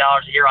 million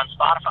a year on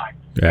Spotify.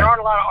 Yeah. There aren't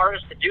a lot of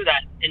artists that do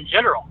that in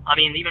general. I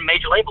mean, even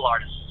major label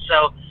artists.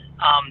 So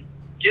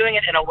doing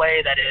it in a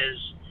way that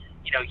is,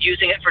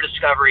 using it for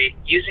discovery,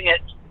 using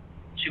it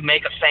to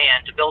make a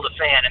fan, to build a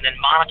fan, and then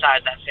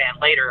monetize that fan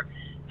later.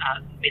 I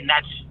mean,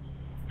 that's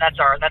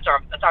our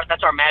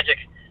magic.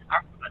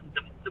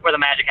 Where the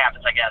magic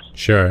happens, I guess.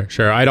 Sure.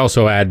 I'd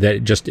also add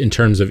that just in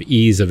terms of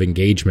ease of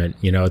engagement,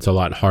 it's a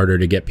lot harder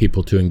to get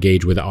people to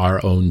engage with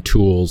our own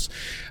tools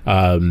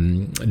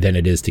than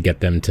it is to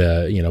get them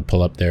to,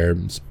 pull up their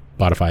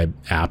Spotify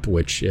app,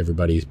 which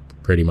everybody's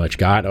pretty much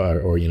got,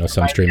 or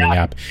some streaming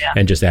app,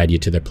 and just add you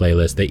to their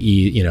playlist.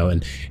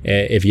 And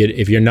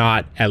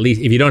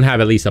if you don't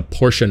have at least a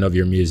portion of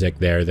your music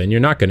there, then you're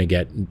not going to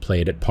get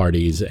played at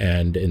parties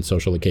and in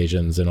social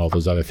occasions and all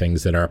those other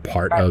things that are a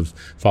part of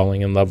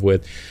falling in love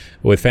with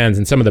fans.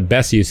 And some of the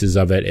best uses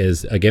of it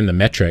is, again, the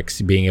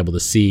metrics, being able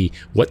to see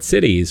what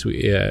cities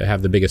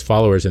have the biggest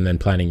followers and then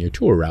planning your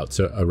tour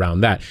routes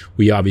around that.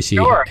 We obviously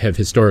have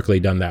historically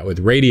done that with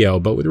radio,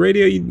 but with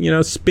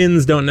radio,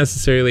 spins don't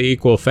necessarily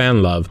equal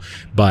fan love,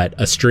 but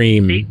a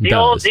stream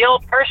does. The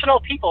old personal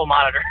people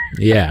monitor.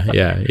 Yeah.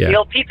 The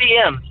old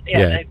PPM.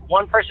 Yeah.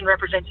 One person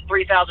represents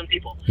 3,000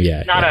 people.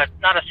 Yeah. Not a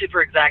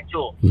super exact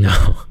tool.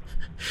 No.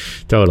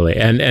 Totally.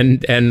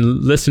 And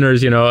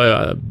listeners,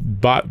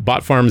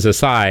 bot farms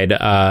aside,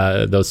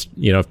 those,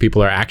 if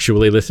people are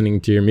actually listening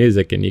to your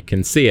music and you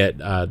can see it,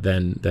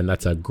 then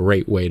that's a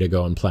great way to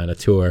go and plan a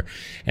tour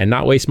and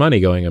not waste money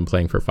going and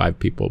playing for 5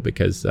 people,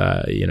 because,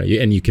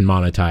 and you can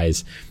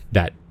monetize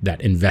that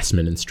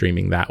investment in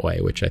streaming that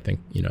way, which I think,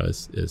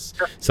 is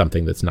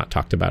something that's not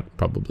talked about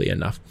probably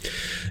enough.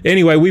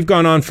 Anyway, we've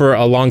gone on for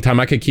a long time.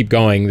 I could keep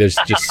going. There's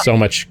just so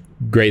much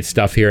great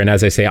stuff here, and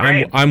as I say,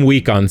 I'm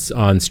weak on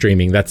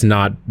streaming. That's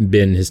not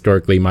been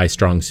historically my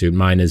strong suit.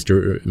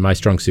 My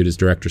strong suit is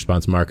direct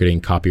response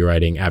marketing,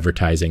 copywriting,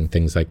 advertising,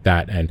 things like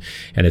that. And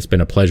it's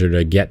been a pleasure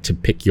to get to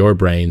pick your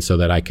brain so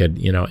that I could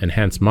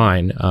enhance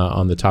mine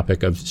on the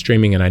topic of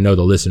streaming. And I know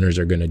the listeners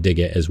are going to dig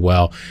it as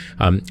well.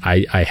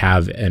 I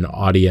have an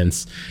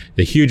audience.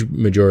 The huge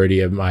majority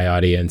of my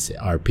audience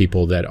are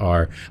people that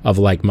are of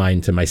like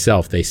mind to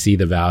myself. They see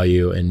the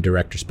value in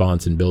direct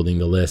response and building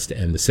the list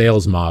and the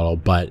sales model,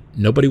 but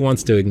nobody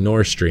wants to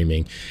ignore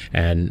streaming,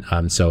 and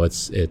so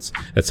that's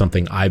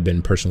something I've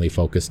been personally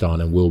focused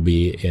on and will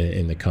be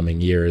in the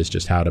coming years,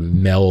 just how to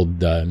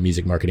meld the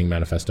Music Marketing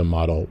Manifesto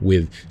model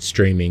with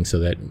streaming so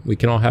that we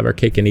can all have our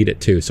cake and eat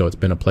it too. So it's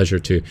been a pleasure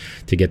to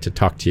get to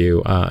talk to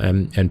you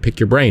and pick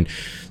your brain.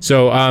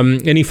 So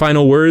any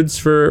final words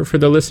for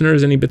the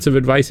listeners? Any bits of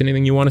advice?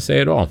 Anything you want to say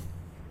at all?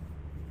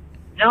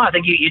 No, I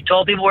think you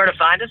told people where to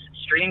find us.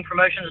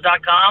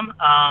 Streamingpromotions.com.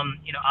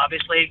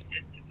 Obviously,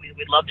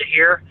 we'd love to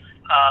hear.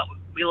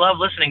 We love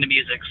listening to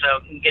music,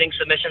 so getting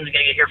submissions and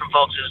getting to hear from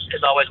folks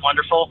is always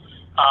wonderful.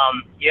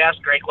 You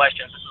asked great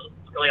questions. This is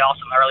really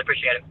awesome. I really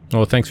appreciate it.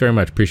 Well, thanks very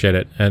much. Appreciate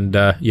it. And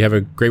you have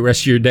a great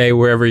rest of your day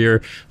wherever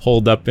you're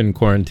holed up in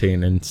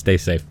quarantine, and stay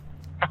safe.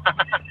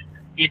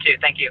 You too.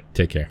 Thank you.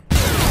 Take care.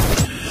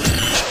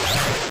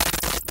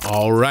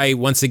 All right.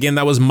 Once again,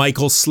 that was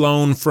Michael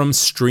Sloan from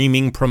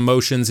Streaming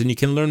Promotions, and you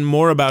can learn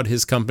more about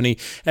his company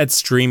at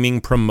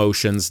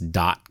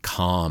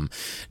streamingpromotions.com.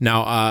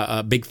 Now,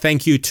 a big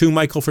thank you to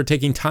Michael for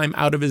taking time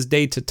out of his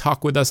day to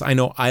talk with us. I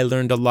know I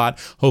learned a lot.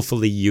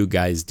 Hopefully you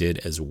guys did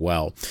as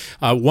well.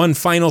 One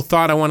final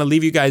thought I want to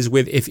leave you guys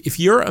with. If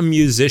you're a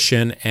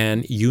musician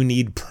and you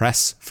need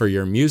press for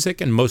your music,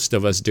 and most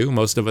of us do,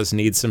 most of us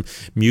need some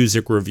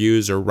music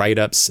reviews or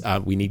write-ups.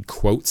 We need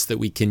quotes that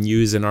we can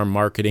use in our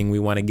marketing. We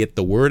want to get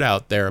the word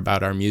out there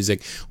about our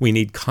music. We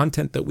need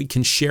content that we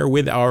can share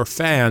with our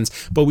fans,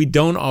 but we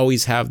don't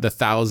always have the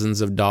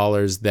thousands of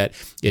dollars that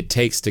it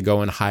takes to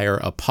go and hire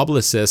a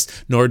publicist,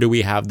 nor do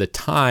we have the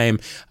time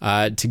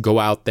to go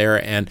out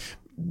there and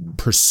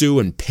pursue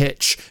and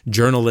pitch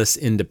journalists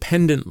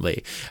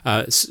independently.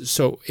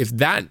 So if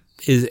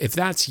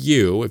that's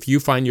you, if you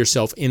find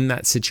yourself in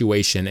that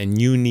situation and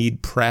you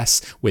need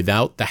press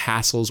without the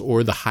hassles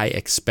or the high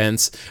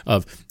expense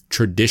of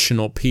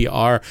traditional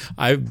PR,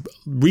 I've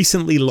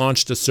recently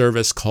launched a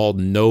service called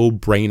No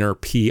Brainer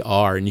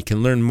PR, and you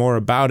can learn more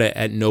about it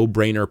at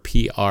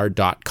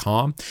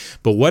nobrainerpr.com.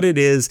 But what it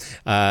is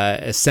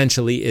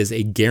essentially is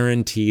a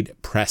guaranteed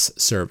press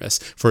service.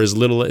 For as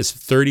little as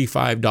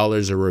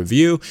 $35 a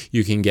review,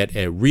 you can get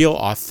a real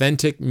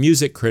authentic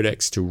music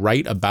critics to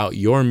write about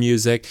your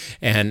music,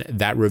 and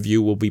that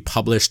review will be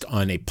published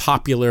on a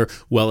popular,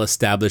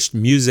 well-established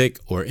music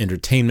or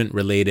entertainment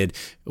related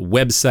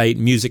website,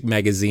 music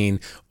magazine,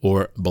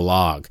 or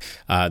blog.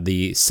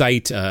 The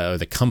site,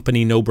 the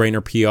company No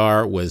Brainer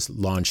PR, was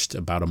launched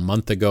about a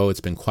month ago.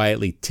 It's been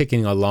quietly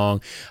ticking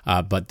along,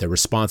 but the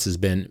response has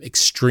been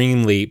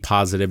extremely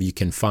positive. You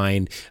can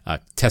find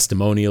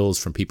testimonials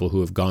from people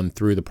who have gone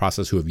through the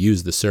process, who have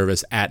used the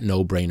service at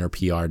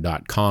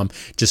nobrainerpr.com.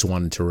 Just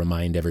wanted to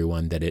remind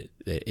everyone that it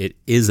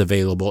is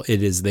available.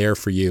 It is there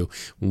for you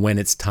when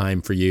it's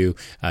time for you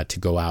to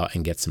go out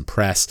and get some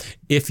press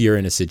if you're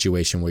in a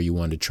situation where you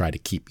want to try to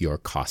keep your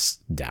costs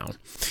down.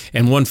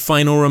 And one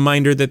final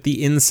reminder that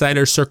the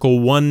Insider Circle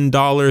 $1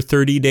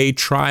 30-day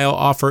trial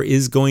offer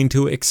is going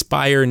to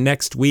expire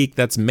next week.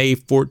 That's May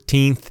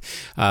 14th.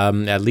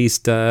 At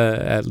least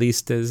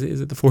is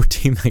it the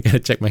 14th? I gotta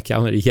check my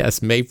calendar.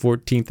 Yes, May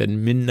 14th at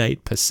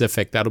midnight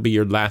Pacific. That'll be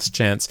your last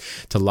chance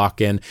to lock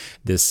in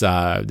this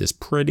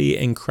pretty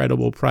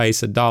incredible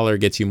price. $1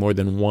 gets you more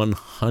than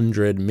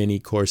 100 mini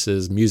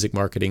courses, music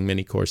marketing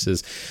mini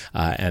courses,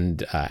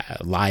 and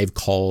live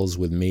calls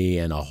with me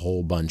and a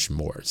whole bunch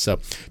more. So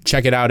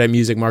check it out at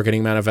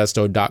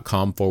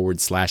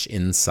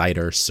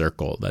musicmarketingmanifesto.com/insider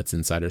circle. That's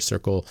Insider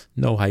Circle,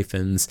 no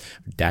hyphens,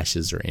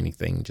 dashes, or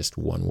anything, just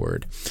one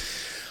word.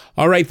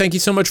 All right, thank you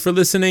so much for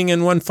listening,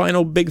 and one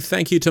final big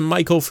thank you to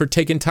Michael for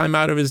taking time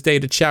out of his day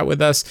to chat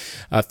with us,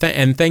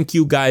 and thank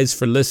you guys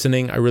for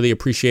listening. I really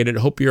appreciate it.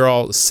 Hope you're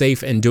all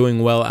safe and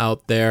doing well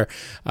out there,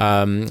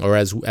 or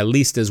at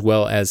least as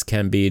well as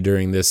can be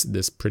during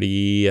this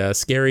pretty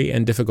scary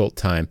and difficult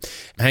time.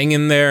 Hang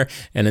in there,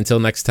 and until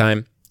next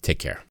time, take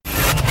care.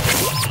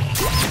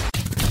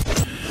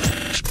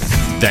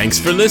 Thanks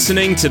for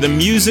listening to the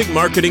Music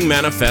Marketing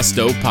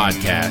Manifesto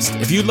podcast.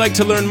 If you'd like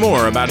to learn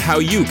more about how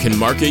you can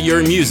market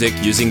your music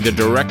using the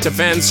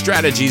direct-to-fan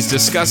strategies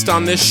discussed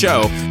on this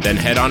show, then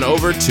head on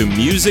over to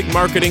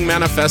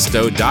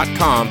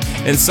musicmarketingmanifesto.com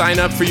and sign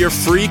up for your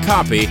free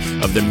copy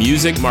of the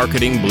Music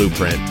Marketing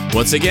Blueprint.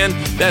 Once again,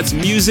 that's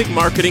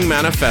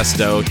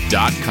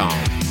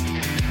musicmarketingmanifesto.com.